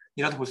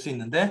디텍션이라도 볼 수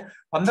있는데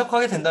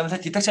완벽하게 된다면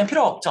디텍션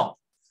필요가 없죠.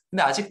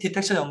 근데 아직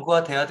디텍션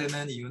연구가 돼야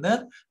되는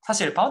이유는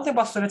사실 바운딩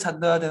박스를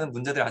찾아야 되는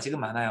문제들이 아직은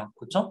많아요.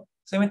 그렇죠?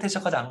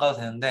 세그멘테이션까지 안 가도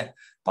되는데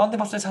바운딩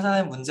박스를 찾아야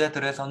되는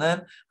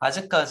문제들에서는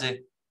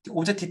아직까지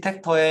오브젝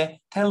디텍터에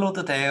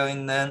테일로드 되어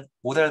있는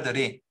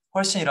모델들이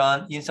훨씬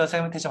이런 인서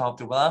세그멘테이션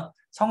방법들보다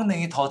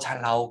성능이 더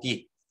잘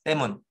나오기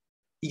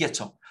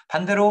때문이겠죠.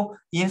 반대로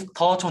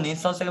더 좋은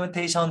인서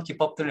세그멘테이션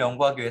기법들을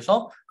연구하기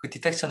위해서 그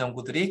디텍션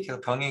연구들이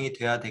계속 병행이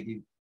돼야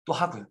되기도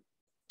하고요.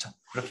 그렇죠?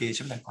 그렇게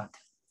이해하시면 될 것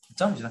같아요.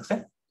 그렇죠? 유진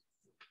학생?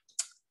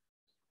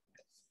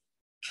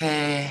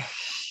 Okay.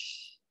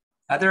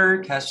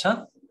 Other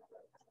question?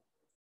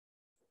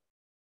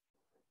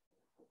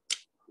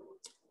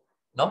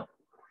 No?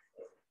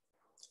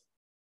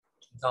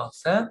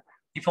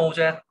 If an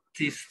object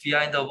is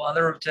behind the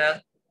other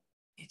object,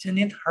 isn't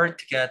it hard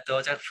to get the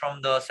object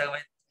from the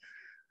segment?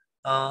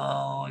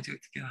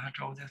 Object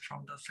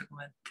from the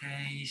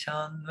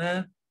segmentation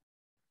map?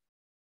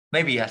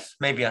 Maybe yes.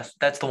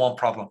 That's the one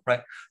problem,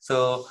 right?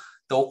 So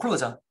the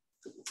occlusion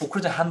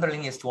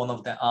handling is one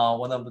of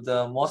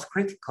the most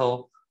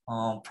critical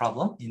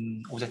problem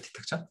in object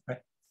detection,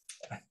 right?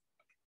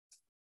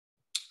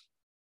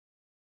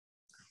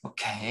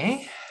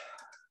 Okay.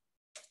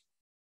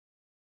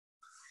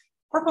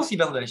 Purpose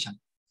evaluation.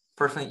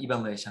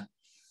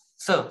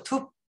 So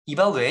to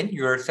evaluate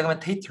your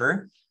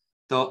segmentator,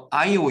 the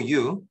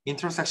IOU,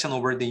 intersection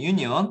over the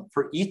union,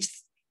 for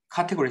each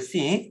category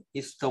C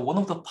is one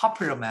of the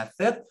popular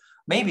method.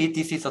 Maybe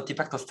this is a de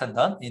facto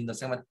standard in the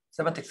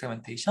semantic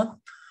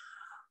segmentation.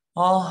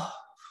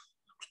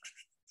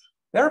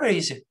 Very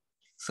easy.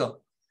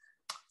 So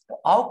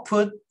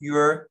output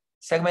your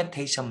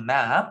segmentation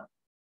map.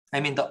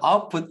 The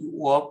output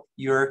of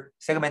your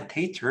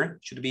segmentator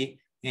should be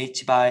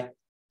H by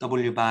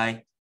W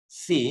by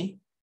C.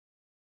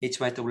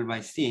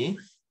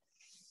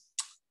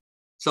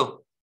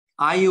 So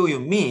IOU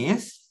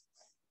means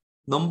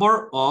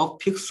number of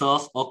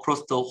pixels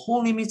across the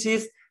whole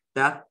images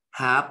that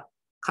have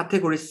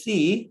category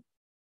C,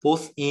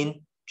 both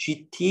in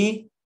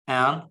GT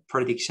and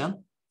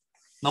prediction.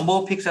 Number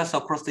of pixels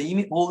across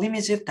the whole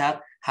images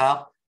that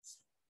have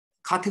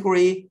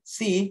category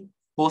C,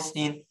 both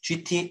in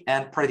GT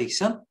and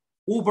prediction,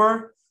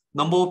 over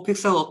number of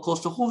pixels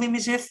across the whole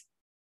images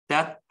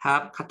that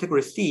have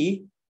category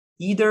C,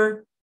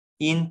 either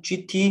in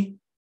GT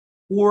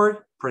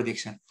or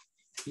prediction.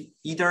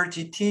 Either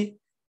GT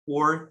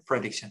or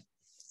prediction,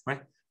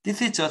 right?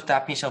 This is just the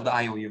definition of the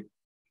IOU.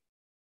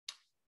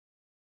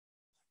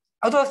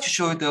 I'd like to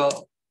show you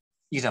the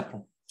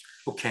example.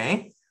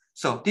 Okay,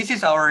 so this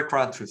is our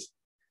ground truth.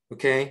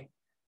 Okay,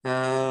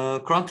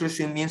 ground truth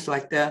means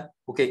like that.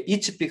 Okay,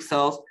 each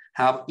pixels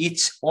have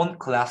its own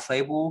class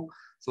label.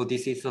 So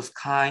this is a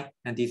sky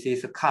and this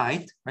is a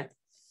kite, right?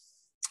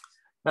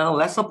 Now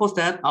let's suppose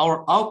that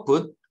our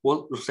output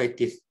will look like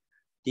this.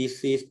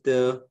 This is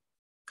the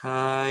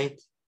kite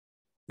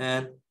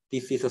and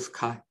this is a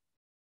sky,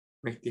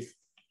 like this.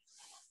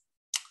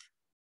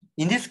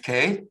 In this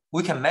case,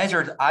 we can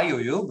measure the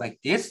IOU like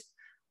this.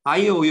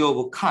 IOU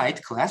of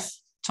kite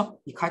class.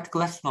 이 kite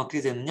class는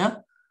어떻게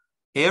되느냐?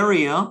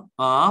 Area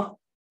of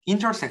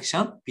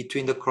intersection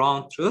between the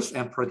ground truth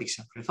and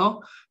prediction.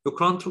 그래서 이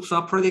ground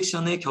truth와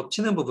prediction의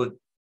겹치는 부분.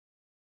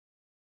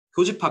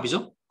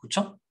 교집합이죠?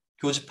 그렇죠?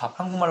 교집합.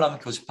 한국말로 하면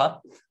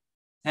교집합.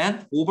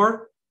 And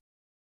over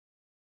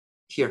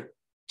here.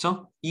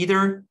 그렇죠?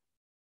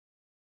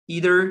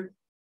 Either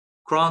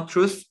ground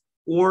truth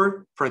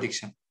or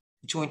prediction.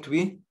 It's going to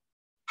be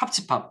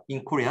합집합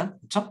in Korean.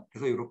 그렇죠?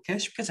 그래서 이렇게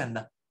쉽게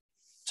된다.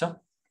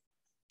 그렇죠?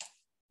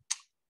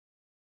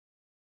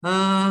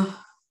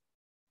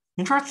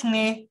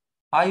 Interestingly,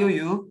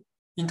 IOU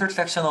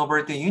intersection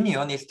over the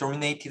union is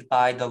dominated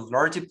by the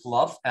large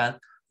blobs and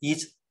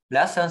is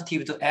less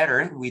sensitive to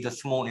error with a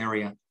small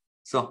area.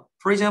 So,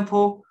 for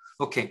example,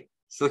 okay,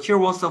 so here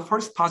was the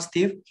first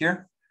positive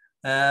here,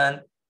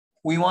 and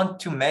we want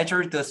to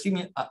measure the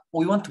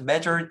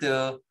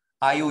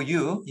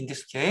IOU in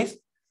this case.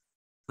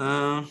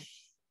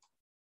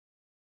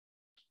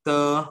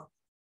 The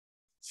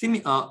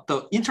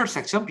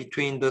intersection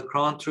between the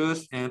ground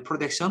truth and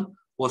prediction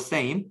was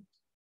same,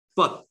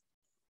 but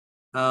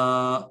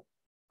how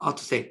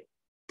to say,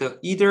 the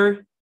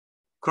either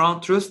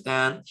ground truth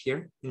and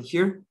here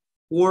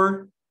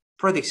or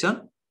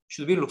prediction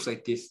should be looks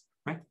like this,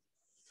 right?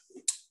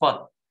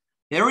 But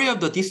the area of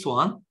this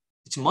one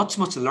is much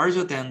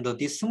larger than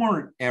this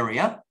small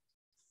area,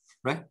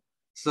 right?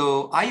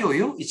 So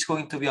IOU is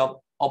going to be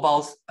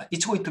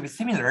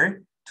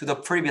similar to the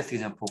previous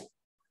example.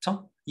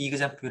 그렇죠? 이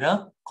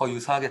example이랑 거의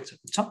유사하겠죠.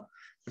 그렇죠?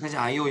 그래서 이제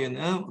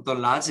IOU는 어떤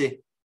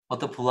large,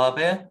 어떤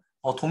블랍에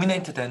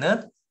도미네이트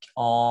되는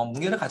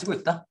무게를 가지고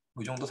있다.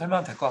 이 정도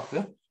설명하면 될 것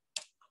같고요.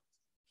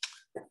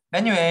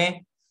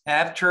 Anyway,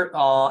 after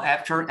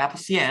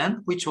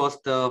FCN, which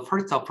was the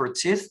first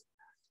approaches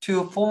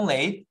to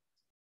formulate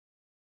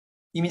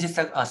image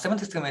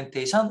semantic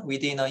segmentation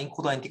within an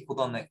encoder and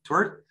decoder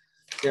network,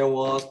 there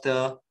was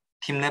the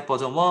DimLab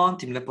version 1,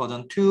 DimLab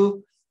version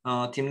 2,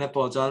 DimLab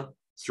version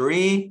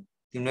 3,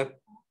 DimLab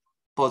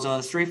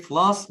version 3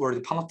 plus were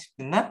the panoptic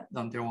DimLab.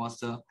 Then there was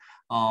the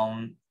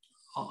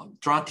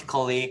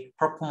dramatically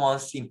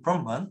performance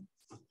improvement.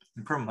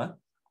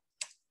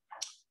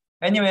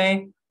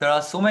 Anyway, there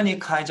are so many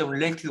kinds of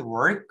related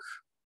work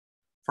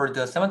for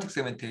the semantic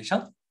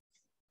segmentation.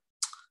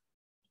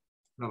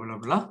 Blah, blah,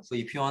 blah. So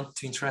if you want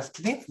to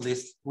interested in,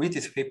 please read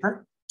this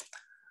paper.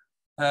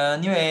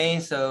 Anyway,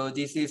 so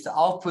this is the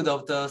output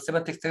of the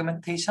semantic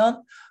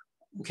segmentation.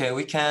 Okay,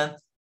 we can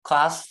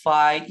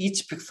classify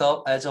each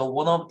pixel as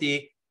one of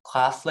the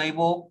class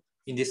label.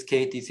 In this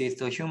case, this is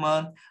the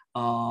human.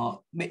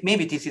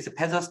 Maybe this is a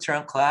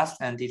pedestrian class,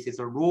 and this is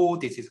a row,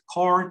 this is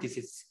car, this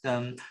is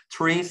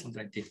tree,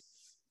 something like this.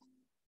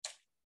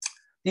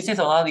 This is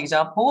another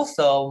example.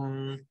 So,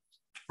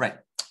 right,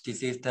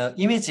 this is the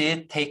image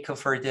taken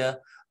for the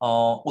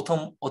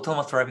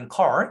autonomous driving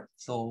car.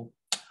 So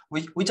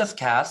we just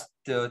cast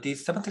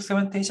this semantic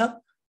segmentation.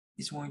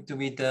 It's going to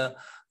be the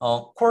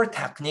core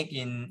technique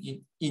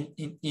in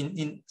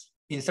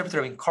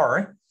self-driving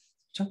car.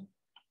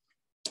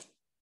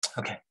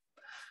 Okay,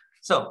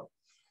 so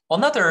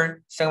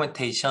another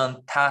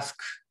segmentation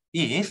task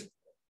is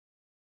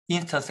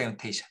instance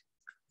segmentation.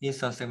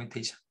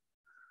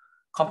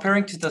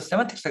 Comparing to the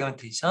semantic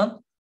segmentation,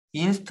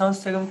 instance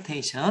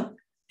segmentation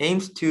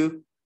aims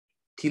to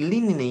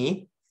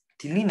delineate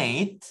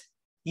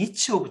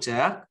each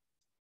object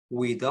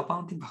with a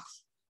bounding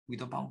box,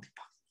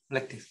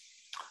 like this.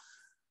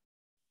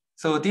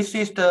 So this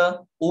is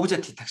the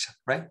object detection,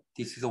 right?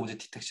 This is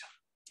object detection.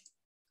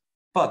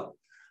 But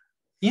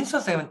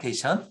instance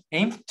segmentation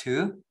aims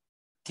to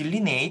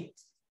delineate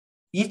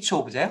each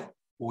object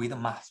with a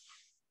mask,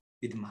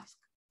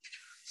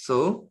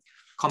 So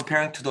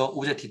comparing to the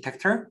object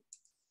detector,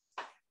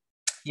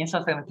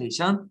 instance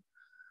segmentation,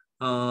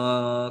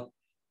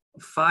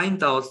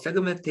 find out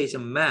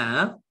segmentation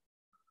map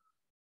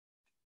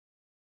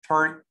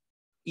for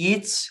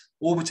each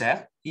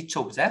object.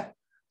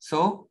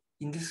 So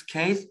in this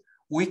case,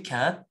 we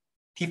can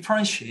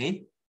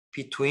differentiate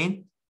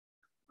between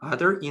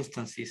other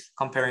instances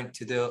comparing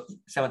to the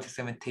semantic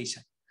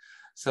segmentation.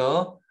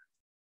 So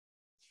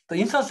the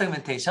instance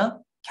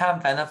segmentation can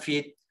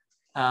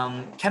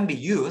be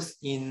used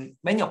in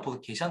many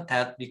applications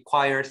that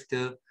requires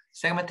the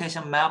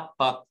segmentation map,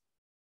 but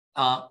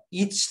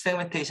each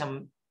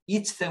segmentation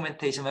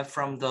map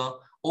from the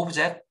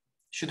object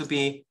should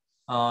be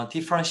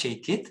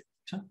differentiated.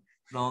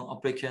 그런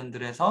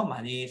어플리케이션들에서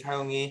많이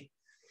사용이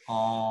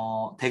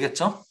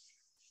되겠죠.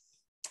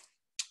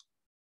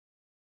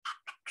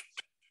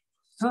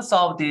 To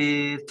solve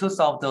the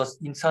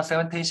instance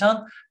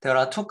segmentation, there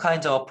are two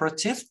kinds of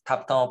approaches: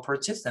 top-down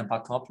approaches and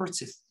bottom-up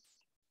approaches.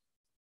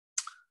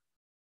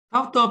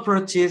 Top-down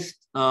approaches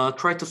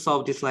try to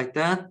solve this like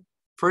that.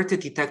 First,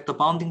 detect the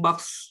bounding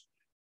box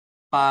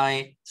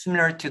by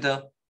similar to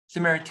the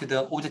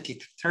object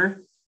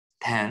detector.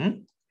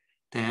 Then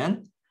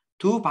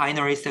do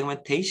binary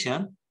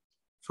segmentation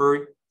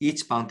for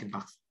each bounding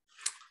box.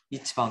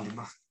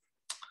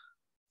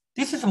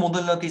 This is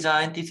modular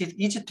design. This is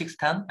easy to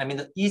extend.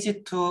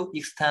 Easy to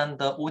extend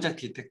the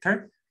object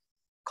detector,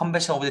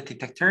 conventional object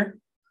detector.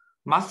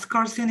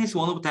 Mascarsin is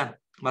one of them.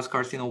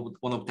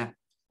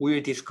 We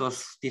will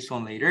discuss this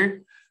one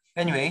later.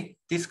 Anyway,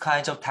 this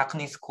kind of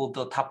techniques called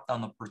the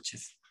top-down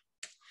approaches.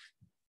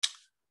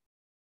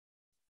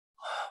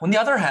 On the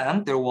other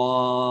hand, there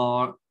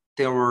were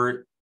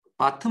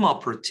bottom-up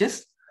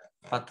approaches.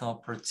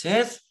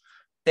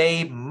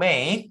 They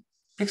make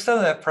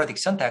pixel level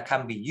prediction that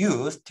can be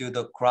used to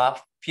the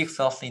graph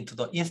pixels into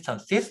the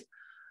instances.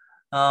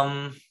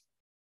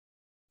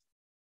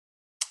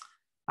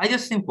 Idea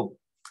simple.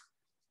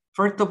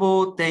 First of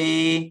all,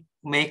 they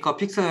make a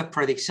pixel level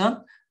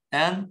prediction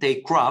and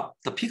they grab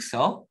the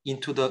pixel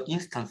into the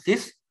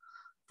instances.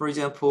 For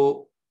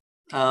example,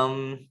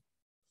 뭘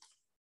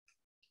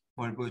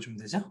보여주면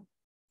되죠?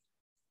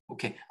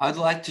 Okay, I'd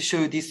like to show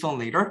you this one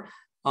later.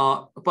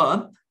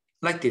 But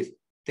like this,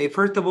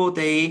 first of all,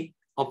 they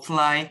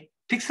apply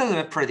pixel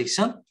level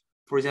prediction,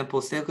 for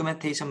example,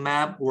 segmentation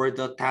map or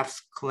the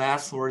depth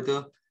class or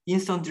the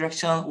instance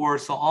direction or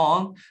so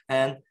on.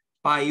 And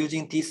by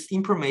using this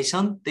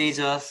information, they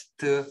just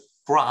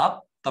grab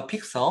the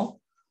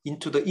pixel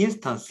into the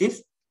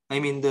instances,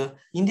 the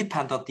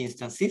independent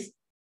instances,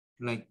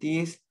 like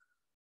this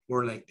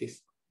or like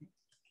this.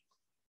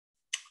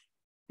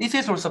 This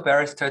is also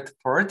very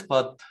straightforward,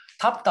 but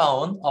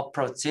top-down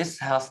approaches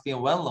has been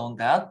well known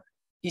that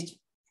it's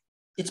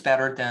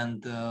better than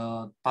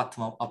the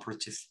bottom-up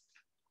approaches.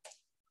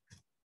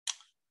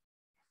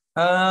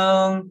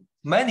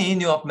 Many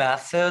new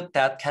methods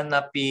that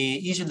cannot be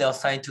easily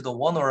assigned to the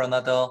one or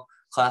another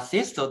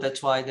classes, so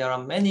that's why there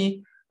are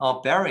many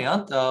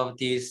variants of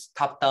this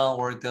top-down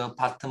or the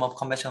bottom-up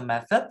conventional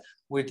method.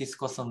 We'll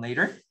discuss on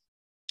later.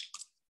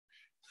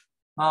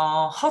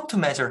 How to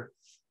measure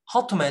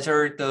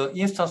the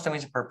instance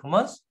segmentation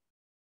performance?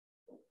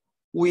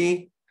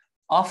 We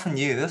often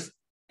use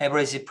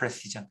average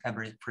precision.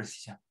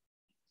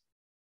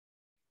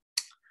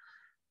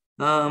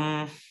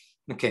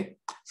 Okay,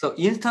 so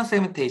instance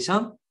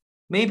segmentation,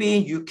 maybe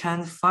you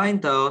can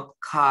find out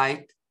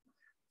kite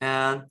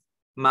and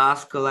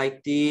mask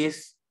like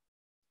this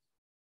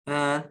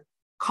and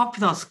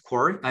confidence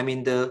score, I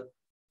mean the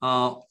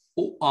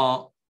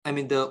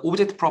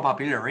object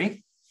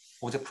probability.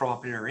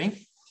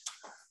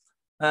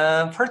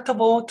 First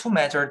of all, to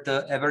measure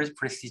the average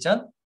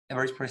precision,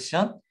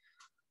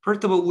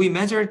 first of all, we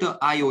measure the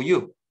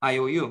IOU,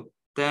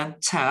 then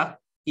check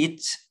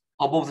it's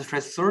above the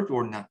threshold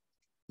or not.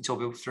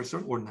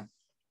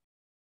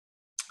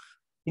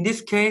 In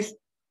this case,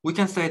 we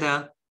can say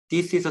that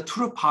this is a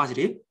true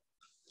positive.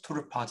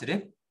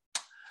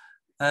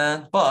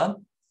 But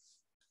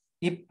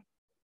if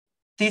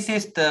this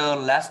is the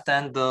less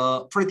than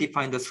the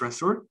predefined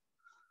threshold,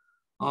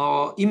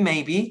 it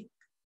may be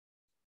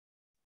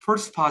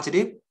first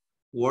positive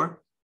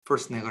or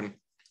first negative.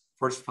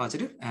 First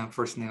positive and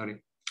first negative.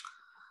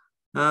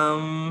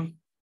 In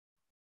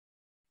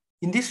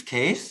this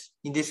case,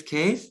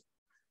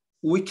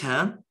 we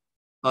can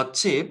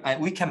achieve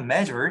and we can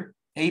measure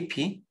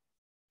AP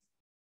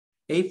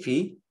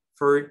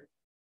for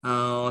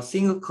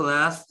single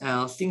class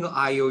and single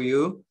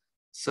IOU.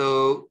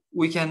 So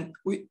we can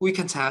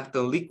check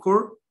the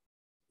liquid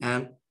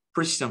and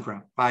precision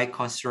graph by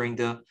considering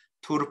the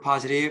total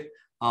positive,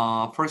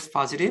 first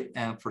positive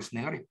and first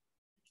negative.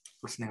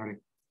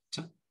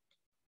 그렇죠?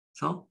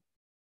 그래서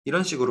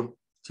이런 식으로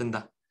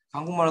된다.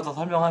 한국말로 더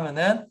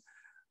설명하면은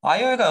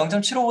IOU가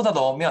 0.75보다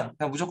넣으면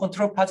그냥 무조건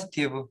트루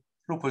포지티브로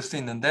볼 수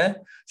있는데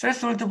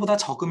스레스홀드보다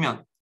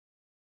적으면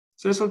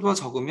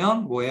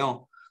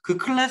뭐예요? 그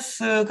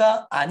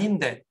클래스가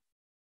아닌데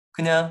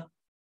그냥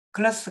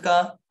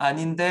클래스가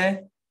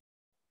아닌데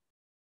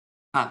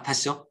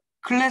다시요.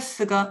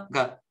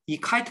 그러니까 이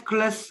카이트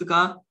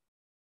클래스가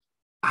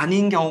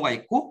아닌 경우가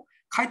있고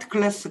카이트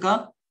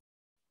클래스가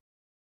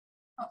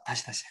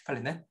다시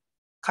헷갈리네.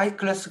 카이트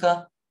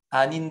클래스가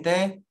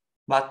아닌데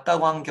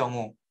맞다고 한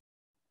경우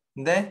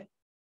근데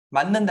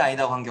맞는데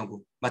아니다고 한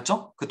경우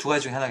맞죠? 그 두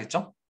가지 중에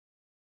하나겠죠?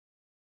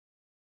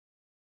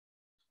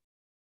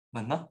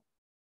 맞나?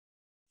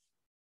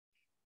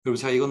 그리고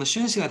제가 이거는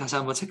쉬운 시간에 다시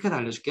한번 체크해서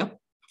알려줄게요.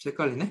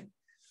 헷갈리네.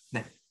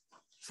 네.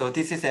 So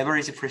this is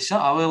average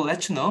pressure. I will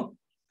let you know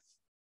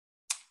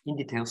in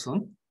detail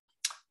soon.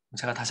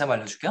 제가 다시 한번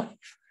알려줄게요.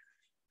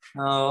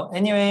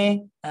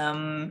 Anyway,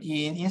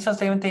 in instant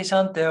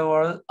segmentation, there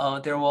were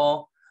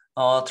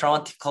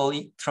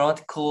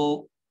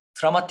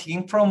dramatic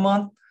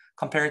improvement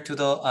compared to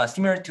the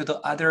similar to the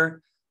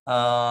other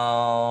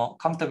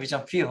computer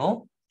vision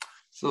field.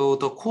 So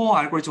the core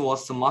algorithm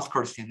was the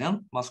Muscat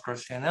CNN,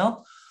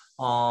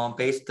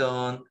 based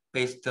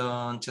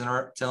on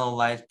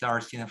generalized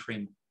RCN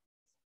frame.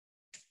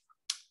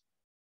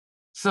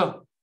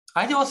 So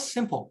idea was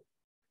simple.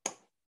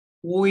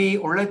 We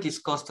already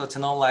discussed the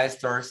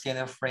generalized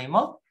RCN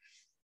framework.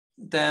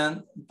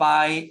 Then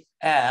by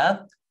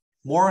add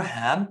more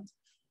hand,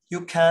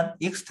 you can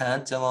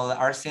extend general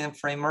RCN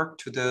framework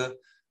to the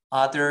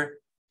other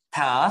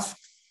tasks.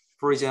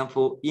 For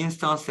example,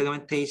 instance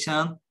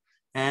segmentation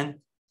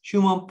and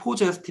human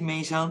pose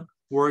estimation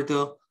or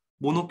the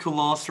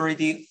monocular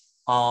 3D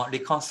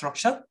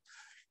reconstruction.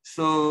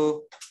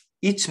 So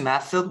each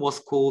method was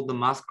called the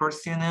Muscat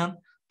CNN,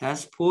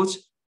 dense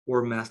pose,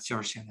 or master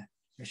CNN.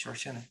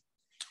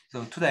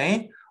 So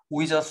today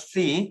we just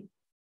see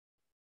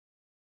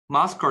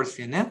Muscat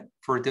CNN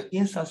for the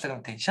instance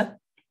segmentation.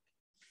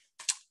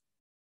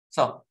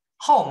 So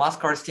how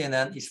Muscat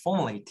CNN is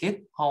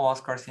formulated?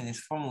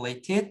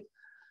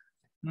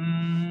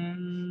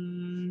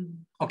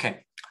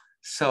 Okay,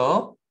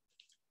 so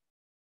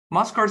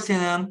Muscat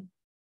CNN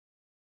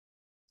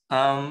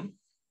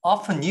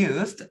often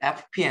used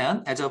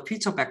FPN as a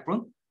feature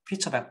backbone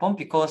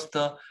because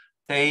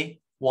they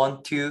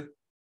want to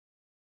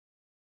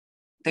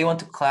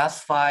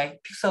classify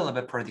pixel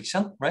level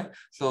prediction, right?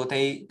 So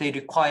they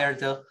require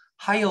the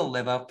higher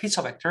level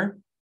feature vector.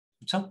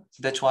 So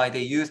that's why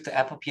they use the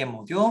FPN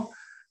module,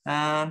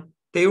 and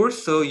they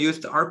also use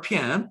the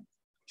RPN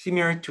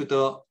similar to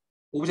the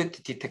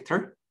object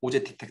detector,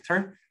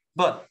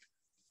 but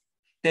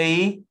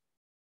they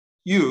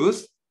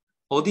use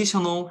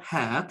additional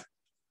head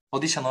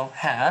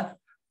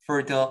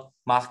for the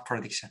mask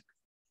prediction.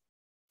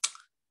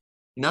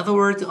 In other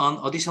words, an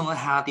additional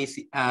head is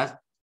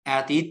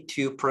added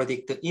to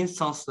predict the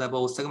instance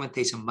level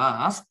segmentation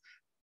mask,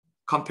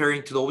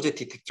 comparing to the object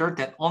detector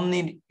that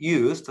only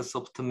use the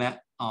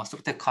software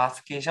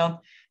classification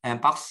and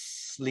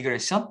box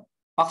regression,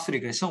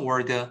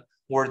 where the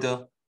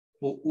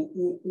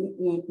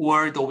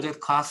object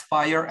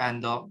classifier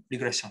and the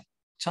regression.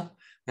 그렇죠?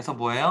 그래서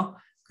뭐예요?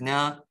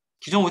 그냥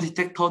기존 object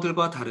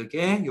detector들과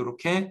다르게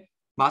이렇게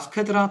마스크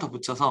헤드랑 더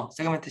붙여서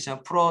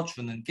세그멘테이션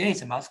풀어주는 게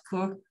이제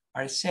마스크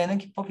RCN은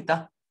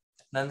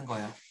기법이다라는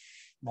거예요.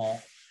 뭐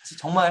사실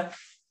정말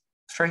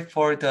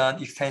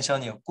straightforward한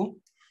extension이었고.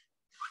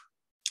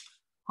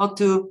 How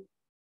to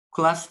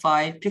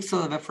classify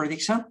pixel level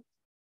prediction?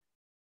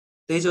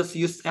 They just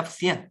use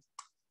FCN,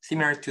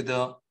 similar to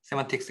the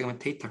semantic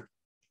segmentator.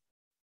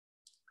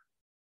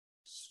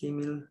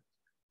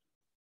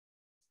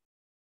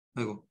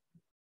 아이고,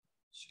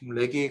 지금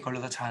렉이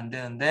걸려서 잘 안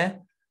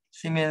되는데,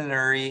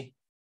 similarly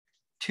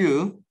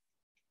to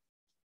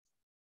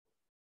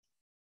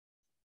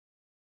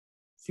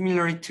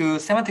Similar to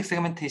semantic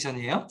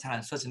segmentation이에요. 잘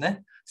안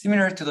써지네.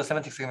 Similar to the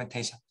semantic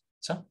segmentation.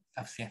 그렇죠?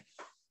 FCM.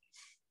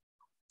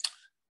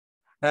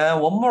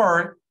 And one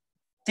more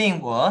thing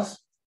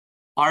was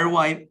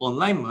ROI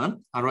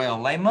alignment,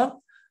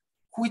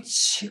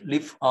 which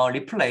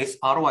replace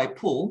ROI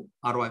pooling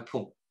or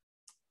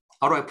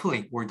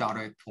the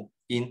ROI pool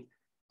in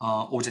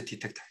object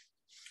detector.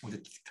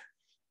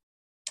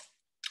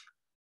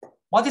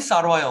 What is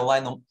ROI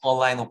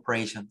online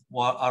operation?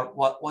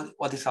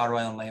 What is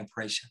ROI online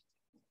operation?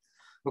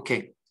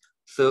 Okay,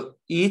 so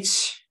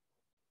each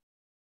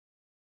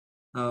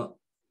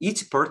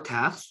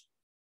vertex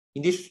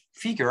in this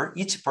figure,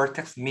 each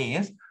vertex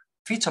means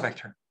feature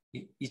vector.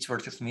 Each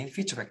vertex means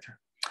feature vector.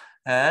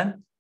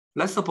 And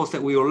let's suppose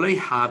that we already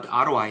have the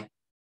ROI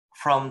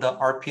from the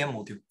RPM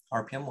module.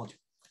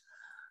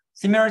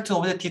 Similar to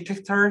object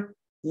detector,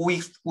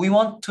 we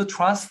want to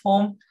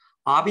transform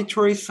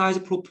arbitrary size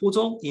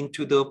proposal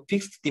into the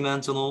fixed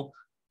dimensional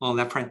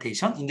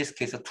representation. In this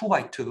case, a 2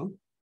 by 2,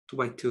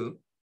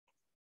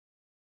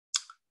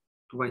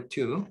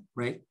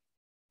 right?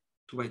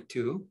 2 by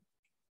 2.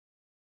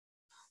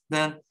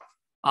 Then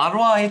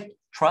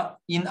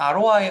in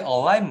ROI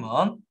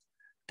alignment,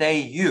 they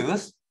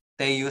use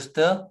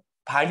the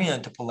bilinear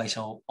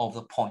interpolation of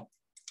the point.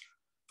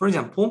 For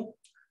example,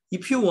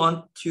 if you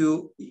want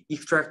to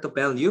extract the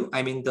value,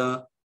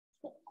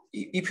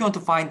 if you want to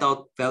find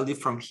out value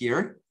from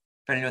here,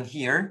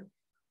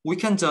 we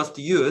can just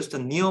use the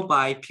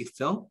nearby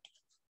pixel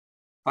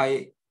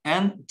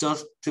and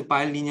just to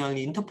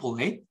bilinearly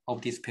interpolate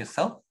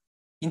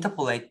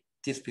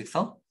this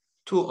pixel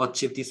to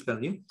achieve this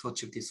value.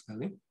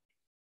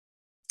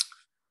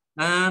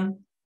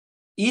 And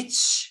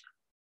each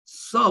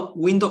sub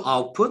window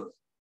output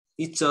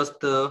is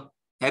just the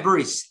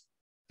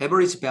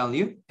averaging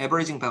values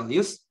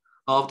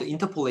of the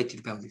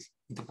interpolated values.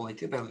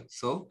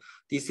 So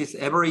this is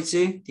average,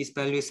 this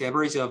value is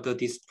average of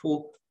these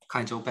two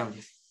kinds of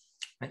values,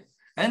 right?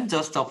 And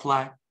just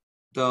apply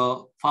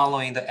the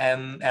following the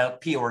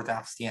MLP or the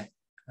FCN.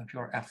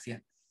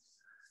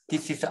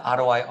 This is the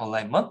ROI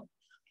alignment.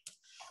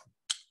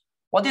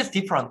 What is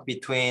different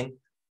between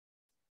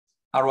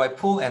ROI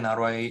pool and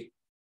ROI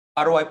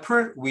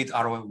pool with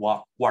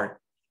ROI ward?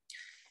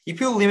 If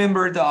you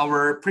remember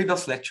our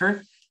previous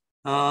lecture,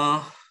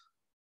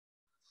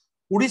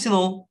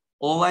 original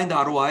aligned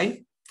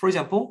ROI, for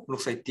example,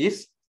 looks like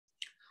this.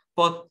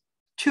 But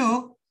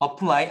to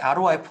apply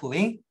ROI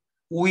pooling,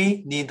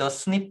 we need a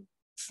snip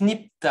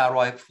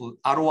the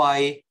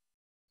ROI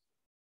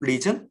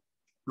region,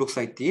 looks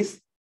like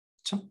this.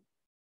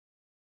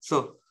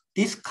 So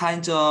this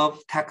kind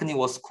of technique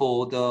was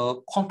called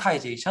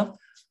quantization,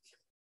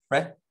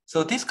 right?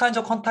 So this kind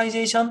of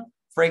quantization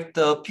break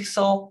the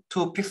pixel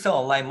to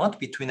pixel alignment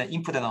between the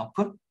input and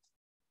output,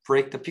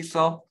 break the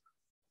pixel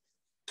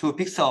to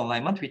pixel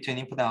alignment between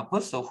input and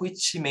output, so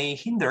which may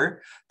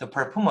hinder the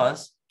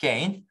performance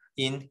gain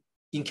in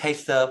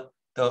case of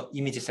the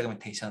image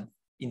segmentation.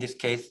 In this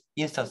case,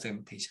 instance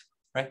segmentation,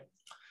 right?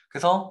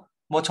 그래서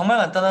뭐 정말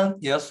간단한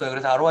예였어요.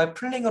 그래서 ROI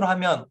풀링으로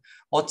하면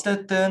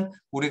어쨌든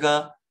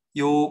우리가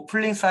요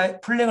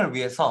풀링을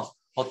위해서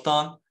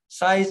어떤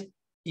사이즈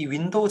이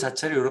윈도우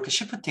자체를 이렇게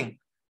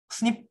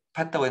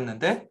스닙했다고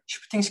했는데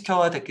쉬프팅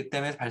시켜야 됐기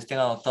때문에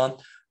발생한 어떤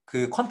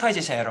그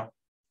퀀타이제이션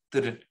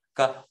에러들을,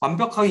 그러니까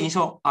완벽하게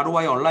이니셜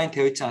ROI 온라인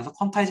되어 있지 않아서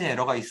퀀타이제이션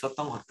에러가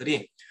있었던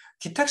것들이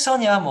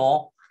디텍션이야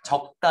뭐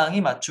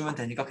적당히 맞추면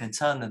되니까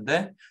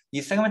괜찮았는데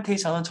이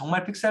세그멘테이션은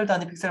정말 픽셀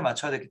단위 픽셀을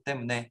맞춰야 되기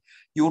때문에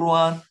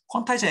이러한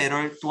퀀타이제이션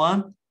에러를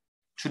또한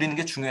줄이는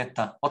게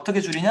중요했다. 어떻게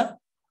줄이냐?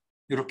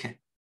 이렇게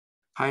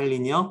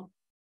바이리니어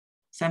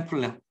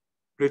샘플러를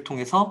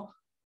통해서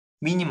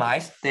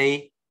minimize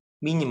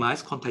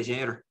quantization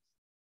error.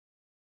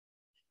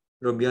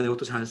 여러분 미안해,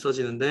 이것도 잘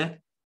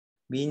써지는데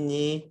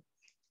minimize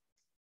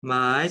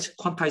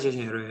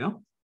quantization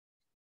error예요.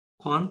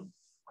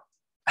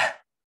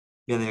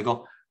 미안해,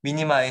 이거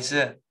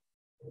minimize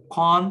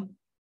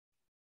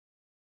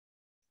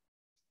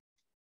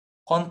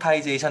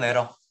quantization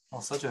error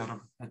써줘요,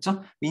 여러분.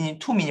 맞죠?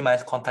 to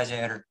minimize quantization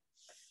error.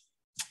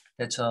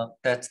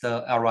 That's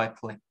the ROI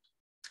pooling,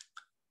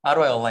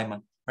 ROI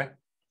alignment, right?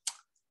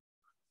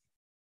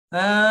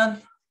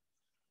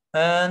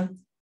 And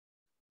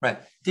right,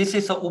 this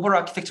is the overall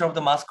architecture of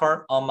the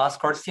mascot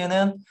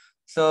CNN.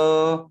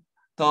 So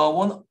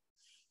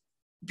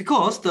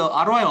because the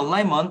ROI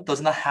alignment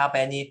does not have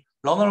any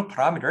learner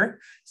parameter,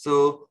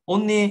 so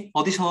only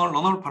additional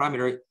learner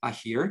parameter are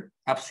here,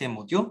 FCM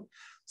module.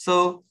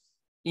 So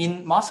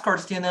in mascot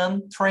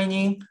CNN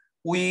training,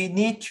 we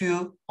need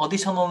to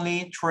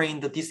additionally train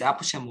this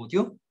FCM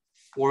module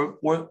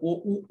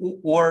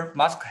or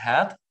mask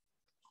head.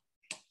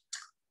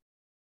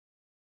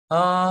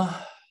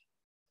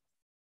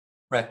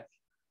 Right.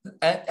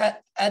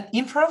 At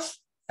inference,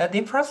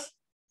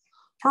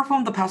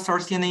 perform the past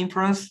RCN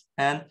inference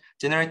and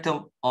generate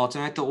the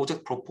object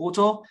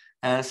proposal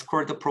and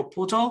score the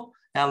proposal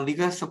and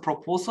regress the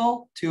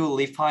proposal to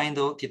refine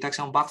the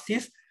detection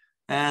boxes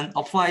and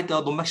apply the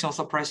non-maximum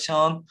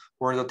suppression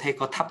or the take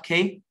a top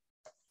K.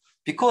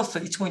 because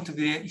it's going to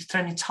be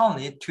extremely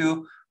challenging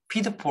to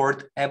feed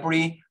forward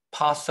every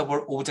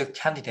possible object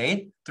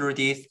candidate through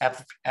this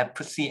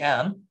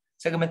FCM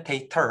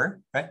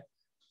segmentator, right?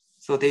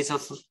 So they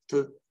just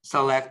to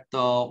select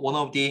one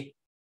of the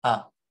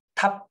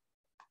top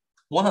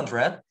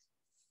 100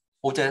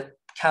 object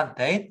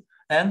candidate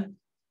and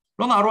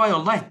run ROI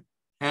online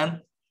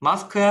and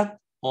mask it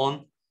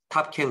on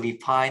top K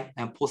refine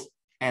and post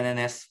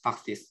NNS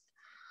boxes.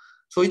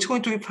 So it's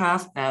going to be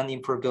fast and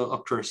improve the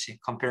accuracy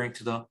comparing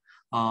to the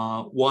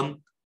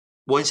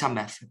one-shot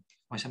method.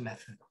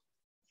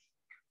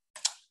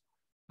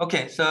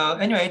 Okay, so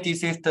anyway,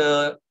 this is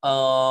the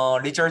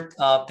result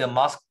of the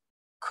mask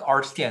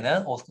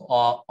RCNN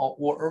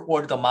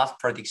or the mask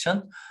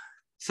prediction.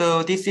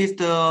 So this is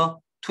the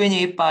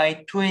 28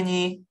 by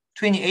 28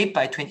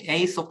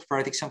 soft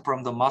prediction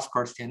from the mask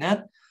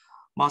RCNN.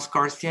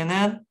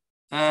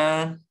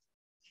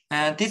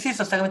 And this is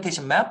a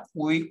segmentation map.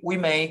 We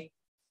may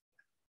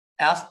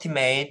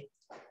estimate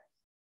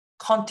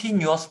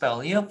continuous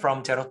value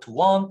from 0 to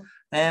 1,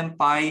 and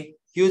by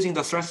using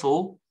the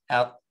threshold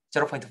at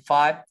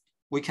 0.5,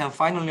 we can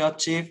finally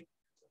achieve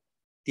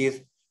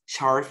this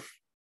sharp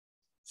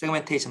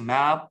segmentation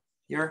map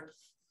here.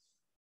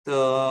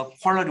 The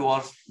quality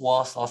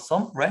was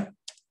awesome, right?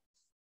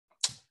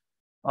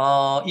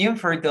 Even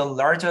for the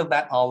larger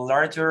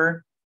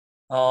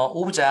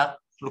object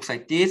looks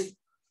like this.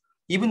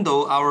 Even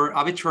though our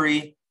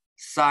arbitrary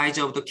size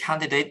of the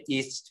candidate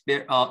is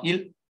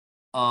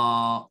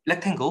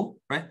rectangle,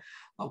 right?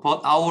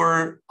 But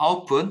our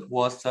output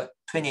was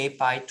 28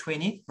 by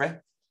 20, right?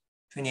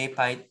 28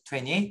 by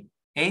 28,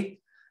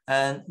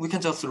 and we can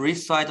just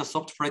resize the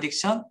soft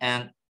prediction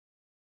and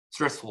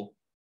threshold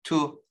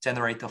to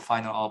generate the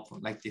final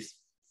output like this,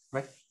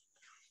 right?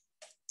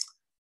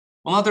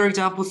 Another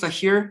examples are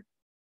here.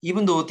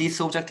 Even though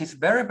this object is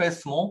very, very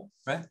small,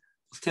 right?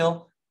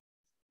 Still,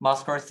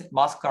 mask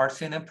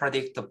RCNN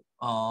predict the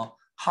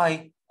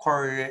high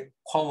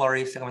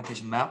quality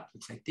segmentation map.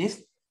 Looks like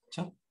this.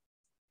 So,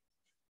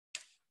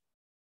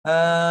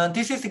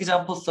 this is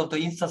examples of the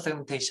instance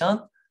segmentation,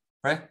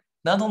 right?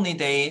 Not only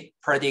they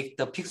predict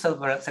the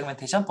pixel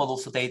segmentation, but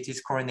also they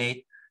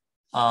discriminate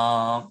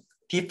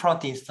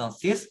different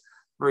instances.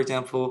 For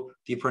example,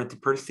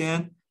 different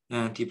person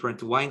and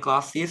different wine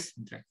glasses,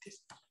 like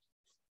this.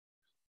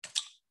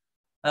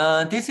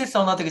 This is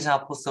another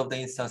examples of the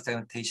instance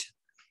segmentation.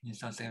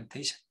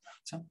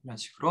 그렇죠? 이런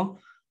식으로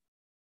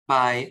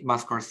by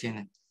mask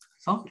RCNN.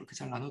 그래서 이렇게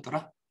잘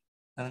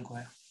나누더라라는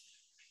거예요.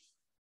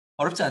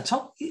 어렵지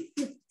않죠?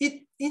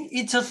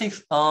 It's just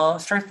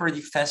straightforward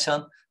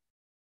extension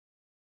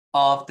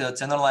of the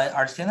generalized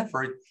RCNN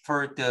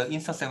for the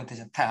instance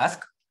segmentation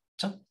task.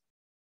 그렇죠?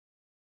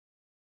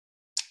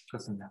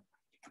 좋습니다.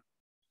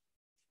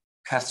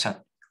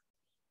 Question.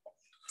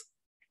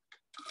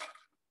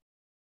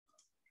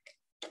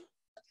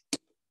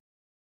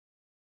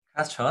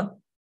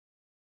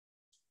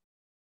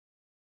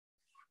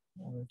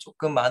 오늘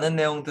조금 많은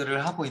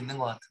내용들을 하고 있는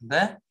것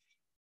같은데,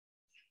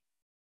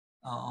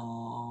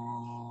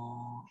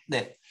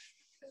 네,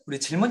 우리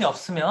질문이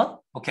없으면,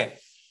 okay.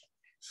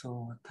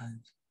 So what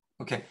time?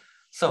 Okay,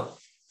 so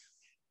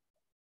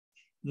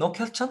no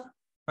question,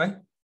 right?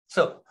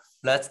 So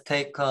let's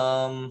take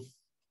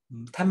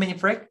 10-minute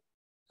break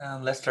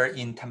and let's start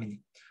in 10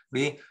 minutes.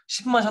 우리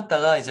 10분만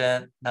쉬었다가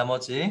이제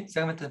나머지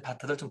세그멘트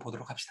파트들 좀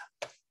보도록 합시다.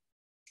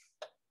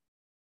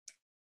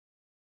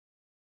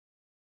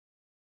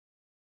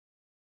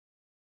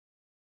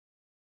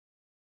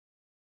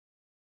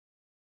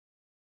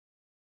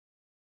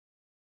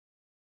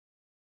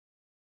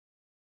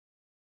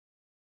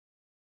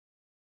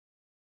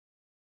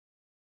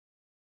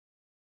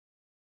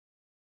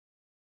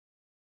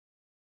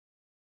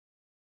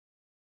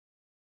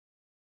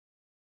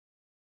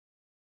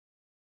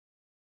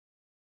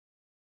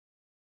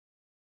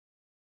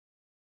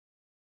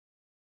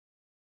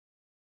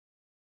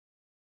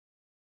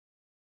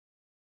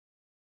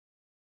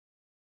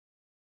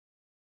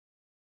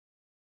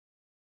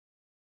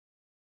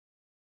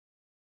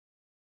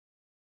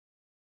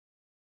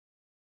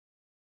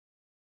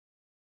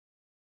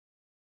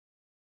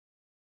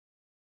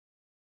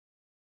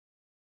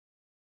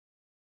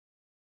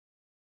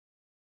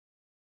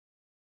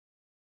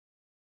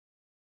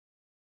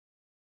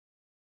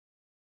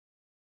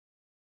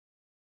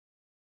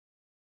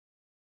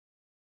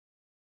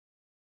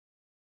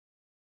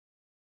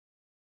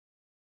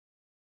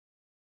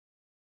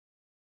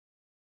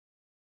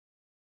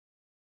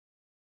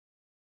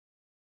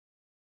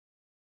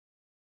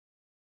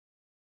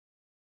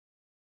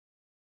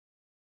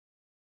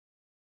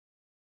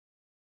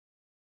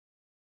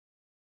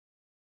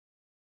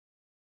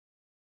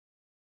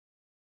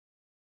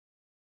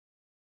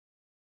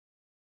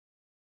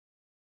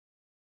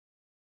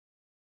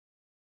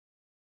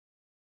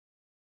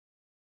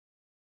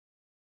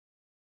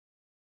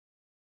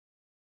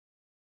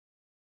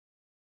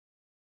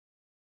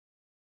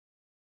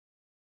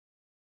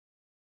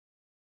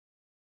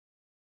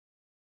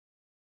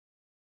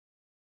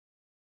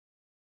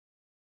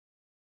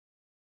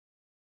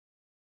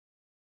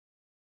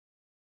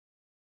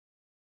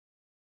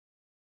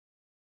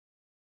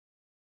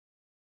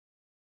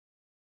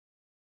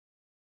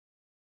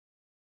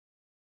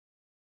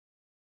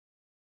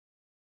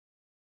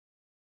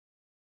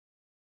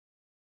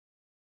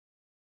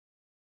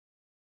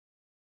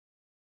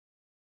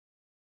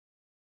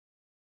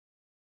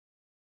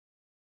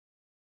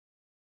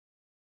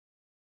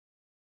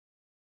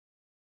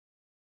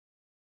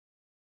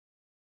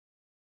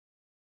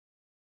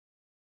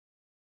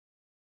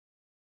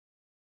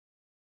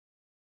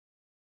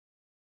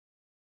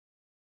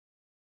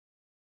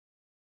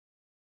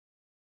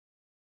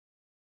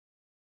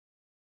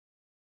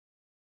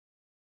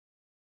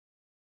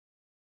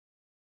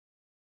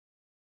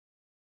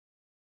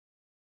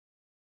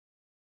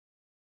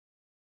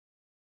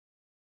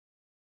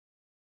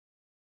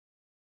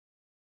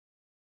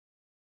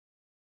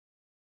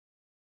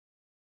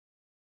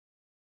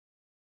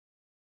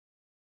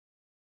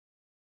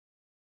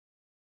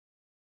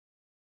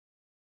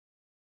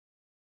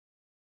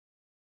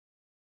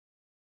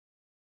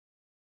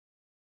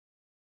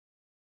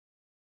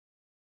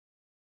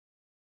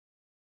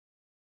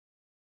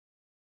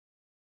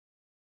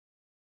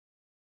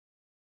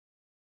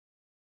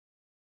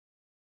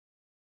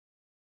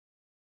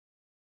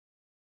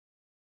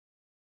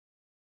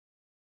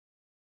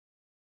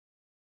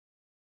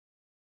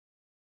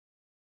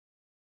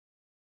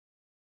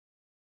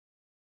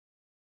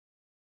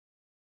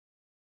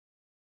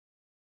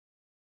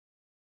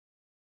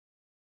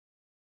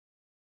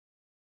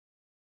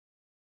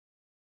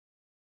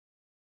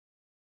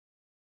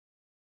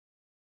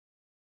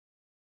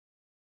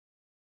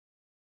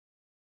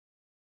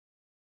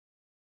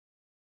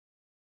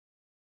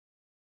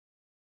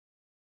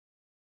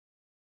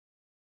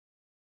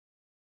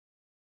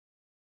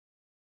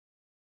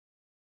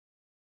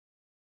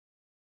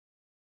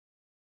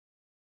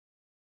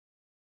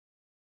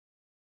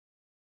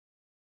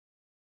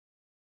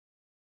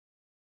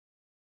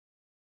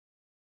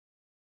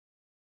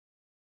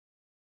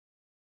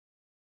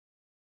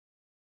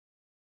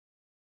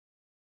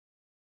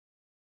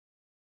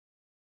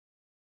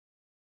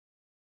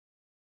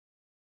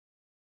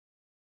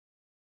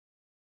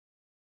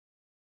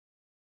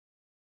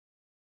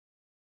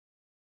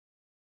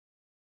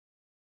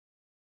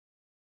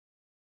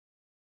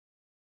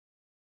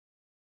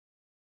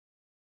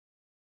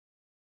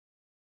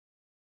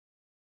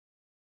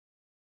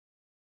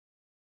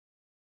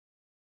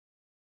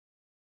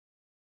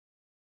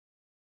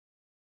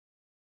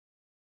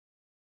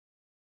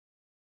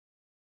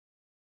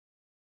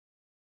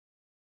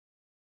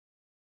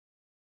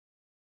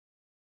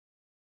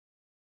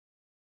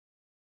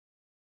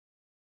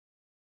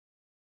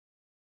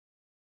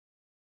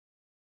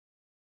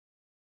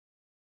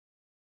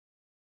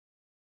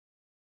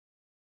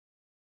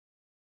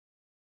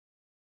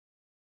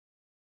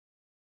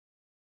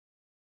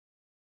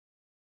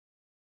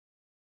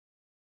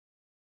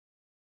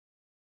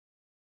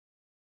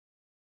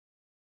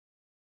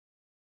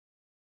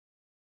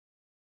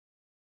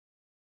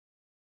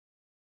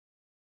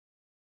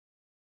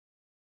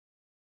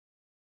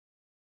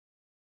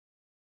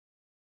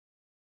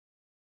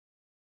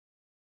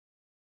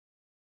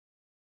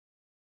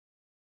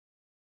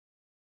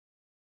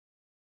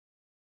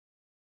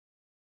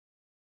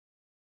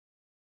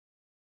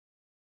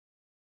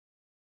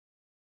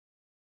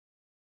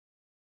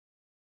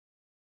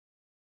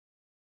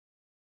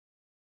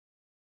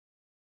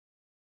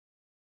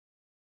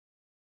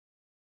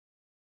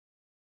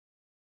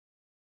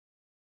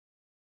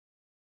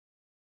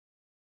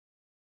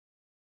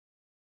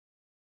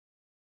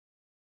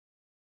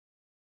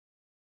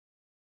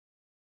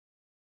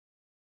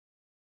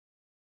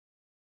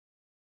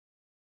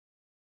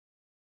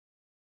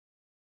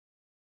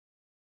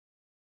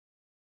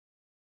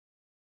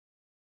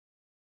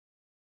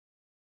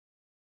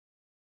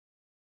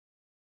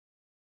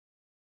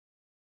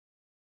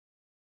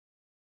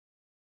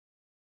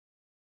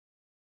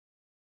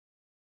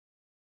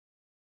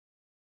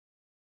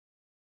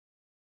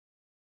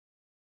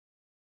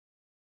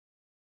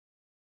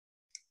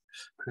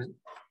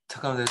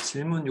 잠깐만,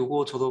 질문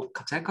요거 저도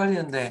갑자기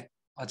헷갈리는데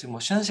아직 뭐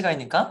쉬는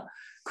시간이니까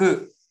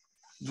그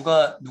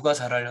누가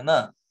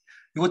잘하려나?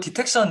 이거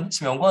디텍션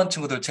지금 연구하는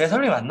친구들 제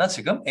설명 맞나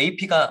지금?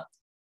 AP가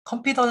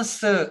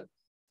컨피던스로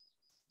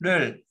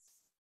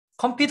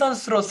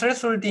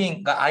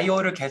스레솔딩, 그러니까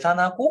IO를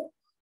계산하고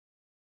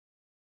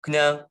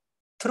그냥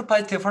트루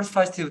파이티브, 펄스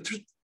파이티브,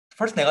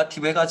 펄스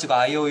네거티브 해가지고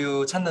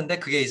IOU 찾는데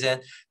그게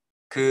이제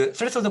그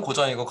스레솔딩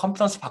고정이고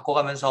컨피던스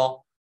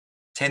바꿔가면서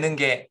재는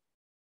게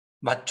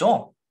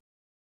맞죠?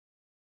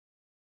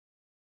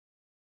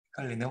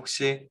 헷갈리네.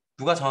 혹시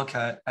누가 정확히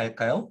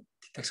알까요?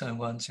 디텍션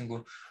연구하는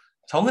친구.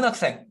 정은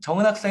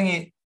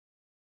학생이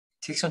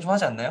디텍션 좀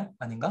하지 않나요?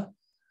 아닌가?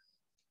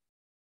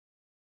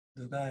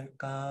 누가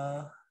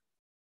할까?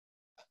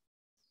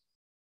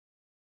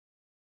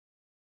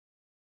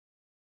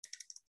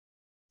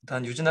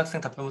 일단 유진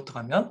학생 답변부터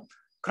가면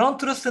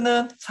그라운드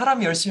트루스는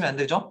사람이 열심히 안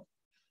되죠?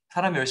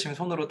 사람이 열심히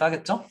손으로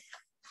따겠죠?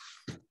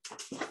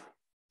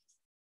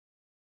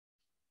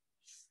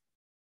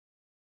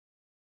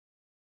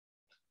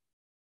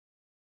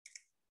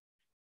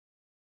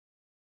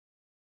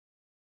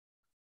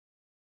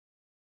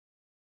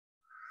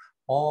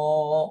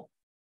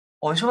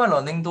 언쇼말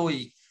러닝도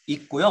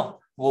있고요.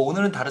 뭐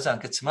오늘은 다르지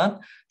않겠지만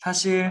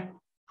사실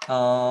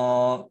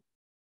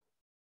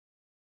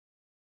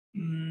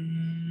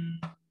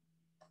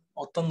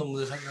어떤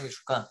논문을 설명해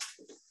줄까?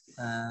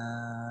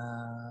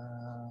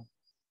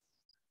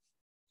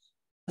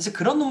 사실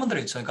그런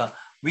논문들이 있죠. 그러니까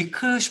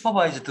위크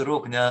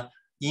슈퍼바이즈드로 그냥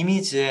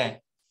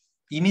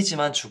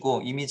이미지만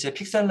주고 이미지에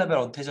픽셀 레벨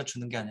어테이션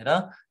주는 게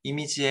아니라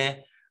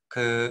이미지에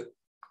그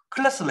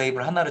클래스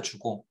레이블 하나를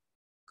주고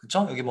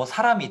그쵸? 여기 뭐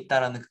사람이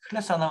있다라는 그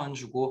클래스 하나만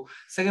주고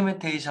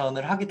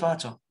세그멘테이션을 하기도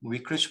하죠. 뭐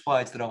위클리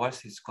슈퍼바이즈드라고 할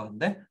수 있을 것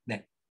같은데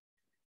네.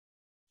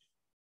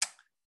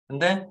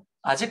 근데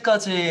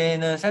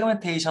아직까지는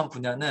세그멘테이션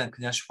분야는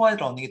그냥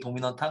슈퍼바이드 러닝이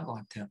도미넌트한 것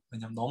같아요.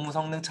 왜냐면 너무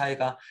성능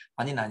차이가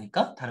많이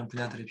나니까 다른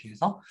분야들에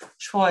비해서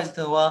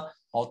슈퍼바이즈드와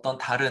어떤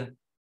다른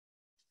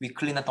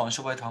위클리나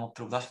언슈퍼바이드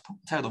방법들보다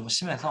차이가 너무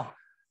심해서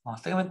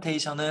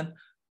세그멘테이션은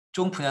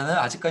쪽 분야는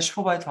아직까지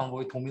슈퍼바이드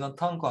방법이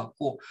도미넌트한 것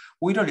같고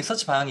오히려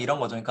리서치 방향이 이런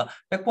거죠. 그러니까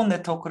백본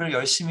네트워크를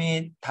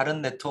열심히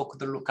다른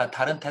네트워크들로, 그러니까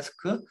다른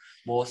태스크,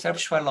 뭐 셀프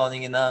슈퍼바이드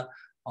러닝이나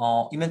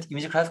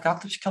이미지 클래스를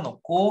학습시켜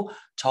놓고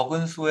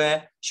적은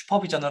수의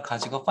슈퍼비전을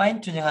가지고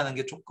파인 튜닝하는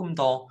게 조금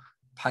더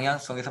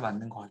방향성에서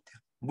맞는 것 같아요.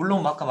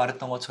 물론 아까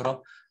말했던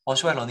것처럼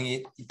언슈퍼바이드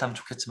러닝이 있다면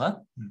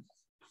좋겠지만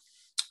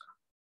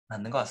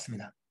맞는 것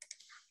같습니다.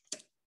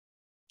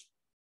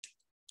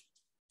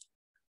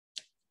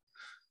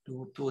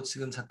 그리고 또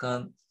지금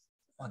잠깐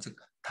아직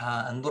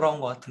다 안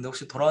돌아온 것 같은데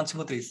혹시 돌아온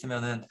친구들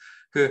있으면은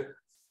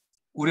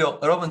우리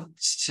여러분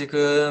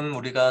지금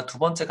우리가 두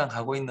번째 강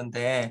가고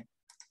있는데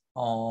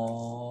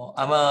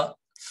아마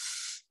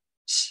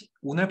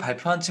오늘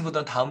발표한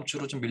친구들은 다음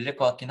주로 좀 밀릴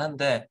것 같긴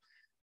한데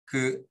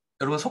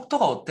여러분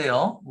속도가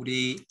어때요?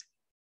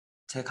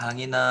 제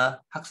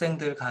강의나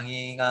학생들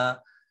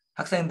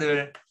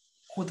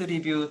코드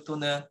리뷰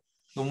또는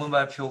논문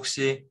발표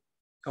혹시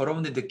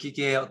여러분들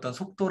느끼기에 어떤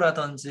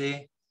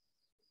속도라든지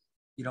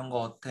이런 거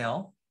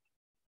어때요?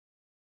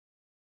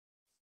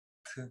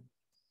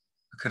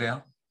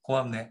 그래요?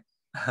 고맙네.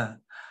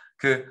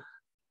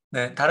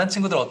 네, 다른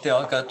친구들 어때요?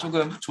 그러니까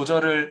조금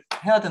조절을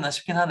해야 되나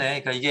싶긴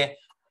하네. 그러니까 이게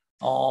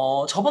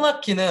저번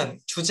학기는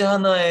주제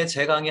하나에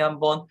제 강의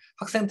한번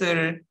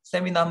학생들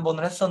세미나 한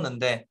번을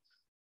했었는데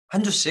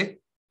한 주씩.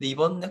 근데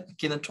이번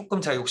학기는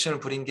조금 제가 욕심을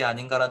부린 게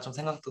아닌가라는 좀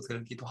생각도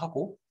들기도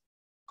하고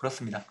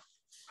그렇습니다.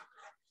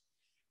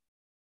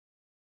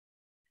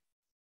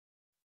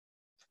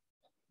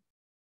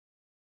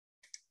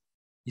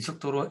 이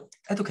속도로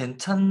해도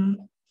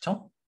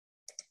괜찮죠?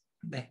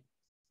 네.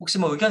 혹시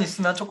뭐 의견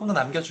있으면 조금 더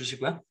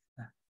남겨주시고요.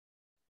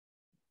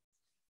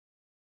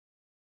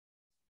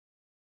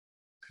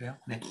 그래요?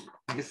 네,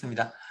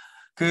 알겠습니다.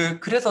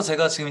 그래서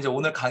제가 지금 이제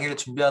오늘 강의를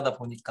준비하다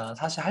보니까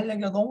사실 할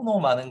얘기가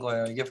너무너무 많은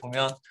거예요. 이게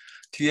보면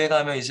뒤에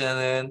가면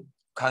이제는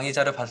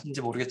강의자를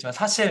봤는지 모르겠지만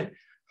사실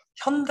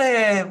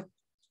현대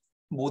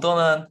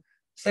모던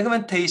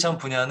세그멘테이션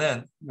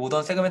분야는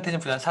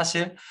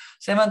사실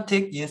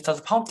세만틱,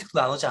 인스턴스, 파운틱도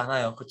나누지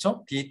않아요.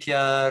 그렇죠?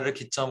 DETR을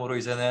기점으로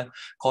이제는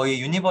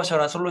거의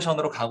유니버셜한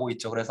솔루션으로 가고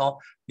있죠. 그래서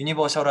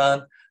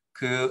유니버셜한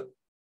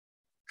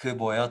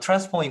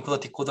트랜스포머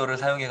인코더 디코더를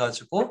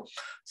사용해가지고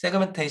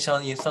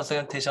세그멘테이션, 인스턴스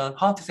세그멘테이션,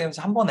 파운틱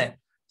세그멘테이션 한 번에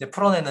이제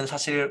풀어내는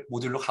사실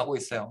모듈로 가고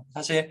있어요.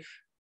 사실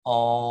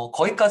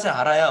거기까지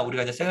알아야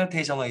우리가 이제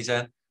세그멘테이션을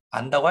이제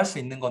안다고 할 수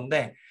있는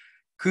건데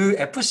그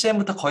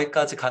FCM부터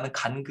거기까지 가는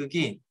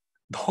간극이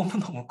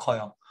너무너무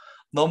커요.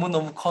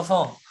 너무너무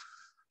커서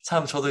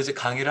참 저도 이제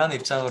강의를 하는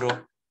입장으로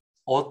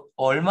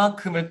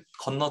얼마큼을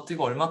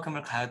건너뛰고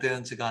얼마큼을 가야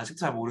되는지가 아직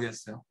잘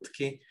모르겠어요.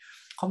 특히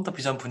컴퓨터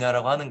비전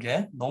분야라고 하는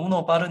게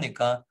너무너무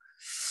빠르니까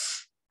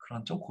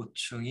그런 좀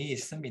고충이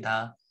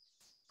있습니다.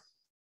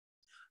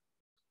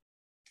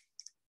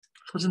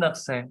 소진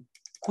학생,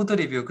 코드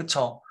리뷰,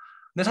 그쵸?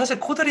 근데 사실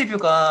코드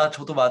리뷰가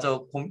저도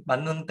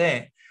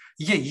맞는데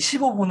이게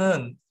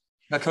 25분은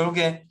그러니까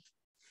결국에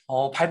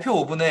발표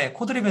 5분에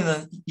코드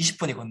리뷰는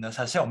 20분이거든요.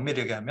 사실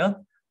엄밀히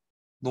얘기하면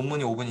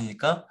논문이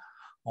 5분이니까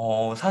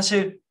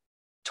사실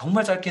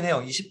정말 짧긴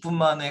해요. 20분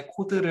만에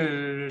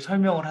코드를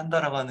설명을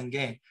한다라고 하는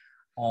게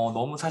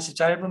너무 사실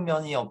짧은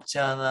면이 없지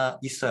않아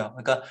있어요.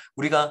 그러니까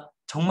우리가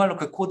정말로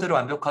그 코드를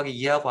완벽하게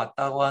이해하고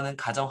왔다고 하는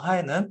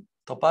가정하에는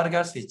더 빠르게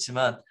할 수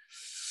있지만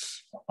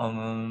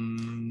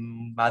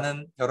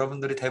많은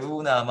여러분들이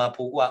대부분은 아마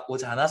보고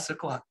오지 않았을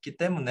것 같기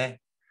때문에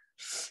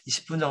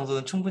 20분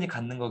정도는 충분히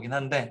갖는 거긴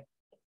한데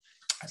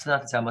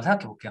선생님한테 제가 한번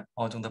생각해 볼게요.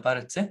 어느 정도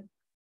빠를지.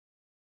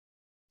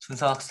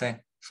 준서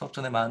학생 수업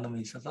전에 많은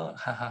놈이 있어서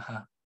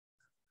하하하.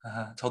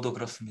 저도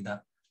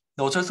그렇습니다.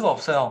 근데 어쩔 수가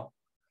없어요.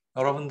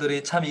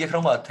 여러분들이 참 이게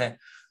그런 것 같아.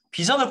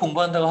 비전을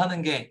공부한다고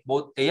하는 게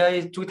뭐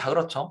AI 쪽이 다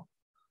그렇죠.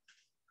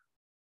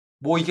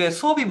 뭐 이게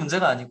수업이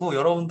문제가 아니고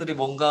여러분들이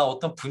뭔가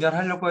어떤 분야를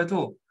하려고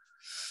해도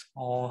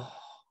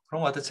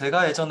그런 것 같아요.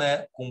 제가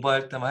예전에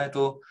공부할 때만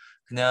해도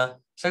그냥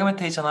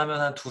세그멘테이션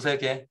하면 한 두세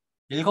개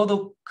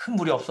읽어도 큰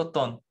무리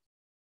없었던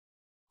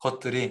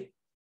것들이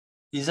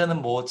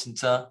이제는 뭐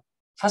진짜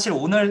사실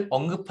오늘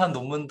언급한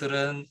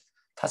논문들은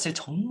사실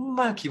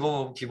정말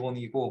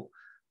기본이고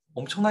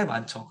엄청나게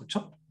많죠.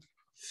 그렇죠?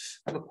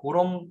 그러니까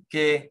그런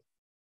게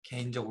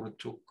개인적으로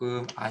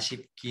조금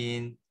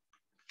아쉽긴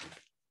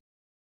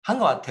한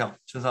것 같아요.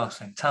 준성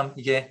학생. 참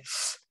이게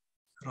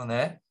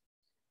그러네.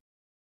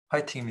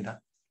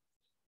 화이팅입니다.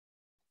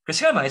 그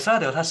시간 많이 써야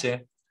돼요,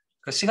 사실.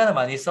 그 시간을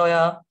많이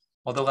써야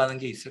얻어가는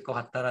게 있을 것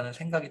같다라는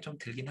생각이 좀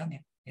들긴 하네요.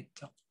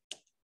 했죠.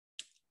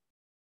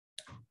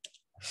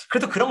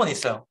 그래도 그런 건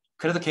있어요.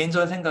 그래도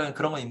개인적인 생각은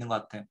그런 건 있는 것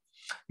같아요.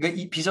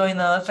 그러니까 이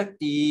비전이나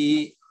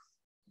이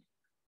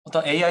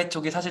어떤 AI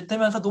쪽이 사실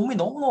뜨면서 논문이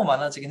너무너무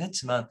많아지긴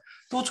했지만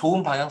또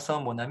좋은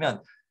방향성은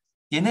뭐냐면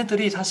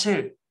얘네들이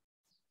사실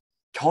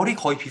결이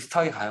거의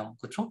비슷하게 가요.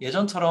 그렇죠?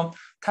 예전처럼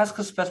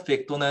타스크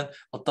스페시픽 또는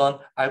어떤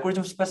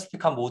알고리즘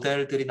스페시픽한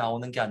모델들이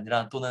나오는 게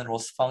아니라 또는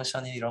로스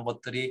펑션이 이런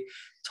것들이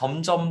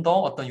점점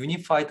더 어떤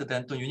유니파이드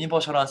된 또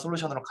유니버셜한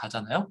솔루션으로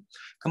가잖아요.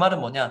 그 말은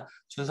뭐냐?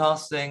 준성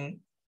학생이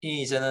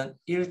이제는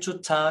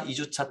 1주차,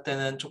 2주차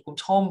때는 조금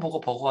처음 보고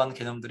버거워하는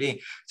개념들이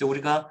이제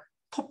우리가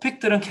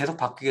토픽들은 계속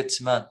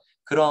바뀌겠지만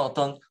그런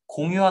어떤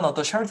공유한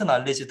어떤 shared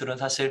knowledge들은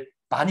사실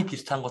많이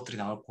비슷한 것들이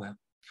나올 거예요.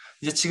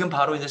 이제 지금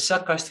바로 이제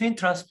시작할 스윙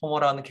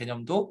트랜스포머라는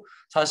개념도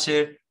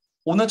사실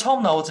오늘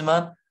처음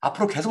나오지만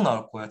앞으로 계속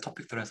나올 거예요.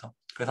 토픽들에서.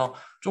 그래서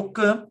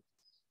조금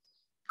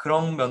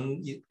그런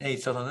면에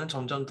있어서는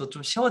점점 더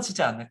좀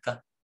쉬워지지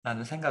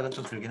않을까라는 생각은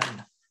좀 들긴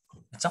합니다.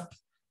 그렇죠?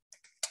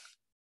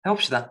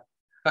 해봅시다.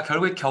 그러니까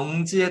결국에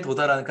경지에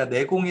도달하는, 그러니까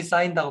내공이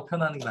쌓인다고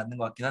표현하는 게 맞는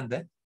것 같긴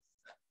한데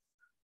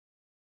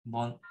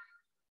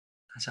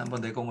다시 한번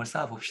내공을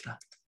쌓아봅시다.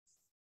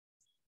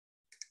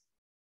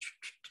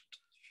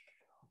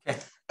 Okay.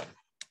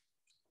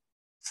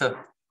 So,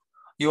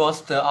 it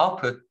was the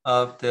output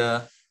of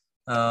the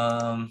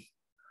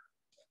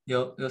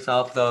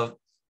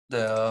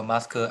the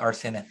mask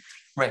RCNN,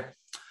 right?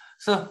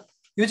 So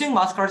using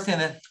mask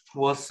RCNN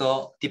was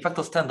a de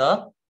facto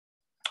standard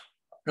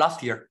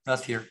last year.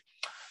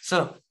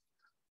 So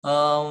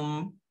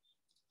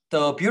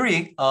the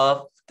beauty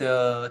of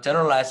the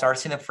generalized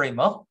RCNN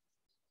framework,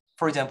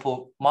 for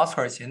example, mask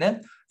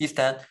RCNN, is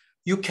that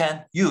you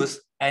can use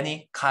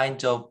any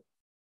kind of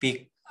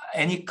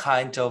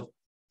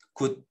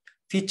good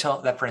feature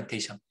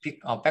representation,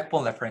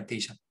 backbone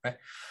representation, right?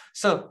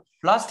 So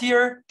last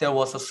year there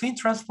was a swing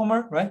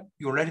transformer, right?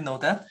 You already know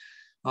that.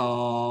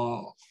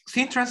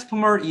 Swing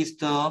transformer is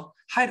the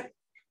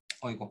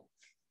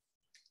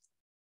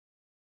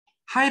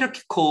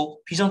hierarchical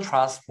vision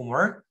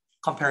transformer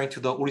comparing to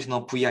the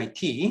original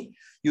VIT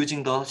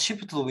using the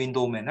shift to the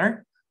window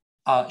manner,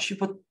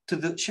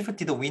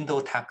 shifted window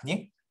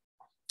technique.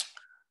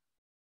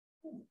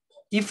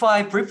 If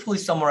I briefly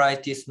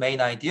summarize this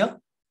main idea,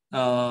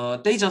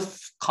 they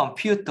just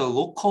compute the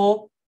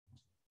local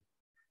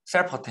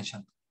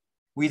self-attention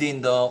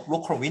within the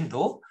local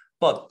window,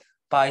 but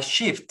by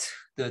shift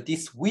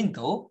this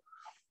window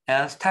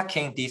and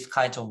stacking these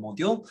kinds of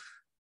module,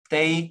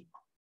 they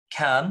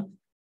can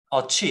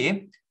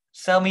achieve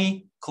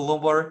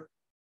semi-global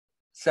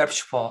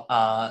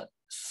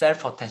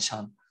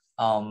self-attention.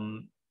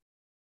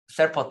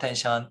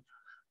 Self-attention,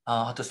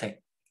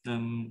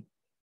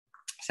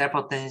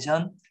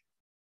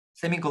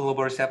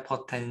 semi-global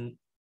self-attention,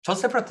 저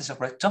self-attention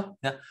그랬죠?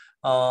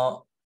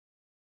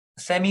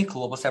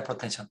 semi-global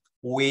self-attention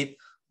with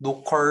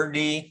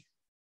locally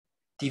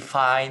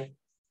defined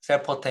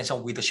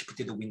self-attention with the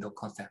shifted window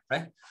concept,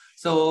 right?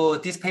 So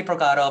this paper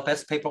got a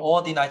best paper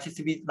award in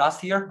ITCB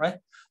last year, right?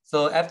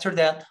 So after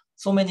that,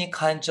 so many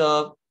kinds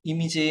of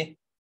image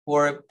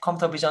or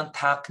computer vision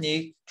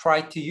technique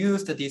try to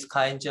use this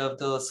kinds of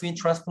the swing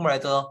transformer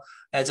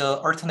as a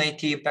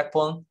alternative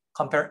backbone,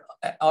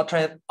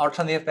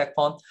 alternative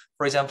backbone,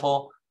 for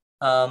example,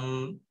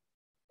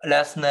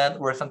 LessNet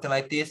or something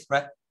like this,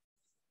 right?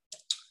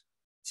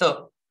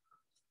 So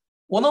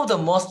one of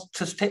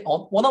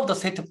the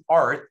state of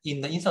art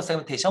in the instant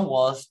segmentation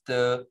was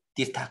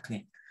this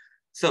technique.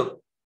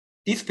 So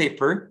this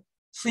paper,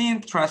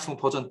 Swing Transform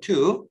version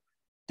 2,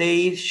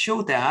 they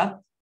show that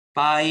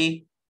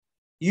by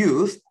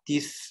use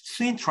this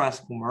swing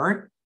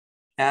transformer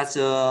as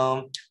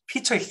a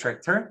picture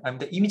extractor,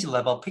 the image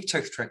level picture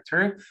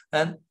extractor,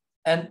 and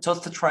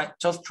just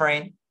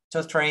train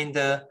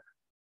the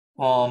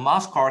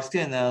mask card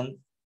and then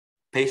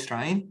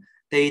baseline,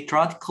 they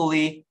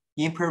drastically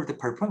improve the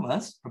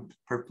performance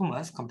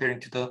comparing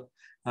to the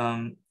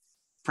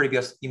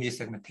previous image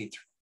segmentator.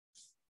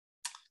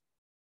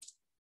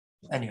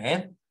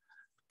 Anyway,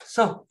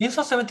 so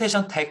instant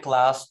segmentation take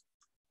last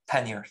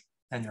 10 years.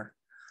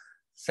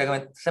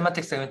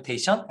 Semantic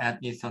segmentation and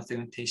instant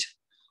segmentation.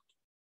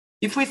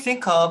 If we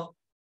think of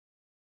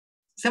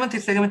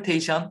semantic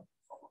segmentation,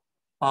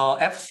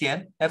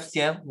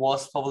 FCN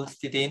was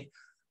published in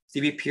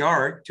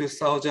CBPR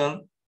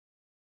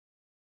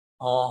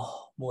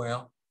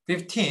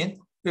 2015.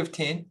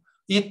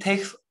 It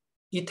takes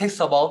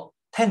about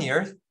 10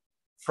 years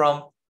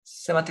from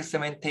semantic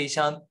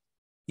segmentation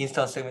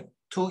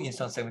to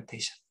instant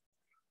segmentation.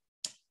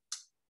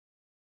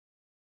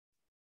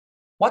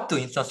 What do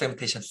instant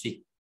segmentation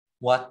see?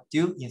 What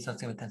do instant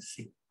segmentation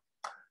see?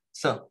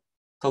 So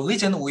the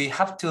reason we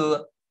have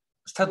to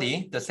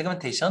study the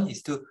segmentation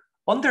is to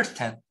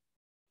understand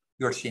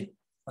your scene,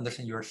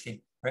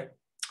 right?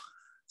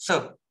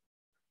 So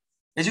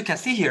as you can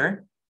see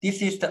here,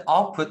 this is the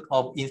output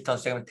of instant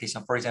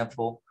segmentation. For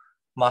example,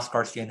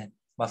 mascara CNN.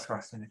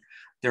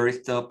 There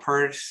is the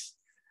purse,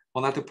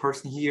 another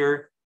person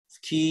here,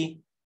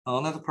 ski,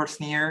 another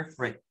person here,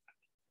 right?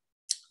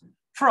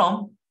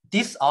 From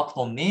this output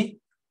only,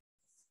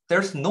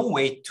 there's no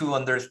way to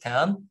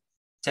understand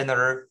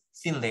general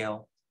scene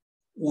layout.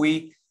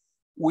 We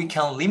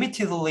can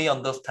limitedly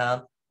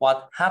understand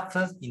what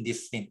happens in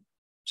this scene.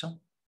 So,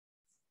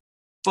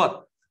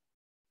 but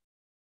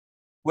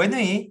when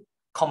we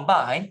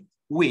combine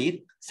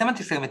with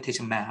semantic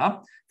segmentation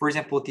map, for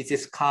example, this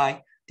is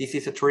sky, this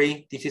is a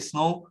tree, this is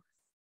snow,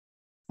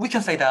 we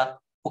can say that,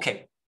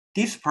 okay,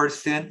 this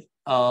person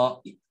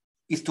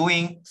is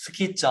doing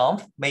ski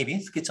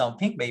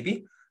jumping,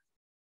 maybe,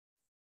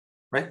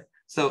 right?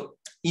 So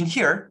in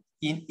here,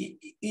 in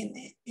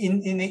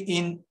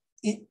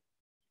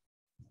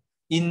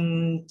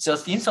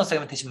just instant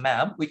segmentation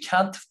map, we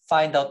can't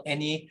find out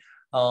any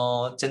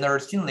general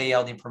scene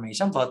layout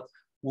information, but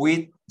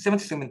with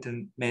semantic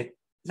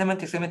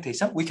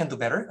segmentation, we can do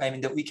better. I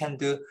mean, that we can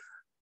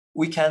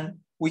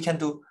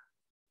do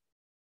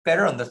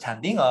better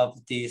understanding of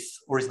this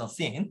original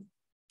scene.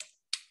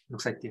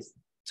 Looks like this,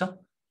 so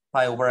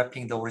by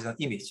overlapping the original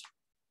image.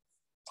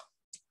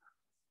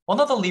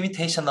 Another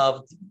limitation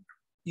of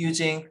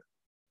using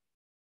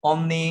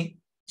only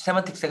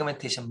semantic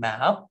segmentation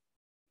map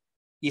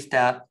is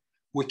that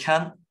we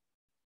can't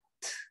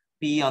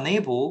be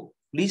unable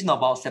reason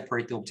about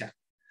separate object.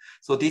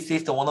 So this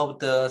is one of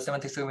the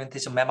semantic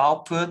segmentation map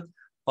output.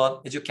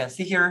 But as you can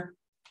see here,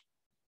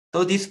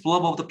 though this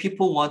blob of the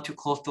people want to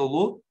close the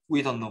loop,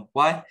 we don't know.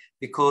 Why?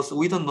 Because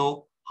we don't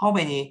know how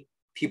many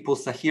people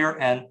are here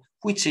and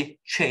which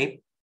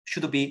shape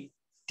should be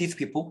these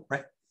people,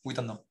 right? We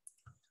don't know.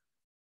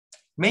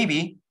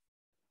 Maybe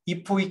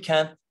if we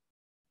can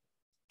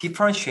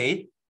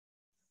differentiate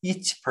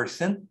each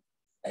person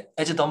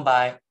as done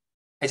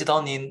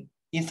in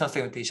instant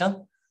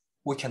segmentation,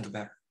 we can do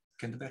better.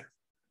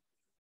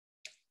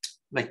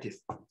 Like this.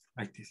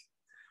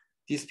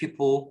 These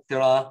people,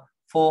 there are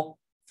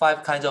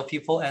 4-5 kinds of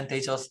people, and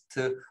they just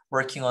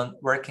working on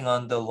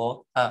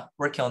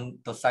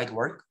the side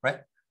work,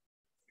 right?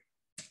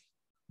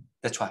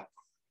 That's why.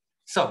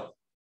 So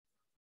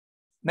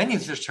many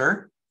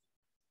researchers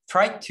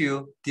try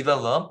to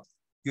develop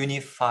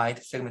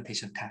unified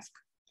segmentation task.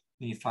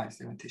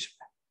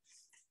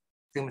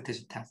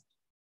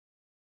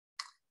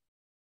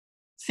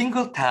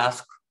 Single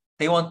task,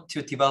 they want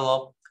to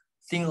develop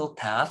single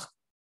task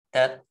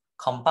that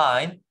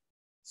combine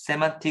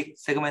semantic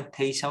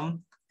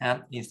segmentation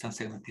and instant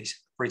segmentation,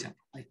 for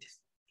example, like this.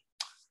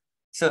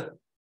 So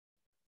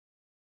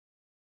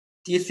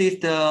this is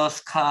the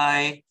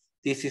sky,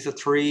 this is a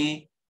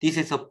tree, this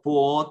is a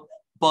board,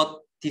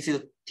 but this is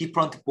a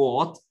different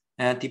board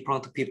and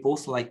different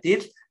peoples like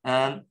this.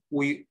 And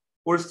we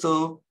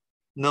also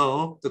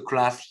know the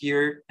glass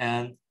here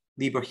and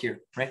river here,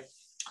 right?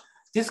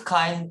 This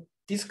kind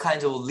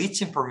of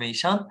rich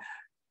information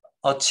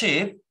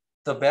achieve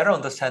the better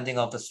understanding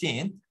of the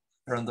scene,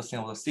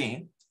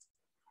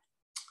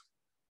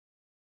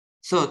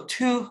 So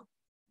to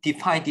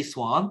define this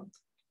one,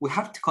 we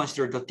have to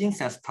consider the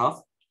things and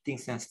stuff.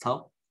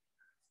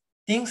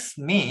 Things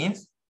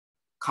means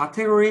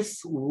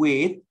categories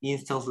with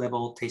instance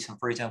level notation.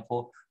 For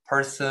example,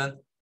 person,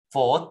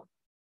 vote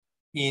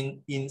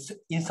in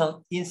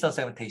instant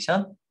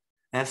segmentation.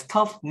 And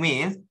stuff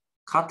means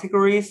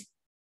categories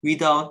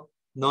without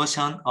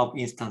notion of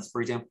instance.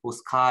 For example,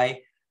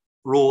 sky,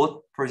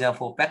 road, for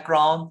example,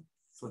 background.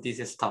 So this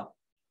is stuff.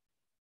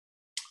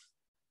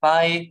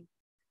 By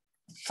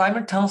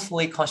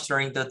simultaneously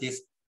considering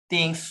these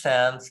things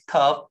and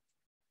stuff,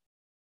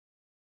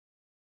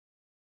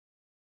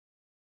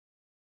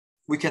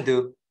 we can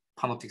do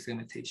panoptic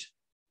segmentation.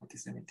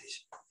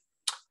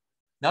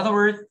 In other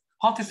words,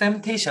 Panoptic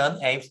segmentation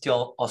aims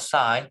to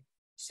assign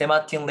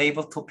semantic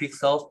label to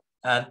pixels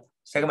and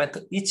segment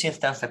each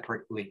instance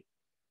separately.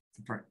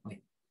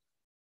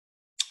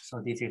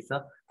 So this is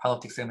the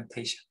panoptic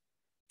segmentation.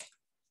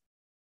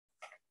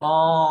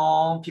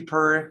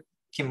 People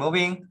keep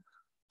moving.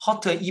 How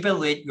to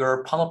evaluate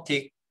your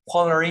panoptic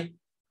quality,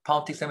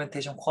 panoptic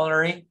segmentation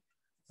quality?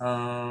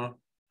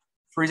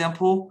 For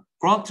example,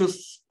 ground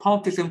truth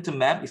panoptic segmentation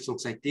map, it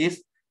looks like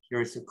this.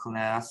 Here is the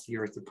class,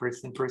 here is the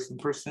person,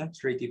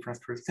 three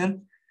different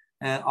person.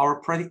 And our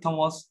predictor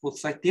was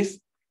looks like this.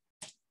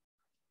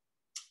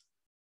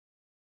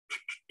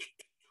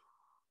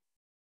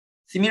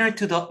 Similar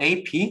to the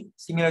AP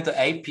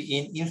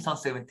in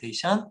instance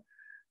segmentation,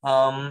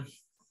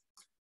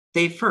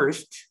 they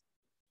first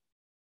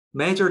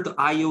measure the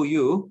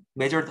IOU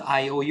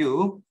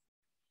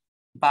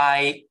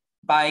by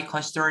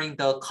considering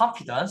the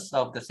confidence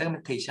of the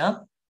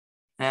segmentation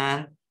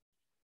and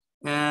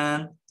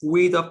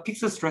with a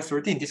pixel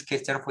threshold, in this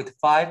case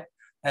 0.5,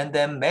 and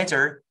then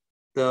measure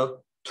the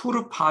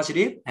true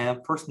positive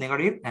and false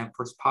negative and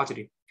false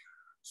positive.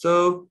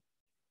 So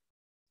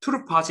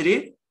true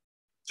positive,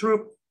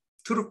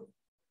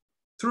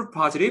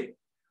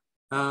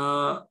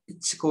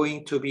 it's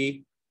going to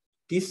be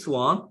this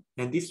one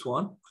and this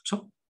one,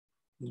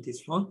 and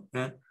this one,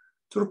 and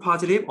true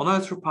positive,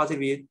 another true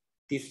positive is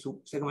this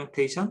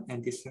segmentation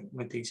and this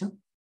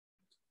segmentation.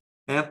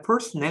 And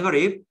false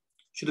negative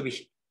should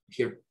be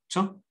here.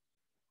 So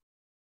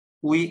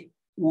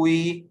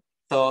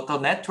the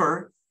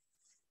network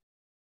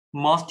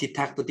must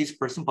detect this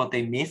person, but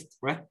they missed,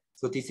 right?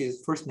 So this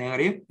is first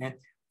negative and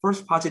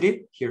first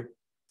positive here.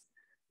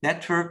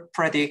 Network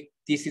predict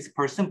this is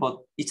person, but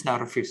it's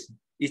not a person.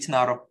 It's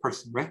not a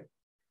person, right?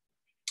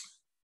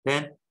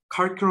 Then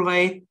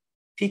calculate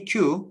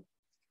PQ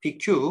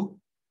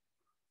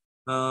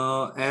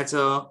as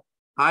a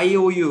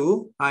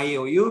IOU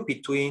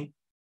between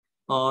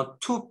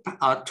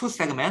two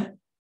segments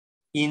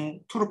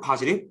in true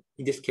positive,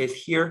 in this case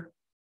here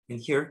and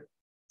here.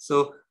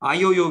 So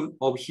IOU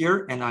over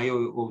here and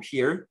IOU over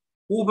here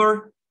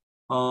over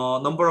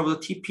number of the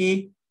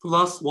TP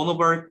plus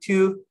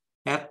 1/2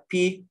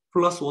 FP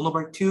plus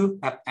 1/2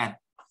 FN.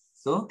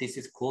 So this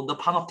is called the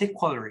panoptic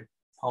quality.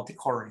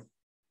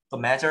 The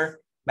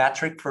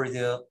metric for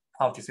the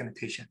panoptic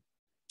segmentation.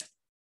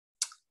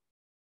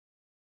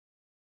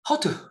 How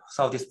to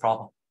solve this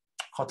problem?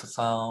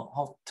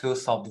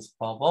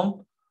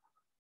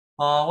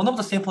 One of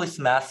the simplest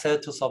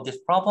methods to solve this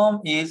problem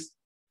is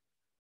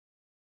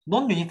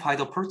non-unified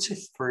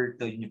approaches for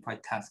the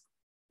unified task.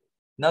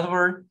 In other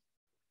words,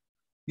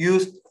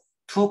 use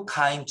two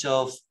kinds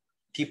of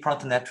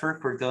different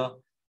network for the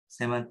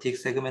semantic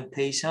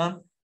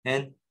segmentation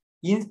and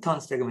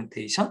instance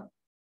segmentation,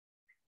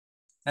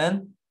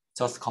 and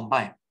just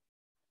combine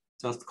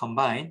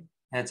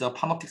as a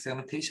panoptic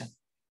segmentation.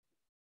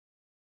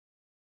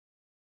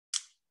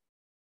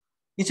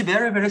 It's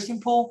very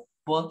simple,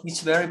 but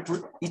it's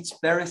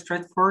very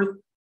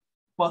straightforward.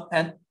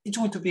 And it's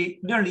going to be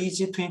really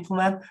easy to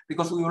implement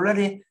because we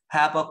already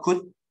have a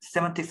good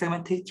semantic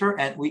segmentator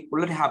and we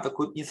already have the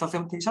good instance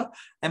segmentation.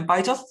 And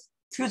by just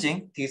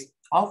fusing these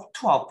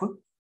two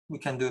output, we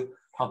can do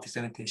panoptic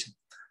segmentation.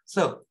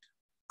 So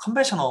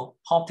conventional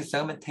panoptic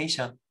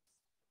segmentation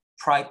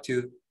try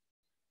to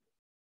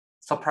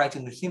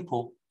surprisingly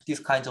simple, this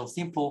kind of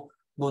simple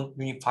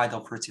non-unified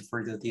approach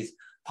for this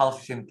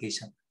panoptic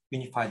segmentation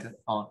unified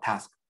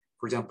task.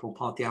 For example,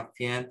 panoptic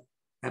FPN,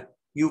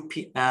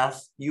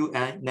 UPS,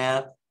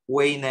 UNet,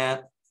 WayNet,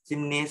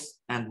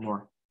 SIMNIS, and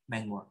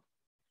many more.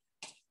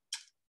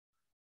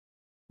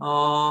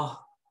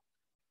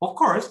 Of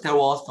course, there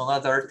was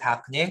another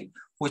technique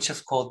which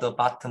is called the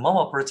bottom-up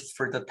approach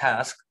for the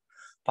task.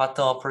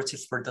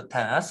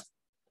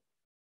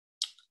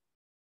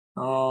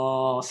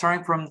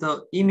 Starting from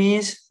the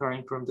image,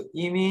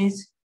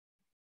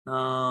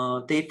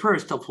 they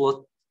first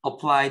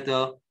apply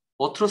the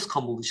atrocious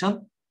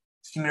convolution,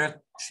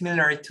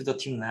 similar to the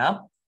team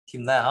lab,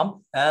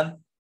 and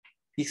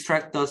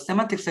extract the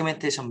semantic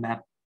segmentation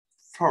map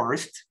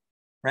first,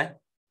 right?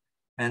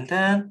 And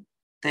then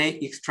they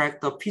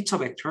extract the feature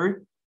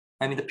vector,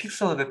 the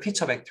pixel level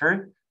feature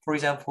vector, for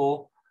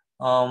example,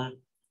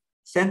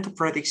 center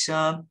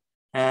prediction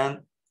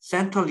and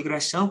center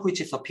regression,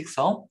 which is a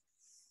pixel,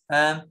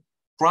 and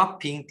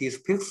graphing these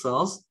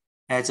pixels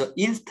as an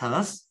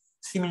instance,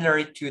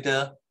 similar to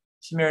the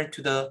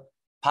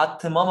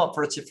bottom-up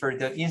approach for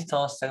the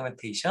instance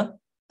segmentation,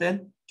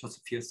 then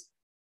just fuse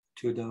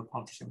to the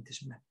panoptic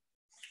segmentation map.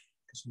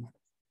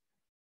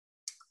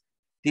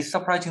 This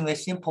surprisingly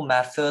simple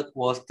method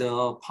was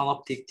the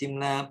panoptic team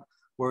lab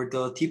or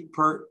the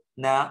deeper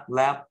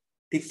lab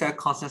pixel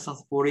consensus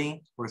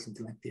scoring or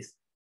something like this.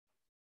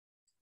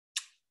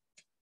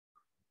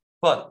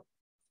 But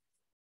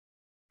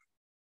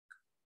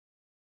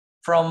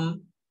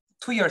from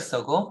 2 years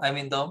ago,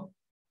 the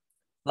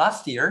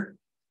last year,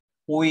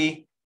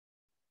 we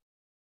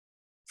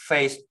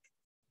faced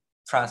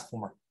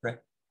transformer, right?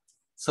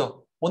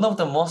 So one of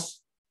the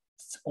most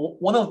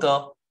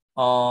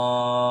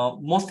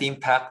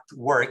impact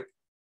work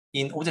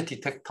in object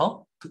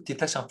detector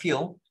detection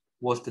field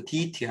was the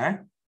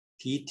DETR.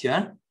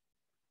 DETR,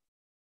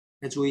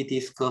 as we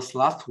discussed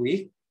last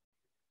week.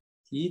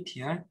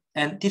 DETR,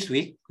 and this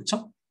week,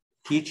 그렇죠?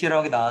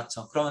 DETR하게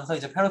나왔죠. 그러면서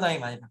이제 패러다임이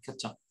많이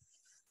바뀌었죠.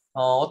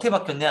 어떻게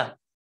바뀌었냐?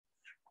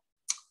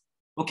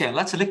 Okay,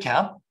 let's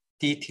recap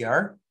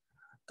DETR.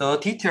 The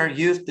DETR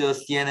used the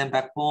CNN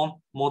backbone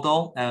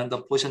model and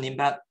the Poisson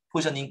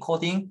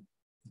encoding,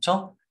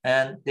 그렇죠?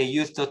 And they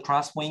used the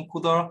transform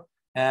encoder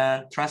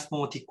and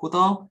transform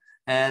decoder,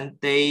 and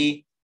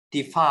they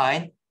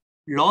define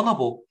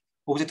learnable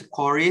object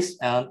queries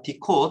and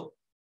decode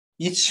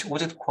each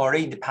object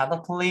query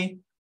independently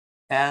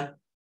and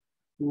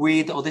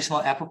with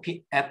additional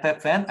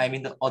FFN, I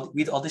mean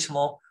with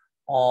additional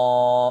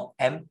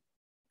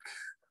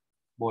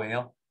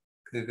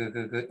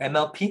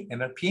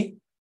MLP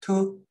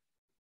to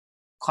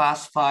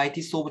classify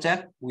this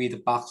object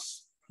with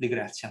box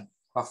regression.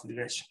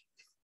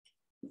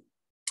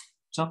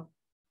 So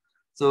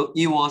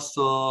it was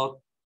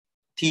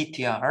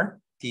DETR,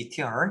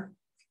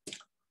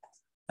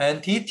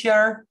 and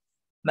DETR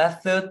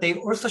method. They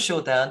also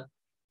show that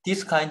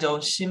this kind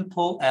of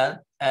simple and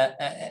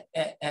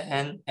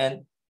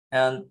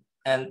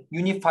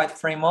unified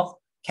framework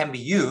can be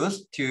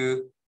used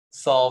to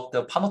solve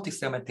the panoptic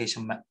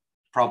segmentation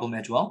problem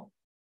as well.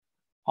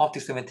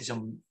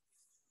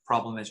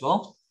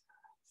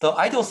 The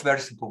idea was very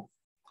simple.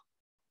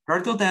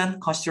 Rather than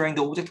considering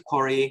the object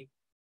query,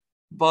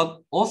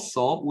 but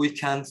also we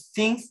can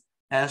think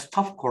and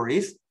stuff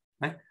queries.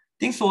 Right?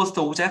 Things was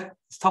the object,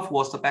 stuff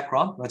was the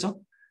background, right?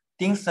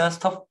 Things and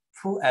stuff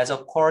as a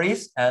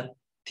queries and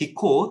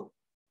decode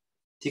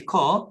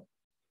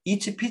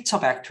each feature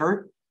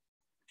vector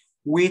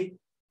with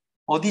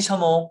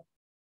additional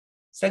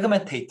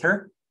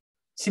segmentator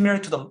similar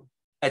to the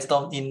as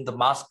done in the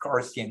mask or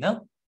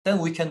CNN. Then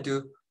we can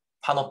do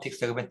panoptic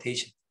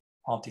segmentation.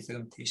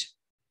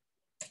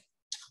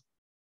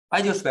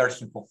 Idea is very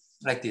simple,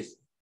 like this.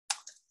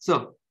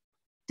 So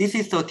this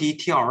is the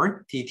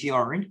DETR.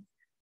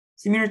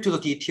 Similar to the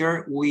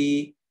DETR,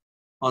 we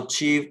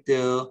achieve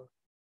the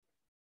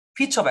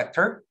feature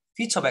vector,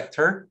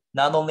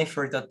 not only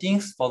for the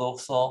things, but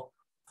also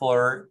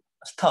for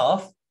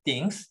stuff.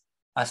 This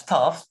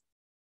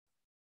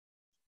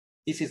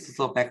is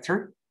the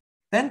vector.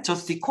 Then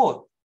just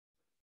decode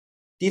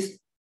this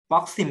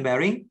box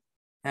embedding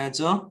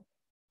as a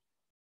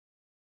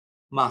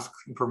mask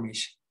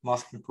information.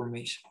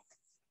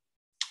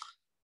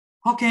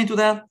 How can I do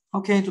that?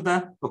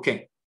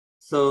 Okay,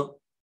 so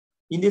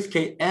in this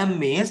case, M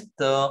means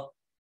the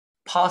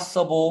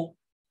possible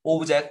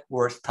object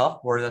or stuff,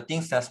 or the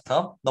things and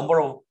stuff, the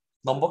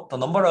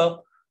number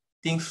of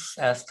things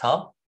and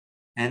stuff,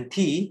 and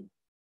T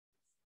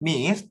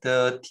means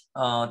the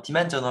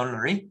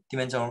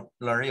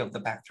dimensionality of the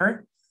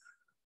vector.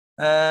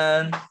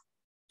 And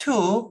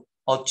to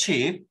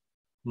achieve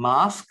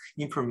mask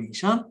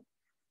information,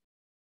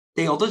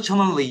 they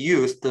additionally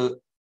use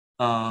the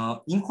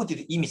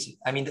encoded image,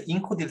 I mean the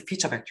encoded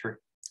feature vector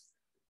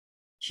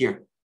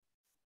here,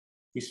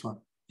 this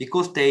one.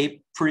 Because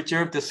they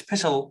preserve the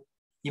special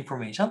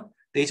information,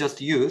 they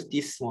just use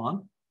this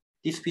one,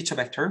 this feature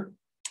vector,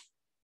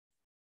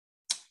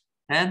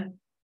 and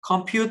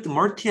compute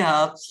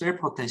multi-ad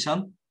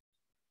self-attention.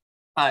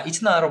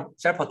 It's not a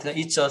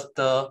self-attention, it's just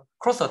the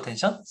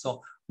cross-attention.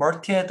 So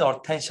multi-ad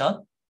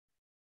attention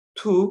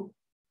to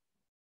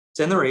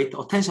generate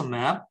attention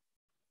map.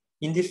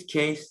 In this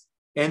case,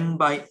 n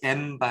by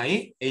m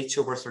by h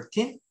over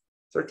 13,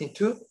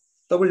 13.2,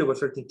 w over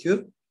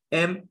 13.2.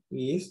 M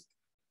is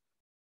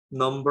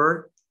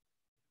number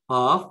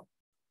of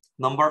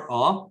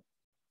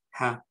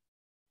half,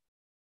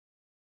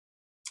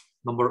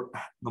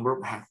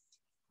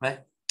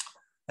 right?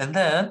 And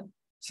then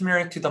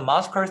similar to the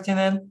mask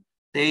question,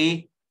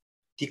 they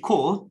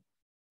decode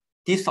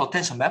this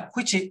attention map,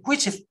 which is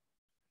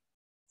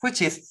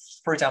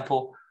for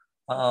example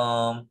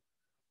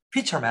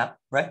feature map,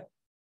 right?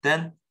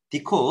 Then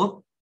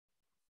decode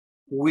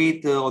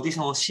with the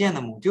additional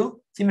CNN module,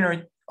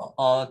 similar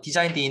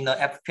designed in the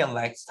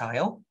FPN-like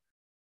style.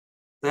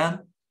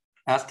 Then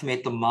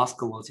estimate the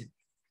mask logic.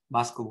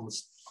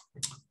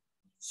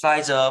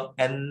 Size of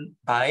n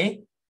by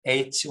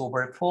h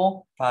over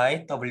 4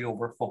 by w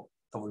over 4.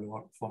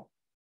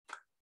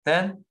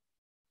 Then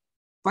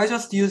by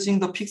just using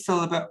the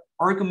pixel level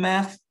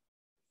argmath,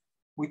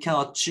 we can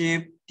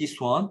achieve this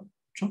one.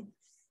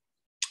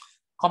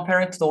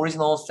 Comparing to the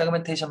original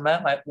segmentation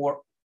map,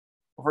 or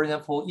for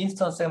example,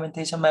 instant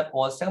segmentation map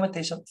or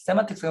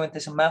semantic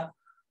segmentation map.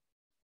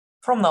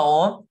 From now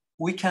on,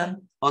 we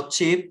can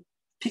achieve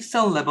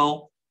pixel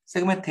level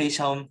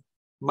segmentation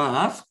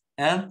mask,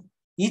 and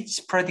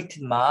each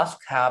predicted mask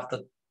have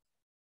the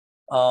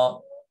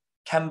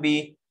can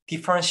be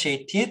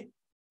differentiated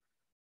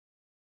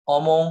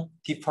among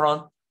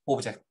different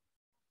objects.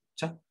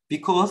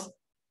 Because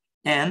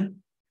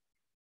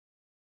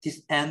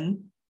this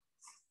n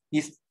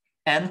is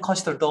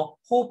consider the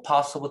whole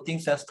possible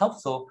things and stuff,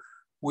 so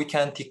we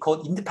can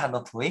decode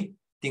independently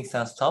things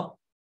and stuff.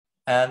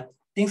 And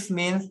things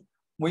means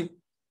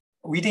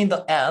within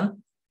the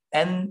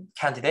N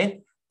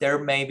candidate, there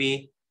may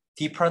be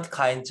different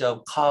kinds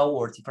of cow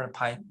or different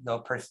kind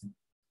of person.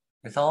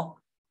 그래서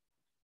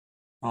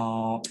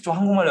좀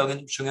한국말 여기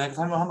좀 중요하게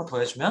설명 한번 더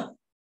해주면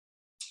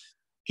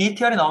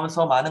DTR이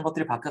나오면서 많은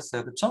것들이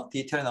바뀌었어요. 그렇죠?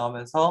 DTR이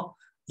나오면서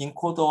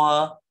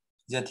인코더와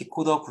이제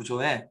디코더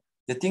구조에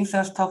things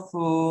and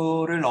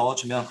stuff를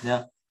넣어주면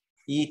그냥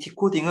이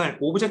디코딩을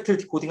오브젝트를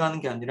디코딩하는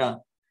게 아니라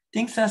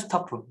things and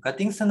stuff. 그러니까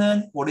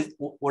things는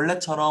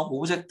원래처럼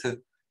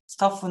오브젝트,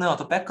 stuff는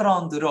어떤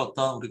백그라운드를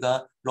어떤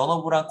우리가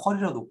러너블한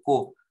쿼리로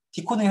놓고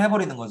디코딩을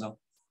해버리는 거죠.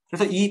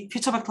 그래서 이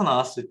피처 벡터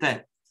나왔을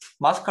때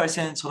마스크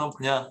RCN처럼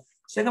그냥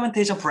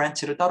세그멘테이션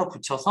브랜치를 따로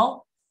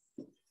붙여서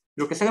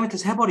이렇게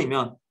세그멘테이션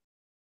해버리면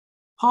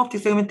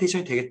파워틱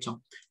세그멘테이션이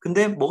되겠죠.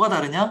 근데 뭐가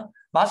다르냐?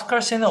 마스크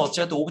RCN은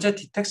어쨌든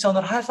오브젝트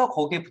디텍션을 해서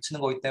거기에 붙이는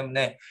거기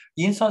때문에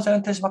인스턴스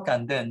세그멘테이션밖에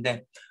안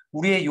되는데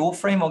우리의 요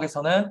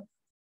프레임워크에서는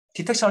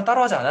디텍션을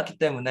따로 하지 않았기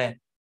때문에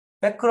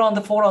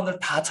백그라운드, 포그라운드를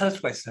다 찾을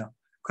수가 있어요.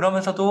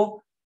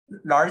 그러면서도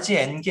large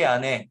N개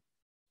안에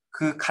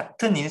그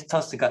같은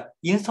인스턴스, 그러니까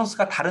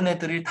인스턴스가 다른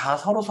애들이 다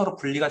서로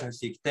분리가 될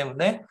수 있기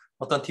때문에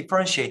어떤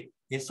differentiate,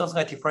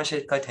 인스턴스가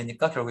differentiate가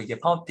되니까 결국 이게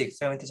파운틱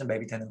세그멘테이션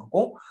맵이 되는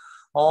거고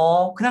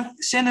그냥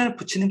CN을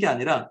붙이는 게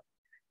아니라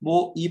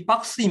뭐 이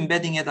박스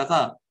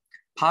임베딩에다가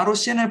바로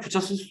CN을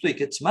붙였을 수도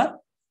있겠지만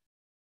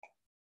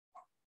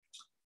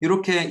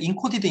이렇게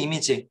인코디드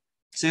이미지,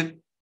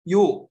 즉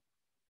요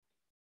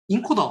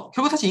인코더,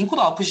 결국 사실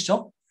인코더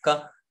아웃풋이죠.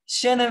 그러니까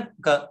CN을,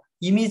 그러니까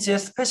이미지의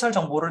스페셜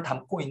정보를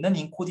담고 있는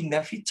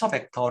인코딩된 피처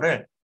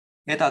벡터를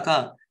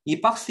에다가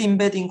이 박스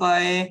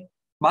임베딩과의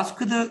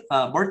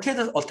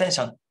멀티헤드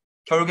어텐션,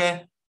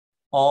 결국에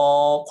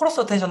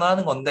코러스 어텐션을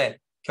하는 건데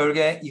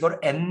결국에 이걸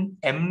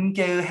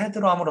M개의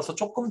헤드로 함으로써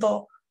조금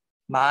더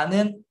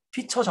많은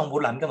피처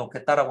정보를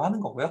남겨놓겠다라고 하는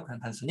거고요. 그냥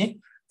단순히.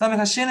 그 다음에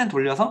그냥 CNN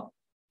돌려서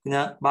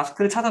그냥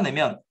마스크를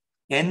찾아내면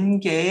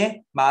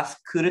N개의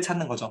마스크를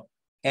찾는 거죠.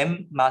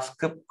 M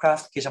마스크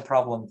클래시피케이션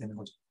프로블럼이 되는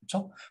거죠.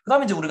 그렇죠? 그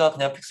다음에 이제 우리가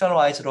그냥 픽셀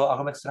와이즈로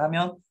아그맥스를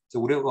하면 이제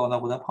우리가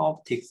원하고는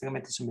파워틱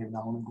세그멘테이션 맵이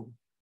나오는 거고.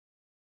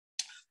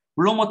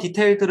 물론 뭐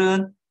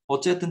디테일들은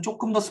어쨌든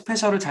조금 더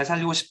스페셜을 잘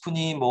살리고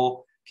싶으니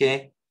뭐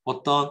이렇게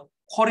어떤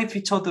쿼리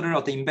피처들을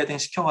어떤 임베딩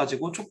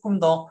시켜가지고 조금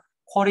더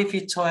쿼리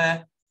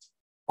피처에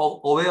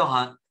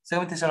어웨어한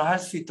세그멘테이션을 할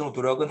수 있도록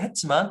노력은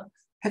했지만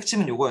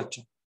핵심은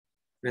요거였죠.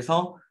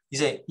 그래서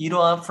이제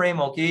이러한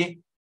프레임워크가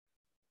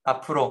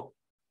앞으로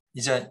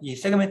이제 이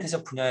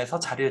세그멘테이션 분야에서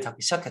자리를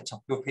잡기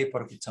시작했죠. 이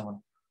페이퍼를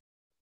기점으로.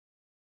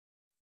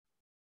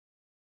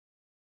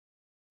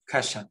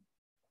 Question.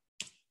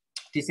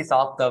 This is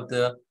out of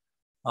the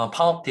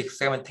panoptic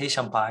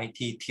segmentation by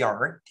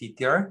DTR.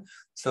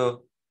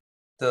 So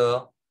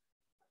the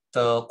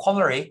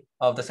quality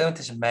of the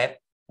segmentation map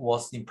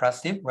was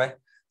impressive, right?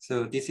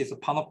 So this is a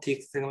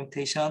panoptic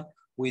segmentation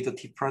with a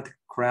different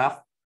graph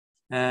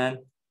and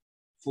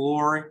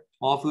floor,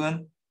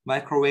 oven,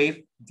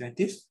 microwave, like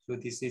this. So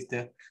this is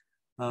the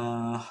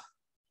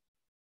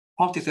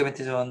panoptic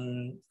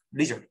segmentation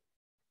result.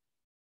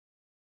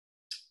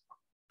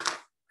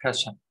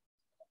 Question.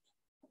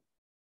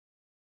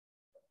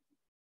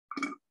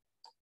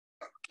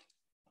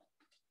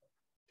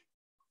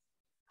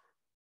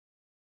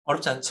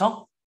 어렵지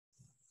않죠?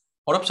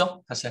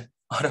 어렵죠? 사실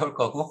어려울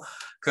거고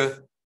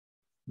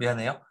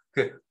미안해요.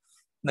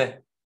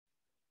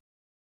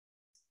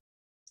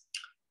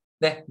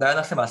 네, 나연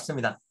학생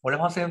맞습니다. 원래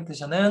화학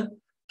세그멘테이션은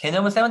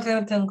개념은 세먼틱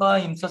세그멘테이션과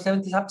인서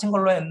세그멘테이션 합친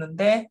걸로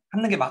했는데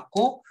하는 게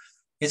맞고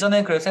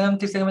예전에 그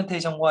세먼틱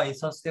세그멘테이션과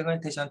인서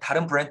세그멘테이션은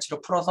다른 브랜치로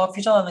풀어서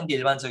퓨전하는 게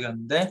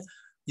일반적이었는데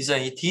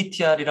이제 이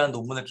DTR이라는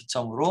논문을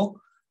기점으로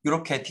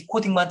이렇게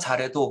디코딩만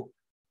잘해도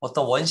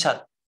어떤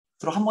원샷으로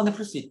한 번에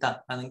풀 수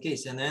있다라는 게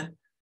이제는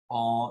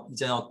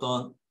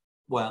어떤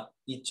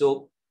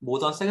이쪽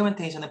모던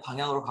세그멘테이션의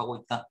방향으로 가고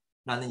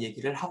있다라는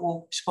얘기를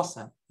하고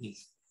싶었어요. 이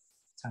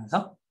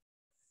장에서.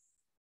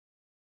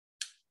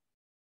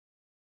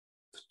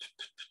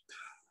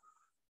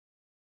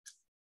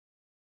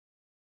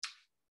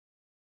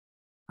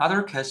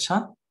 Other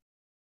question?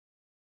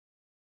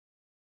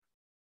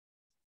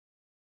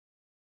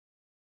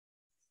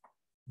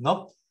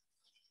 Nope.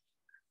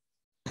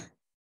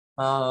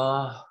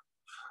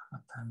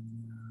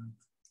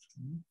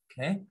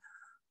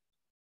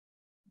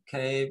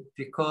 Okay,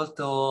 because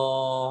the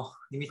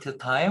limited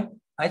time,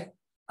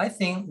 I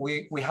think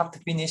we have to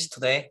finish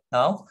today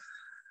now.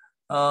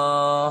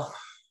 The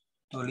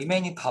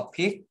remaining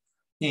topic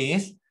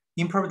is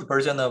improved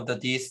version of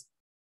this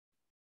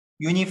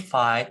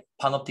unified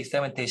panoptic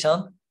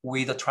segmentation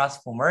with a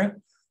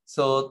transformer.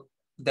 So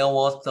there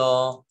was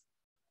the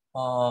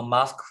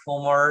mask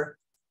former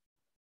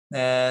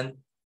and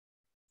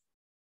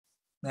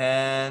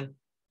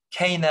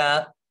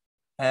KNet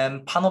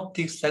and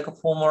panoptic seg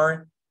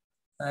former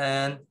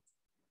and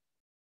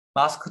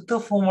masked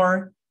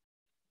former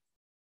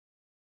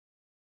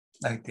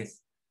like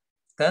this.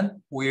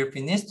 Then we'll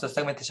finish the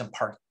segmentation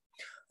part.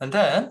 And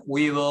then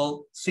we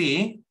will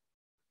see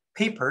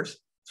papers,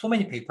 so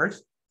many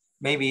papers,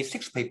 maybe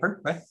 6 papers,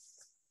 right?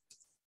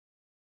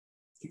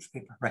 Sixth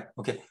paper, right?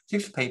 Okay,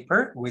 sixth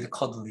paper with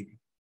code review.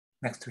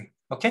 Next week,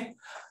 okay?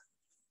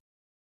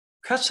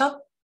 Question?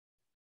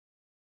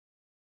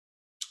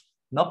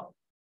 No?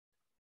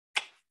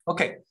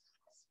 Okay.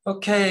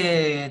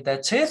 Okay,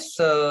 that's it.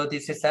 So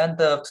this is the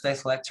end of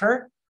today's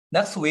lecture.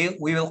 Next week,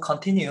 we will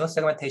continue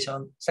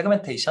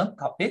segmentation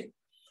topic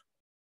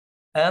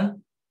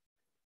and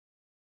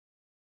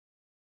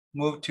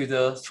move to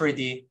the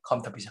 3D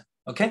computer vision,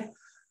 okay?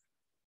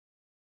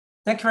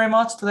 Thank you very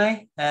much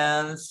today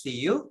and see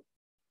you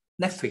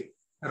next week.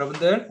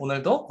 여러분들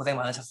오늘도 고생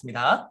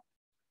많으셨습니다.